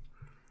it.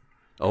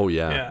 Oh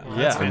yeah, Yeah,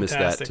 that's I missed that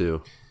fantastic.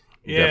 too.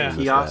 Yeah. Definitely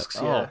missed Kiosks,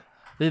 that. yeah.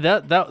 See,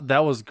 that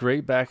was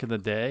great back in the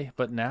day,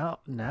 but now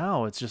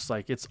it's just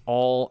like it's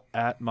all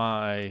at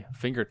my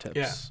fingertips.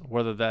 Yeah.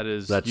 Whether that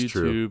is That's YouTube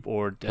true.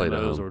 or Play it at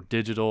demos home. or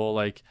digital.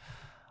 Like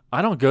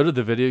I don't go to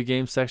the video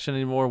game section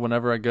anymore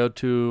whenever I go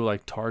to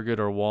like Target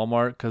or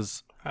Walmart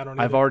because I don't.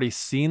 I've either. already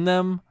seen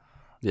them.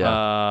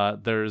 Yeah,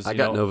 There's I you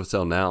got know,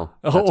 Novacell now.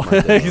 Oh,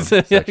 That's my demo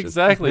section.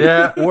 exactly.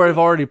 Yeah. Or I've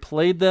already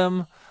played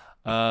them.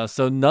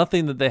 So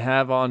nothing that they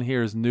have on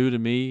here is new to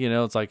me. You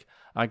know, it's like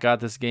I got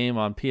this game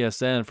on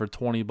PSN for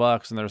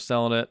 $20 and they're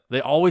selling it. They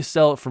always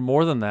sell it for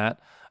more than that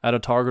at a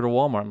Target or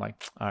Walmart. I'm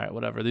like, all right,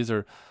 whatever. These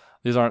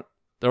aren't,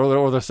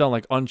 or they're selling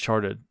like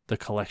Uncharted, the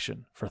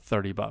collection for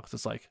 $30.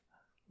 It's like,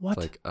 what?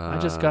 Like I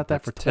just got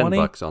that that's for 20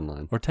 $10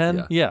 online or 10?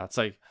 Yeah, Yeah, it's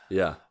like,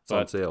 it's on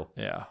But- sale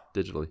yeah.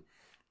 digitally.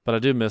 But I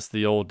do miss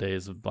the old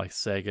days of like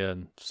Sega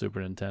and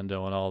Super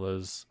Nintendo and all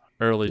those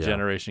early Yeah.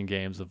 generation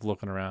games of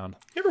looking around.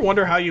 You ever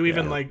wonder how you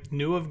even like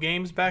knew of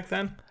games back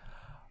then?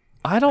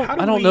 I don't How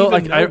did know. we even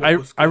Like know what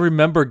was I good?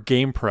 remember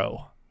Game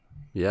Pro.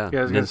 Yeah, Yeah,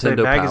 I was going to say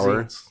Nintendo Power,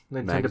 magazines.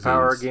 Nintendo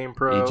Power, magazines, Game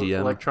Pro, EGM.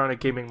 Electronic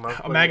Gaming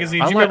Monthly.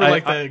 Magazines. I You like- remember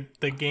like I-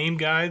 the game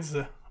guides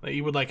that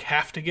you would like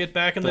have to get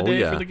back in the Oh,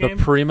 day yeah. for the The game?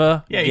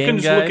 Prima Yeah, you game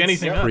couldn't just look guides.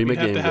 anything up. Prima You'd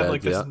have game to have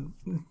like guides,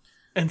 this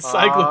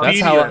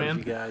encyclopedia, That's how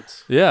man.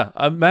 Guides. Yeah,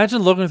 imagine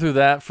looking through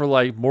that for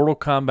like Mortal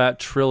Kombat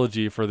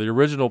trilogy for the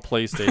original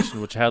PlayStation,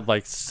 which had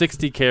like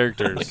 60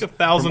 characters, Like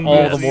 1,000 from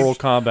all the movies. Mortal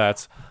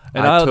Kombats.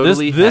 And I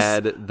totally this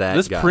had that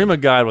This guide. Prima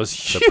guide was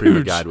huge. The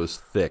Prima guide was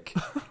thick.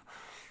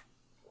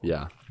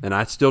 Yeah, and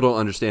I still don't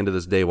understand to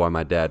this day why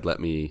my dad let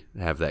me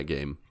have that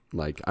game.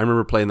 Like, I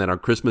remember playing that on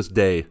Christmas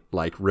Day,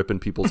 like ripping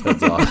people's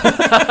heads off.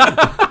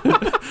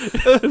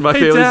 And my Hey,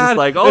 family's Dad. just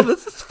like, "Oh,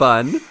 this is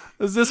fun."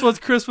 Is this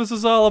what Christmas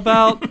is all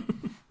about?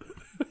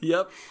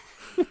 Yep.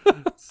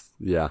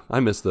 Yeah, I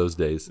miss those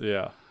days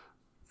Yeah.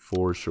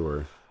 for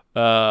sure.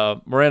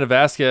 Miranda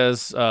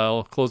Vasquez,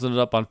 closing it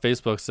up on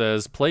Facebook,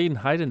 says, playing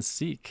hide and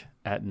seek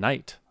at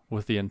night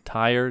with the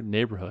entire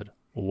neighborhood.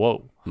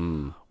 Whoa.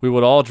 We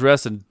would all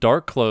dress in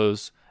dark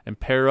clothes and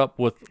pair up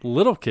with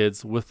little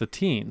kids with the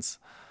teens.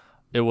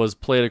 It was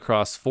played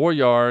across 4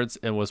 yards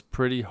and was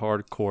pretty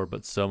hardcore,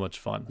 but so much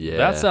fun. Yeah,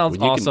 That sounds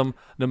when you can- awesome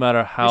no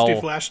matter how do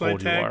old flashlight you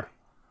tag. are.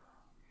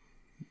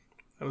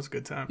 That was a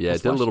good time. Yeah, I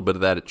did a little bit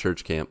of that at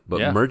church camp,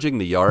 but Yeah. merging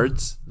the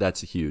yards,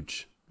 that's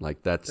huge.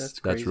 Like that's That's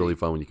crazy. really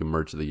fun when you can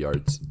merge the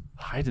yards.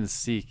 Hide and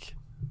seek.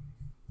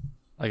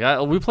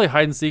 Like we play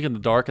hide and seek in the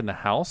dark in the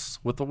house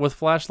with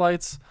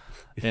flashlights,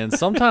 and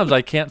sometimes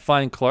I can't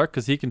find Clark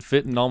because he can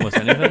fit in almost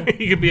anything.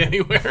 You could be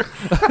anywhere.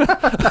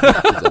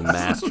 He's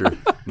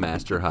a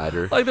master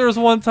hider. Like there was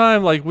one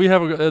time, like we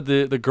have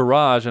the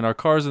garage and our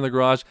car's in the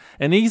garage,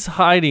 and he's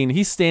hiding.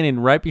 He's standing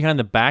right behind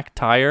the back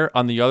tire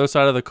on the other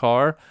side of the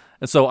car,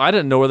 and so I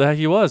didn't know where the heck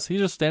he was. He's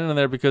just standing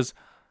there because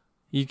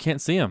you can't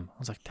see him. I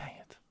was like, dang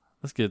it,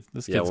 this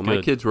kid's Yeah, when good.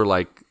 my kids were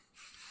like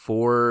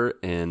 4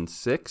 and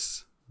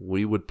 6,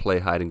 we would play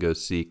hide and go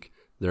seek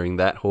during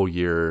that whole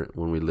year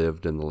when we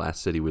lived in the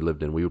last city we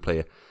lived in. We would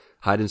play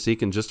hide and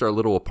seek in just our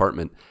little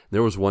apartment.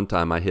 There was one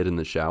time I hid in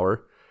the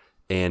shower,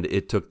 and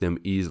it took them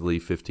easily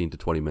 15 to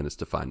 20 minutes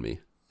to find me.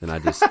 And I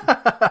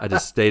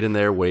just stayed in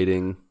there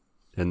waiting.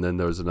 And then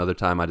there was another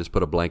time I just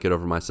put a blanket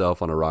over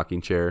myself on a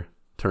rocking chair,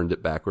 turned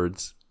it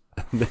backwards,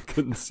 and they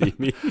couldn't see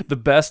me. The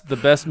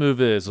best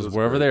move is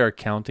wherever great. they are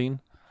counting.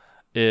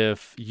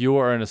 If you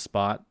are in a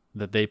spot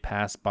that they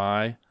pass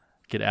by,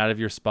 get out of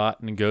your spot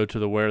and go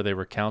to where they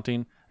were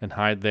counting and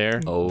hide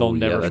there. Oh, They'll yeah,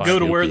 never that's find Go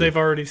to you. where Spooky. they've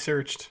already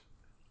searched.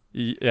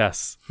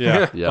 Yes.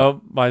 Yeah. Yeah.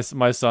 Oh, my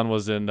son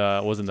was in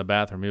the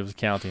bathroom. He was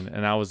counting,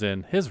 and I was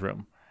in his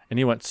room, and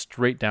he went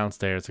straight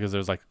downstairs because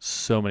there's like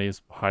so many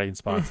hiding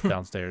spots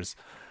downstairs.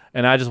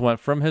 And I just went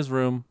from his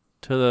room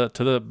to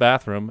the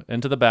bathroom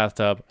into the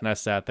bathtub, and I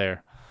sat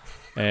there.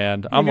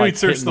 And I'm knew like he'd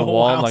search hitting the the whole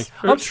wall. I'm house like,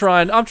 first.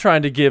 I'm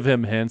trying to give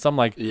him hints. I'm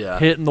like Yeah.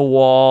 hitting the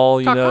wall,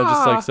 you know,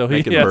 just like so he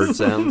Making bird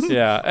sounds.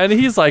 yeah, and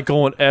he's like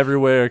going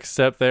everywhere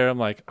except there. I'm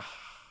like,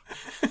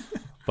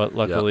 but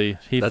luckily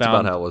he That's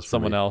found about how it was for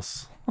someone me.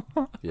 else.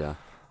 Yeah.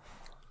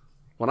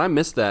 When I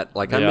miss that,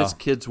 like I Yeah. miss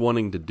kids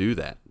wanting to do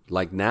that.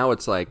 Like now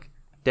it's like,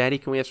 Daddy,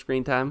 can we have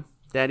screen time?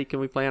 Daddy, can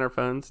we play on our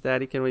phones?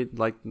 Daddy, can we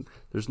like?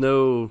 There's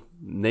no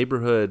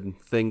neighborhood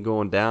thing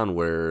going down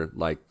where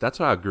like that's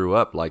how I grew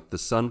up. Like the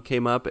sun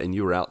came up and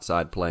you were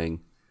outside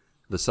playing.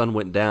 The sun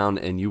went down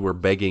and you were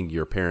begging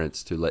your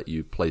parents to let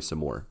you play some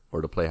more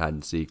or to play hide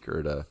and seek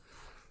or to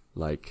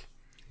like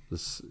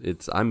this.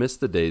 It's I miss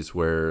the days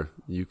where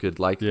you could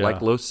like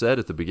Lo said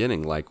at the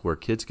beginning, like where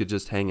kids could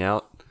just hang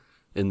out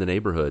in the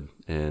neighborhood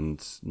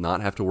and not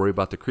have to worry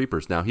about the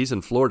creepers. Now he's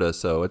in Florida,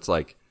 so it's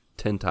like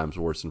 10 times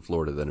worse in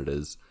Florida than it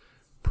is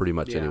pretty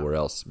much anywhere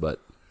else. But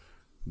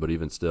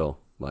even still,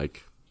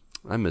 like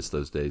I miss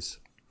those days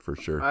for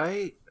sure.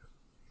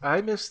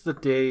 I miss the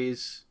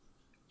days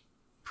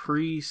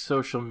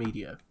pre-social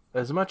media.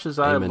 As much as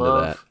Amen to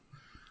that.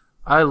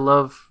 I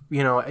love,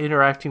 you know,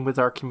 interacting with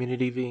our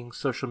community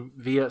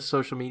via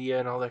social media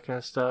and all that kind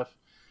of stuff.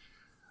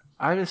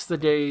 I miss the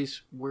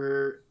days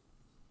where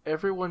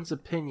everyone's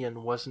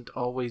opinion wasn't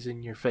always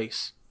in your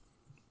face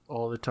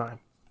all the time.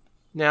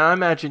 Now, I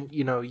imagine,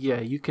 you know,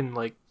 you can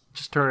like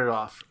just turn it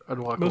off and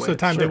walk away. Most of the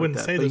time, Sure they with wouldn't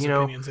that, say but, those you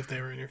know, opinions if they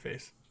were in your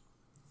face.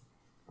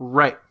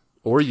 Right.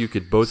 Or you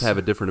could both have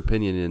a different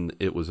opinion and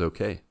it was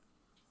okay.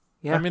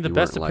 Yeah. I mean, the You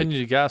best weren't like-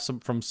 opinion you got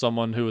from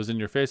someone who was in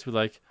your face would be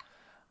like,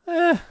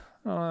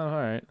 all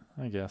right,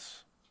 I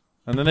guess.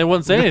 And then they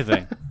wouldn't say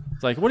anything.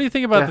 It's like, what do you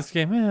think about Yeah. this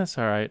game? It's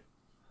all right.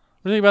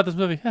 What do you think about this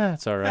movie?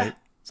 It's all right.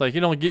 It's like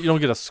you don't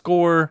get a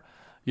score.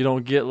 You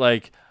don't get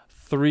like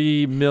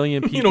 3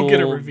 million people You don't get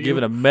a review.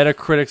 giving a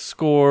Metacritic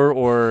score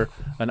or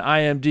an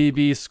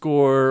IMDb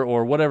score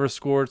or whatever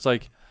score. It's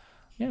like,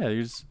 yeah,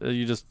 you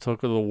just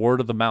took the word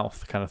of the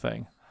mouth kind of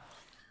thing.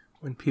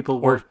 when people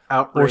or- were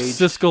outraged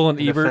Siskel and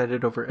Ebert.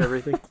 offended over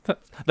everything.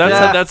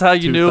 That's how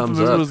you 2 knew if a thumbs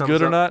movie up. was Thumbs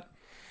good or up. not.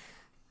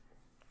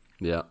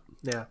 Yeah.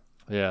 Yeah.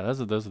 Yeah,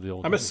 those are the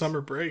old. I miss days.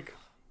 summer break.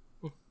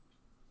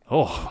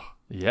 Oh,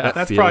 yeah.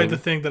 That's feeling probably the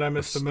thing that I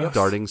miss the most.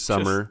 Starting Just-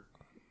 summer,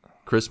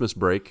 Christmas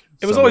break.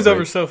 It was summer always over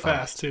break. so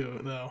fast too,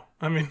 though.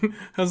 I mean, it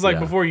was like Yeah.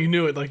 before you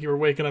knew it, like you were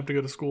waking up to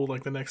go to school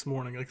like the next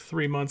morning. Like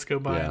 3 months go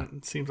by, Yeah. and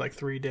it seems like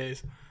 3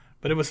 days.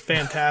 But it was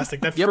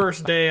fantastic. That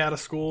first day out of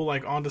school,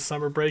 like onto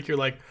summer break, you're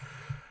like,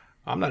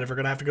 I'm not ever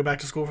gonna have to go back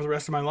to school for the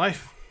rest of my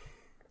life.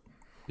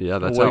 Yeah,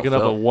 that's how it Waking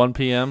up felt. at 1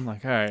 p.m.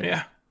 Like, all right,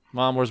 Yeah,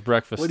 Mom, where's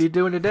breakfast? What are you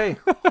doing today?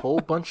 Whole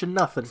bunch of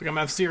nothing. like I'm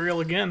gonna have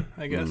cereal again,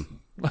 I guess.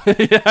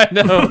 Yeah, I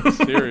know.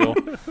 Cereal.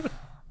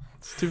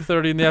 It's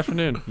 2:30 in the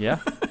afternoon. Yeah.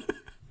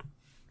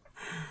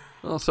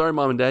 Oh, sorry,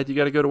 Mom and Dad. You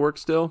got to go to work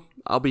still?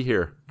 I'll be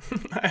here.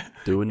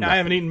 Doing Yeah, nothing. I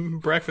haven't eaten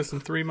breakfast in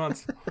 3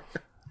 months.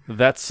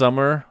 That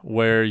summer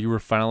where you were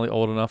finally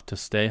old enough to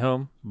stay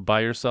home by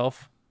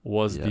yourself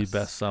was the Yes.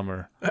 best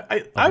summer. I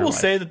your will life.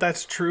 say that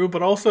that's true,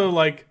 but also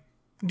like,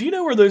 do you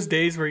know where those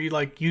days where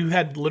you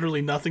had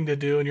literally nothing to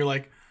do and you're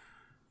like,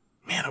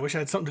 man, I wish I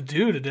had something to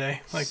do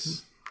today. Like,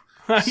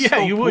 yeah, So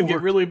you would get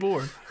bored. really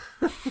bored.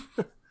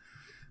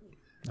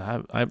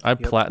 I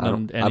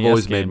platinumed NES I've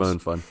always games. made my own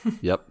fun.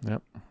 Yep.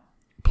 Yep.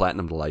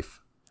 Platinum to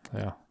life.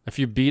 Yeah. If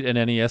you beat an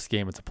NES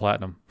game, it's a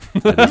platinum.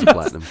 It is a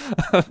platinum.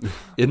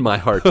 In my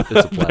heart, it's a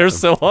platinum. They're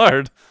so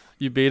hard.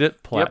 You beat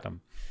it,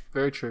 platinum.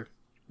 Very true.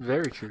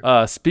 Very true.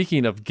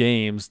 Speaking of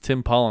games,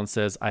 Tim Pollen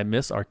says, I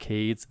miss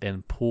arcades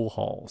and pool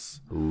halls.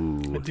 I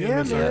Ooh, do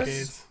Yeah, miss man.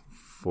 arcades.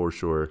 for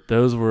sure.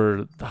 Those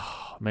were,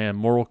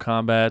 Mortal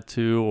Kombat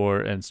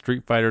 2 and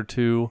Street Fighter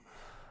 2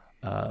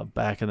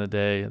 back in the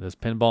day. Those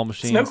pinball It's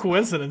machines. no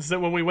coincidence that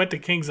when we went to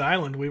Kings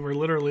Island, we were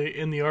literally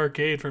in the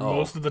arcade for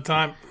most of the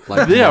time.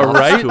 Like Yeah, moths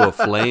right? to a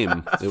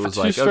flame. It was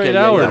Two like, straight okay,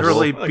 yeah, hours. yeah,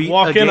 Literally well, Like beat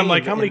walk a in, I'm game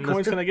like, how many in the-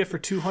 coins can I get for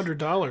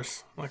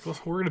 $200? Like, well,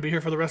 we're gonna be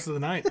here for the rest of the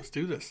night. Let's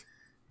do this.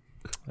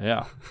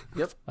 Yeah.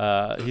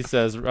 Yep. He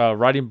says,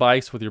 riding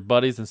bikes with your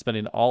buddies and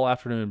spending all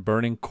afternoon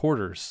burning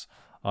quarters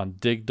on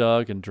Dig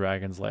Dug and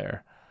Dragon's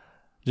Lair.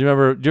 Do you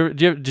remember?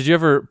 Did you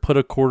ever put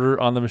a quarter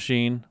on the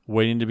machine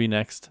waiting to be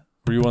next?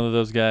 Were you one of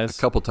those guys?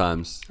 a couple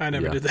times. I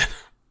never yeah. did that.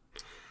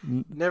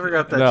 Never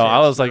got that. No, chance, I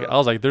was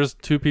though. like, there's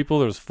 2 people,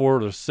 there's 4,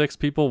 there's 6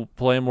 people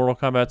playing Mortal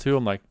Kombat 2.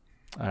 I'm like,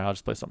 all right, I'll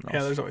just play something Yeah,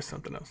 else. there's always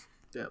something else.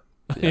 Yep.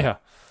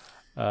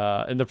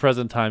 Yeah. In the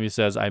present time, he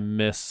says, I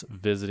miss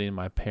visiting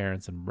my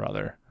parents and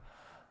brother.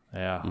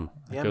 Yeah, it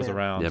Yeah, goes man.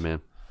 around. Yeah,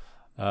 man.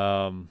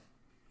 Um,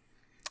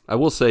 I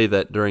will say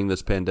that during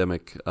this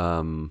pandemic,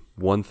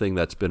 one thing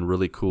that's been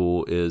really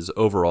cool is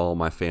overall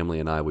my family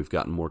and I, we've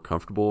gotten more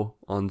comfortable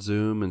on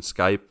Zoom and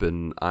Skype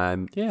and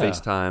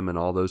FaceTime and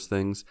all those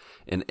things.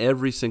 And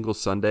every single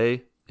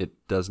Sunday, it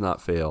does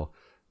not fail.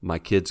 My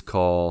kids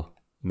call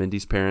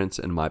Mindy's parents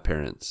and my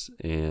parents.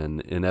 And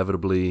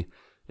inevitably,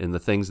 in the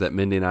things that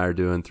Mindy and I are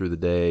doing through the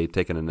day,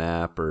 taking a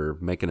nap or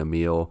making a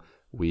meal,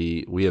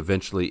 we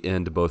eventually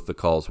end both the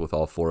calls with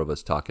all four of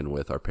us talking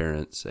with our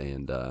parents.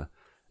 And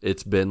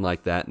it's been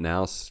like that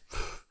now.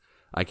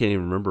 I can't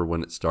even remember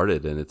when it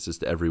started, and it's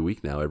just every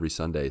week now, every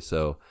Sunday.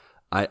 So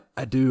I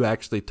do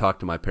actually talk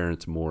to my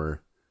parents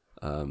more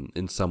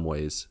in some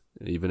ways,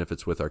 even if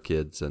it's with our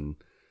kids and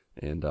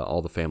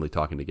all the family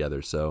talking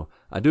together. So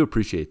I do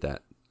appreciate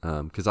that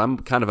because I'm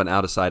kind of an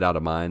out of sight, out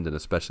of mind, and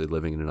especially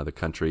living in another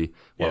country.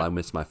 While I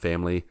miss my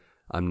family,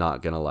 I'm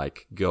not going to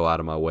like go out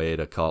of my way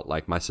to call,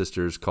 like my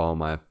sisters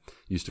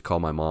used to call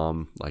my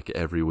mom like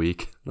every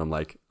week. And I'm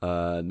like,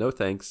 no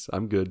thanks.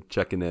 I'm good.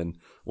 Checking in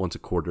once a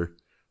quarter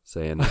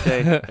saying,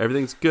 okay,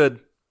 everything's good.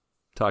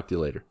 Talk to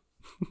you later.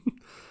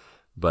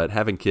 But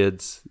having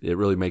kids, it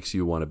really makes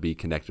you want to be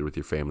connected with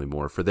your family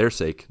more for their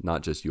sake,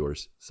 not just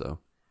yours. So,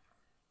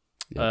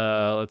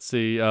 let's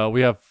see.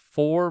 We have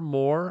 4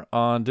 more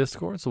on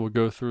Discord, so we'll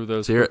go through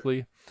those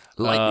quickly.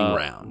 Lightning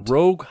round.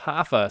 Rogue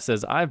Hafa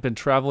says, I've been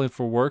traveling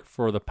for work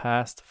for the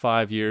past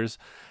 5 years,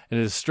 and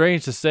it is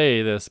strange to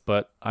say this,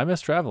 but I miss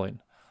traveling.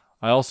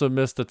 I also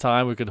miss the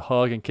time we could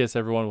hug and kiss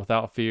everyone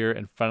without fear,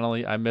 and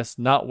finally, I miss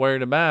not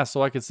wearing a mask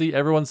so I could see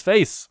everyone's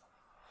face.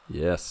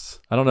 Yes.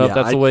 I don't know if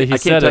that's the way he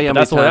said it, but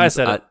that's the way I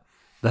said it.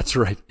 That's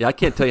right. Yeah, I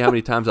can't tell you how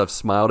many times I've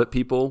smiled at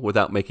people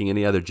without making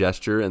any other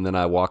gesture, and then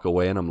I walk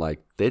away and I'm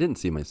like, they didn't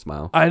see my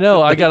smile. I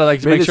know. I gotta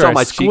like make sure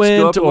I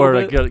squint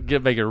or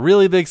like, make a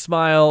really big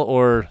smile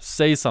or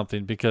say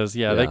something because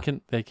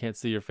they can't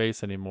see your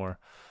face anymore.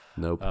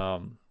 Nope.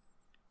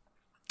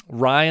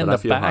 Ryan the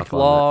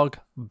Backlog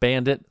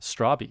Bandit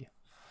Strawby.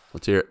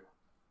 Let's hear it.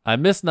 I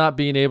miss not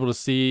being able to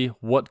see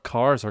what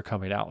cars are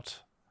coming out.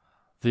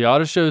 The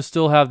auto shows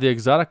still have the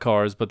exotic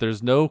cars, but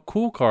there's no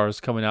cool cars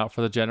coming out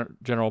for the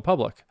general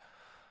public.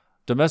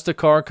 Domestic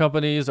car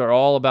companies are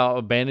all about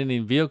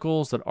abandoning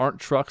vehicles that aren't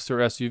trucks or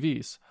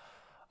SUVs.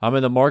 I'm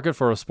in the market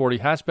for a sporty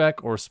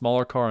hatchback or a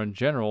smaller car in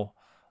general,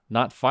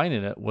 not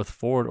finding it with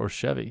Ford or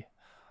Chevy.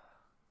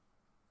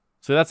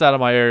 So that's out of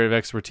my area of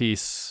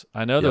expertise.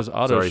 I know there's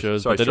auto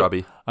shows, but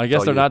I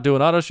guess they're not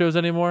doing auto shows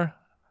anymore.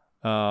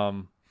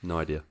 No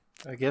idea.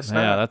 I guess not.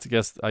 Yeah,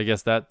 I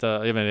guess that.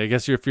 I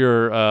guess if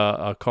you're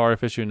a car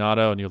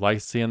aficionado and you like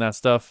seeing that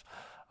stuff,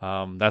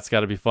 that's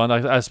got to be fun.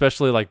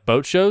 Especially like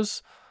boat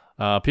shows.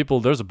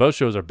 Those boat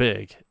shows are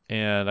big,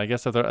 and I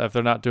guess if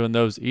they're not doing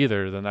those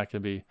either, then that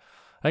can be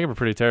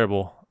pretty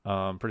terrible,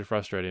 pretty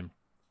frustrating.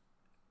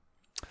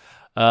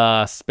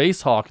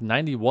 Spacehawk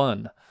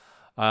 91.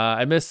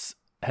 I miss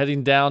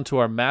heading down to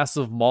our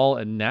massive mall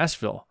in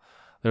Nashville.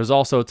 There's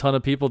also a ton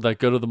of people that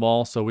go to the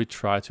mall, so we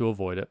try to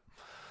avoid it.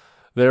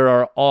 There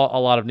are a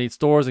lot of neat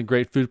stores and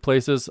great food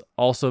places.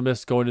 Also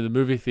miss going to the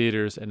movie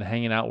theaters and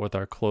hanging out with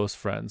our close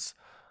friends.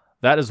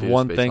 That is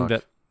one thing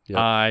that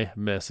I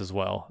miss as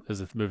well, is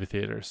the movie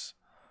theaters.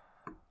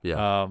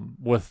 Yeah.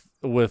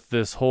 With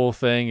this whole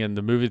thing and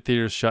the movie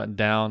theaters shutting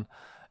down,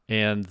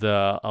 and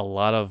a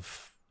lot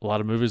of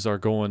movies are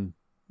going,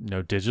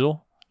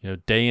 digital,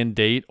 day and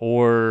date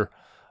or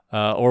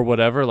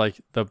whatever.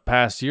 Like the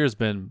past year has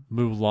been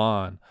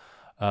Mulan,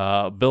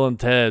 Bill and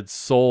Ted,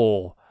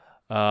 Soul.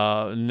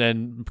 And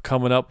then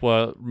coming up,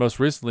 most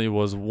recently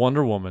was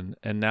Wonder Woman,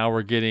 and now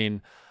we're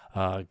getting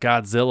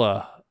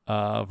Godzilla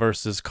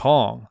versus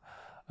Kong.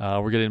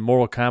 We're getting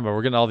Mortal Kombat.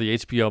 We're getting all the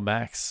HBO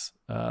Max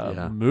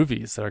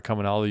movies that are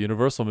coming, all the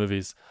Universal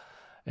movies,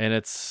 and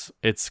it's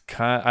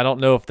kind. I don't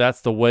know if that's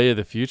the way of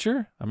the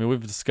future. I mean,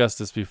 we've discussed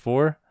this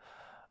before,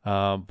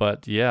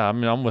 but yeah, I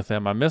mean, I'm with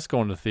him. I miss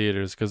going to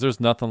theaters because there's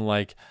nothing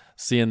like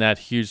seeing that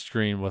huge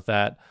screen with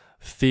that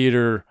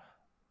theater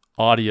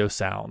audio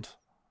sound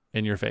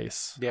in your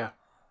face. Yeah,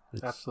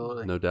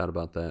 absolutely. No doubt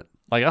about that.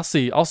 Like I'll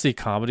see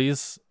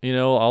comedies,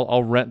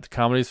 I'll rent the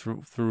comedies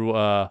through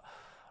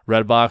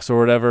Redbox or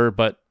whatever,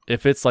 but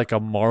if it's like a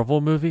Marvel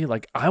movie,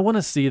 like I want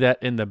to see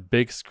that in the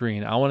big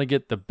screen. I want to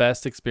get the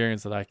best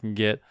experience that I can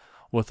get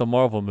with a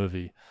Marvel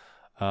movie.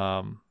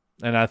 And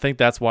I think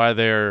that's why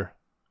they're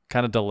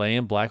kind of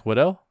delaying Black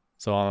Widow.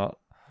 So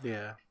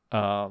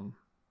and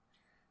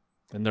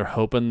they're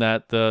hoping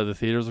that the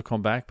theaters will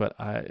come back, but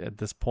at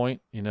this point,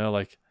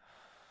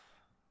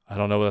 I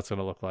don't know what that's going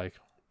to look like,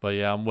 but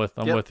yeah, I'm with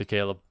you,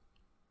 Caleb.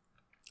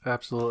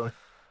 Absolutely.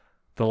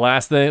 The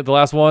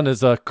last one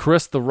is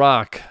Chris the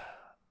Rock.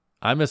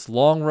 I miss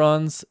long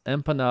runs,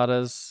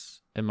 empanadas,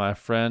 and my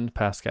friend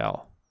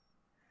Pascal.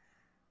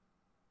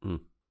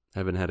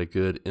 Haven't had a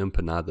good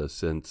empanada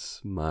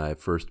since my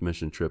first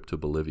mission trip to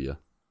Bolivia.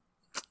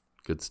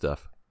 Good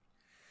stuff.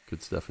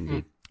 Good stuff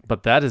indeed.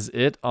 But that is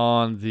it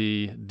on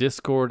the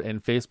Discord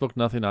and Facebook.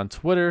 Nothing on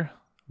Twitter.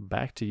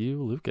 Back to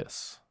you,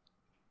 Lucas.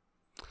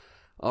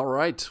 All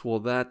right. Well,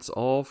 that's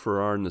all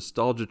for our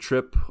nostalgia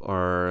trip,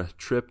 our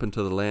trip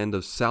into the land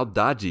of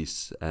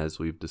saudades, as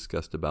we've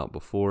discussed about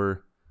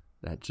before.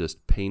 That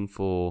just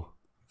painful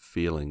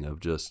feeling of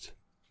just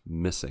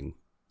missing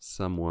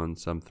someone,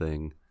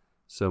 something,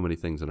 so many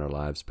things in our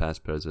lives,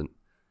 past, present,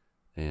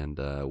 and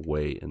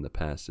way in the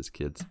past as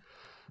kids.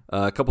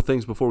 A couple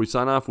things before we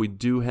sign off. We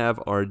do have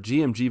our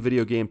GMG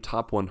Video Game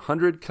Top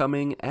 100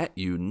 coming at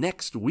you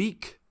next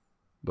week.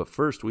 But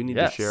first, we need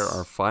to share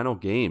our final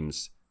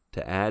games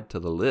to add to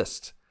the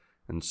list.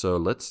 And so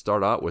let's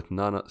start off with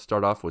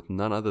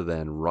none other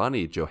than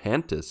Ronnie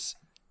Johantis.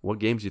 What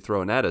games you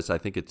throwing at us? I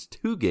think it's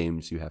 2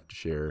 games you have to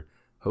share.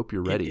 Hope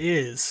you're ready. It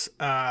is.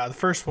 The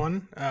first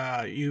one,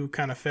 you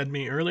kind of fed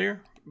me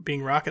earlier,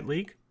 being Rocket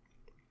League.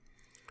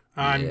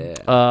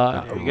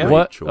 Yeah.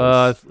 What?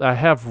 I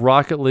have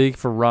Rocket League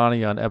for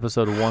Ronnie on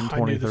episode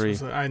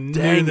 123. I knew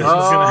this was going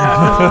to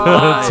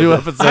happen. 2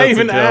 episodes I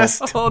even ago.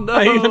 asked. Oh, no.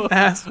 I even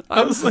asked.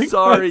 I was like,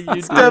 sorry what? you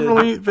It's did.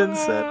 definitely been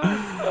said.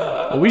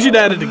 Well, we should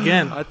add it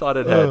again. I thought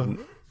it had.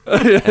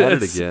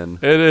 Add it again.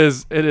 It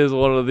is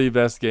one of the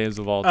best games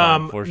of all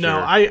time, for sure. No,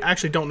 I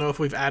actually don't know if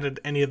we've added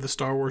any of the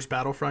Star Wars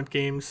Battlefront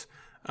games.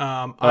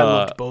 I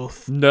loved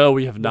both. No,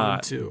 we have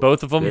not. 2.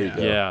 Both of them? There you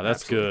go. Yeah,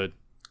 that's Absolutely. good.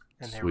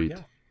 And there we Sweet.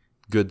 go.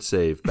 Good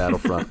save.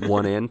 Battlefront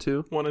 1 and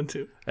 2. 1 and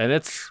 2. And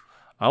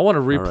I want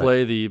to replay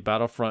right. the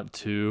Battlefront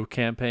 2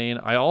 campaign.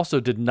 I also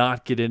did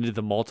not get into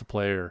the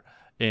multiplayer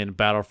in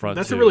Battlefront 2.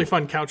 That's a really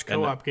fun couch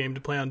co-op game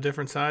to play on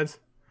different sides.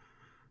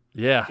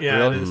 Yeah, Yeah,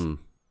 really? it is.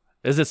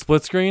 Is it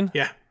split screen?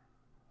 Yeah.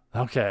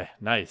 Okay,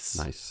 nice.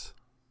 Nice.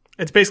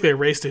 It's basically a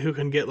race to who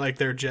can get like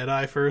their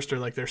Jedi first or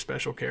like their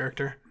special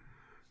character.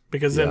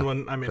 Because then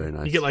very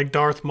nice. you get like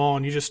Darth Maul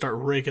and you just start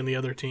raking the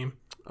other team.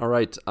 All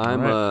right,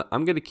 I'm right.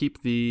 I'm gonna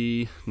keep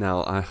the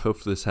now. I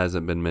hope this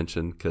hasn't been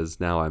mentioned because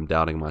now I'm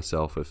doubting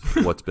myself if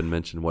what's been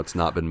mentioned, what's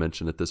not been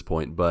mentioned at this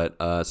point. But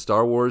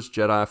Star Wars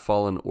Jedi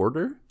Fallen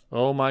Order.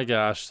 Oh my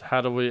gosh,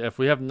 if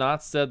we have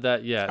not said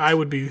that yet, I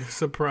would be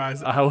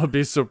surprised. I would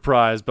be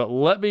surprised. But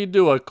let me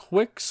do a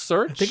quick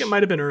search. I think it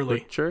might have been early.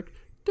 Quick chirk.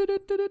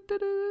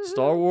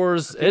 Star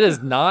Wars. It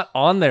is not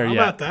on there How yet.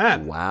 about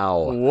that? Wow.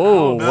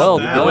 Whoa, about well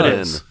that? done.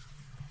 In.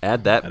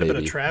 Add that, That'd have been a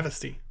baby.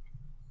 travesty.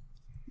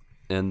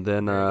 And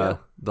then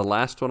the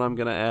last one I'm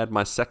gonna add,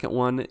 my second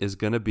one is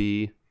gonna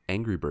be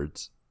Angry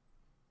Birds,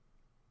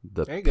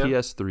 the There you go.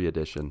 PS3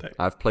 edition.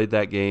 I've played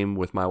that game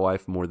with my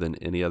wife more than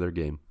any other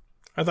game.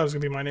 I thought it was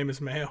going to be My Name is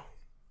Mayo.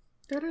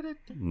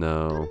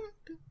 No,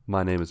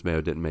 My Name is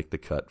Mayo didn't make the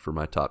cut for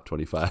my top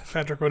 25.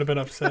 Patrick would have been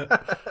upset.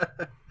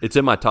 It's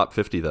in my top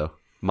 50 though.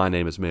 My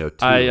Name is Mayo 2.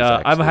 is I'm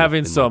actually having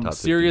in my some top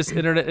 50. serious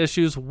internet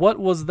issues. What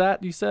was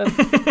that you said?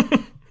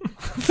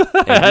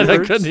 Angry I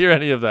Birds? couldn't hear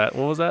any of that.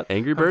 What was that?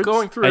 Angry I'm Birds.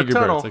 going through Angry a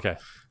tunnel. Birds. Okay.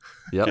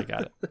 Yep. Okay,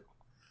 got it.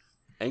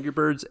 Angry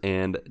Birds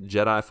and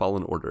Jedi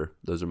Fallen Order.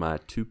 Those are my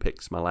 2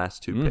 picks. My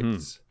last 2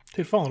 picks.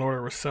 Dude, Fallen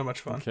Order was so much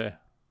fun. Okay.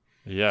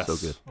 Yes. So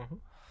good.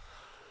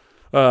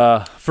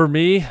 For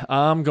me,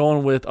 I'm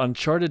going with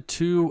Uncharted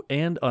 2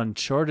 and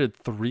Uncharted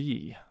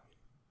 3.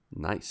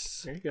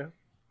 Nice. There you go.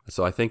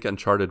 So I think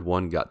Uncharted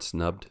 1 got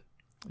snubbed.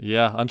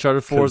 Yeah,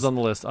 Uncharted 4 is on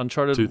the list.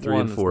 Uncharted 2, 3,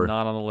 1 and is 4.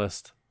 not on the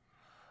list.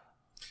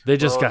 They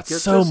just Well, got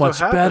guess so this much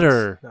what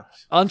better.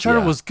 happens.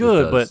 Uncharted Yeah, was it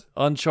good, but does.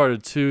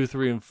 Uncharted 2,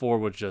 3, and 4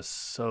 were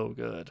just so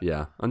good.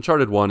 Yeah.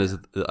 Uncharted 1 is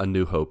a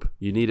new hope.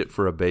 You need it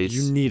for a base.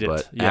 You need it,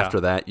 But yeah. after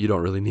that, you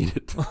don't really need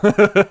it.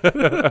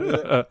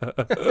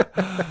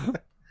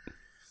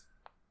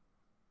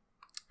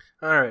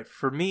 All right,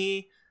 for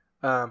me,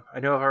 I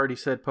know I've already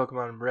said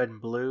Pokemon Red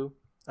and Blue.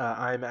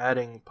 I'm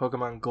adding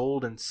Pokemon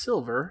Gold and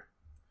Silver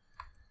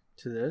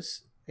to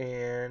this,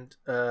 and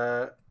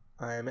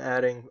I'm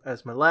adding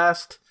as my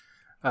last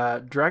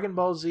Dragon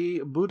Ball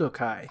Z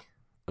Budokai.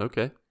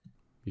 Okay.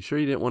 You sure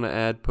you didn't want to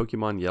add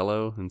Pokemon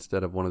Yellow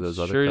instead of one of those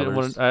other Sure you colors?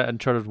 didn't want to add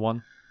Uncharted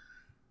 1?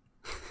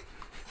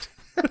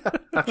 I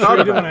Sure thought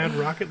you didn't about want to it. add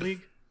Rocket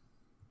League?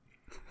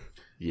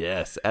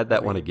 Yes. Add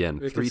that one again. We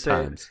could 3 say-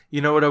 times.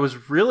 You know what I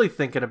was really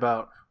thinking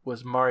about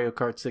was Mario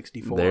Kart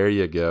 64. There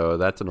you go.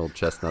 That's an old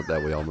chestnut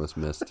that we almost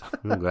missed.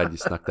 I'm glad you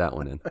snuck that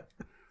one in.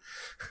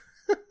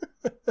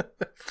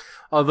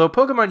 Although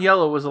Pokemon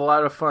Yellow was a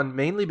lot of fun,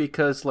 mainly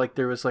because like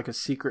there was like a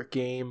secret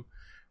game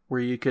where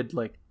you could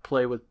like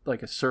play with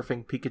like a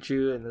surfing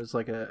Pikachu, and it was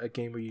like a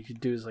game where you could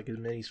do like as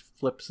many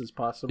flips as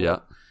possible. Yeah.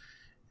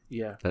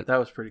 Yeah, That- that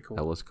was pretty cool.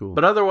 That was cool.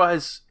 But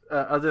otherwise,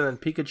 other than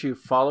Pikachu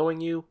following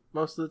you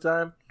most of the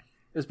time,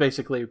 it's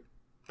basically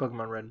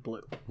Pokemon Red and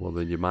Blue. Well,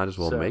 then you might as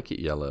well So- make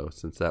it yellow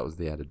since that was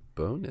the added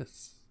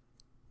bonus.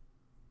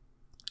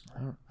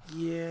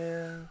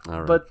 Yeah, All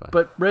right, but fine.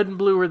 but Red and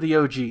Blue were the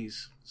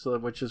OGs, so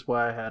which is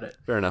why I had it.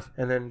 Fair enough.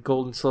 And then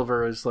Gold and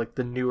Silver is like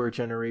the newer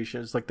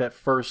generation. It's like that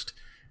first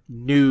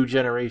new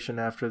generation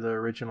after the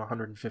original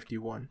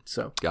 151.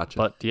 So Gotcha.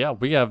 But yeah,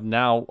 we have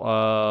now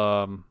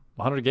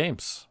 100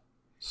 games.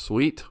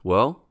 Sweet.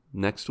 Well,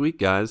 next week,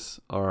 guys,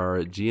 our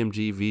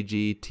GMG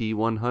VG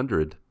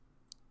T100.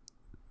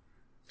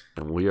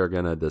 And we are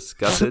going to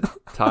discuss it,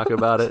 talk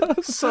about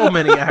it. so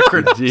many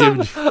acronyms.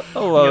 GMG.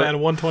 You can add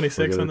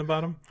 126 on the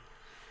bottom.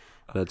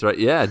 That's right.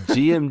 Yeah,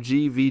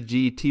 GMG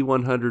VG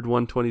T100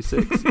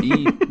 126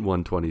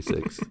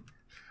 E126.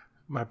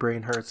 My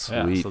brain hurts.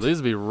 Yeah, Sweet. so these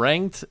will be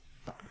ranked.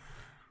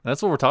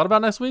 That's what we're talking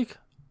about next week?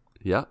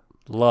 Yeah,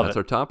 Love that's it.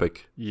 our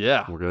topic.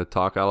 Yeah. We're going to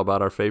talk all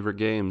about our favorite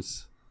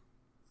games.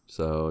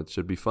 So it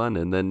should be fun.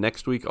 And then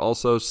next week,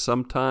 also,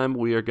 sometime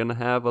we are going to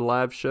have a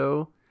live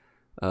show,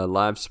 a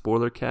live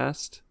spoiler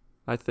cast,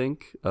 I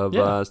think, of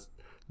Yeah.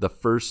 the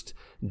first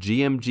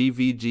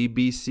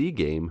GMGVGBC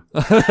game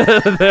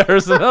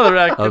There's another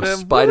of acronym.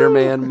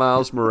 Spider-Man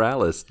Miles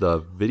Morales, the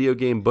video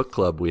game book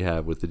club we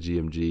have with the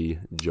GMG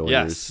joiners.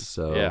 Yes.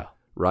 So Yeah.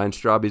 Ryan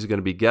Strauby's going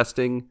to be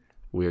guesting.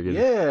 We're going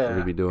Yeah.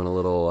 to be doing a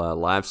little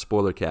live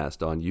spoiler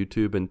cast on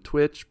YouTube and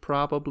Twitch,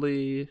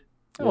 probably.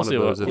 We'll One see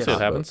of what, those, if we'll see what not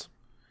both. happens.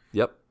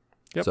 Yep.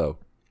 Yep. So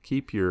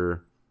keep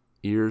your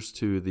ears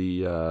to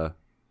the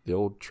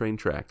old train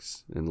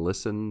tracks and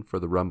listen for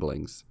the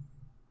rumblings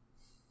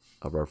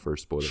of our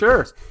first spoiler.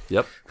 Sure. cast.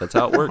 Yep. That's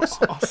how it works.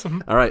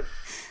 Awesome. All right.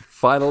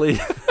 Finally,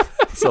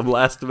 some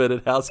last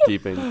minute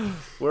housekeeping,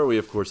 where we,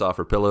 of course,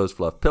 offer pillows,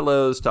 fluff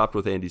pillows, topped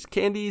with Andy's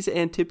candies,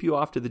 and tip you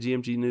off to the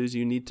GMG news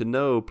you need to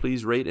know.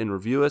 Please rate and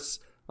review us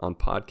on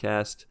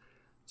podcast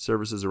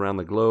services around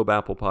the globe: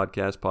 Apple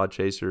Podcasts,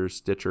 Podchaser,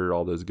 Stitcher,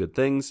 all those good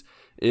things.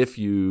 If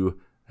you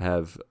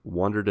have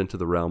wandered into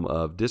the realm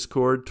of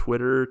Discord,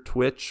 Twitter,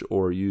 Twitch,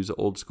 or use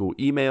old school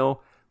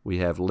email, we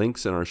have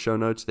links in our show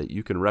notes that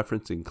you can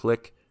reference and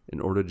click in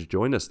order to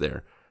join us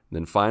there. And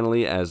then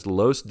finally, as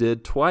Los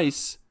did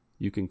twice,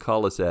 you can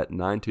call us at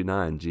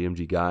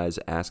 929-GMG Guys,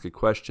 ask a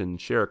question,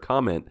 share a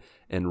comment,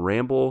 and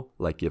ramble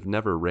like you've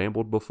never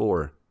rambled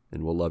before,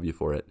 and we'll love you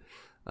for it.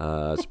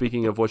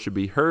 Speaking of what should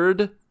be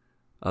heard,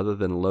 other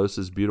than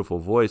Los's beautiful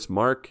voice,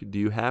 Mark, do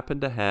you happen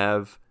to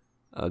have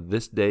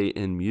this day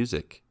in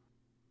music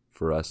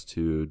for us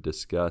to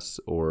discuss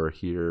or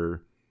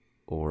hear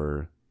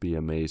or be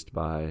amazed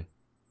by?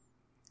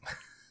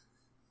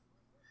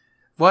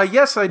 Why,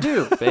 yes, I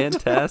do.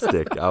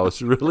 Fantastic. I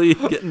was really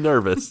getting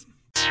nervous.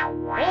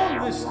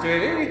 On this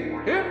day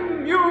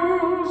in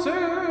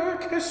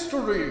music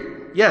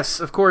history. Yes,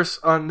 of course,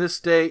 on this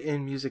day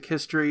in music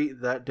history,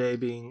 that day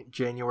being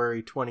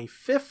January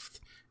 25th,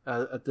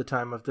 at the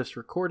time of this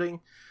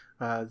recording,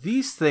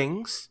 these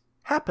things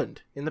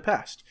happened in the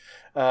past.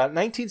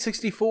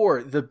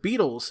 1964, the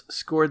Beatles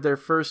scored their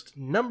first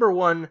number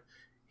one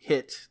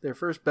hit, their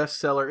first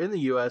bestseller in the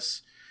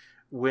U.S.,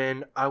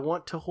 when I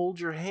Want to Hold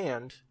Your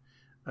Hand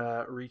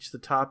reached the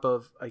top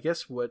of, I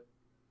guess,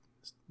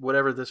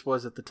 whatever this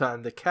was at the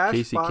time, the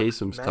Casey Cashbox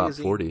Kasem's top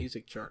Magazine 40.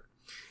 music chart.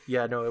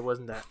 Yeah, no, it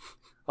wasn't that.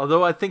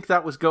 Although I think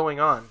that was going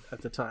on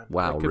at the time.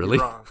 Wow, I could be really?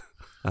 wrong.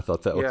 I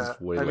thought that Yeah,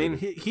 was way I mean,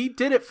 later. he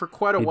did it for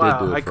quite a He did while.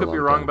 do it I for a could be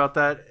long wrong time. about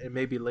that, and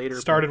maybe later.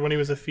 Started when he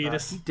was a but,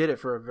 fetus. he did it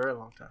for a very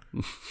long time.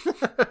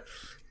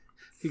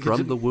 You could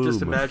From the womb.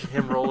 Just imagine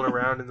him rolling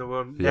around in the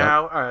womb. Yep.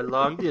 Now our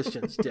long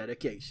distance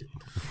dedication.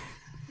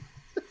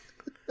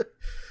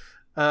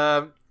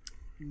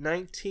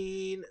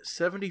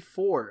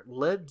 1974,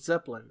 Led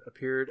Zeppelin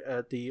appeared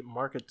at the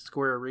Market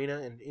Square Arena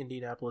in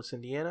Indianapolis,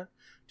 Indiana,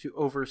 to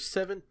over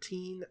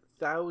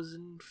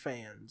 17,000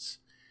 fans.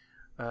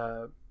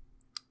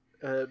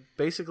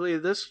 Basically,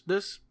 this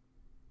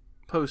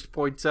post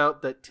points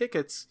out that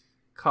tickets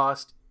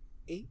cost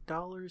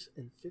 $8.50.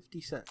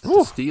 It's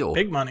a steal.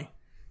 Big money.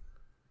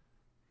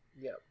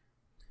 Yeah,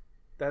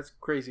 that's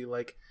crazy.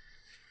 Like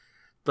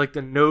the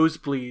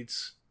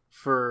nosebleeds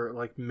for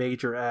like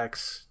major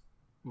acts,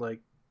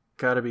 like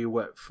gotta be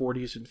what,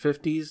 40s and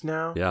 50s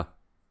now Yeah.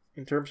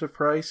 in terms of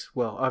price.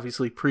 Well,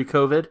 obviously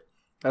pre-COVID.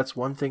 That's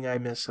one thing I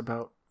miss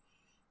about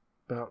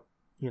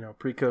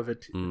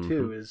pre-COVID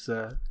too is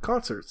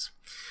concerts.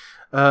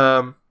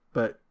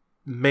 But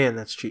man,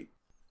 that's cheap.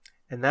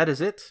 And that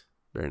is it.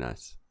 Very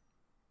nice.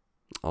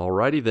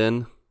 Alrighty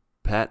then.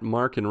 Pat,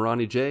 Mark, and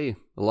Ronnie J,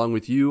 along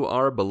with you,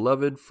 our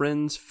beloved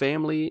friends,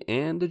 family,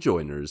 and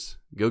adjoiners.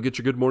 Go get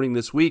your good morning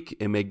this week,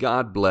 and may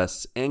God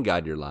bless and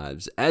guide your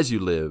lives as you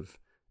live,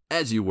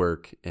 as you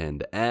work,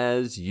 and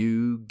as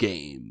you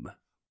game.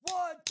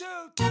 1, 2,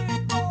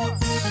 3,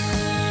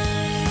 4.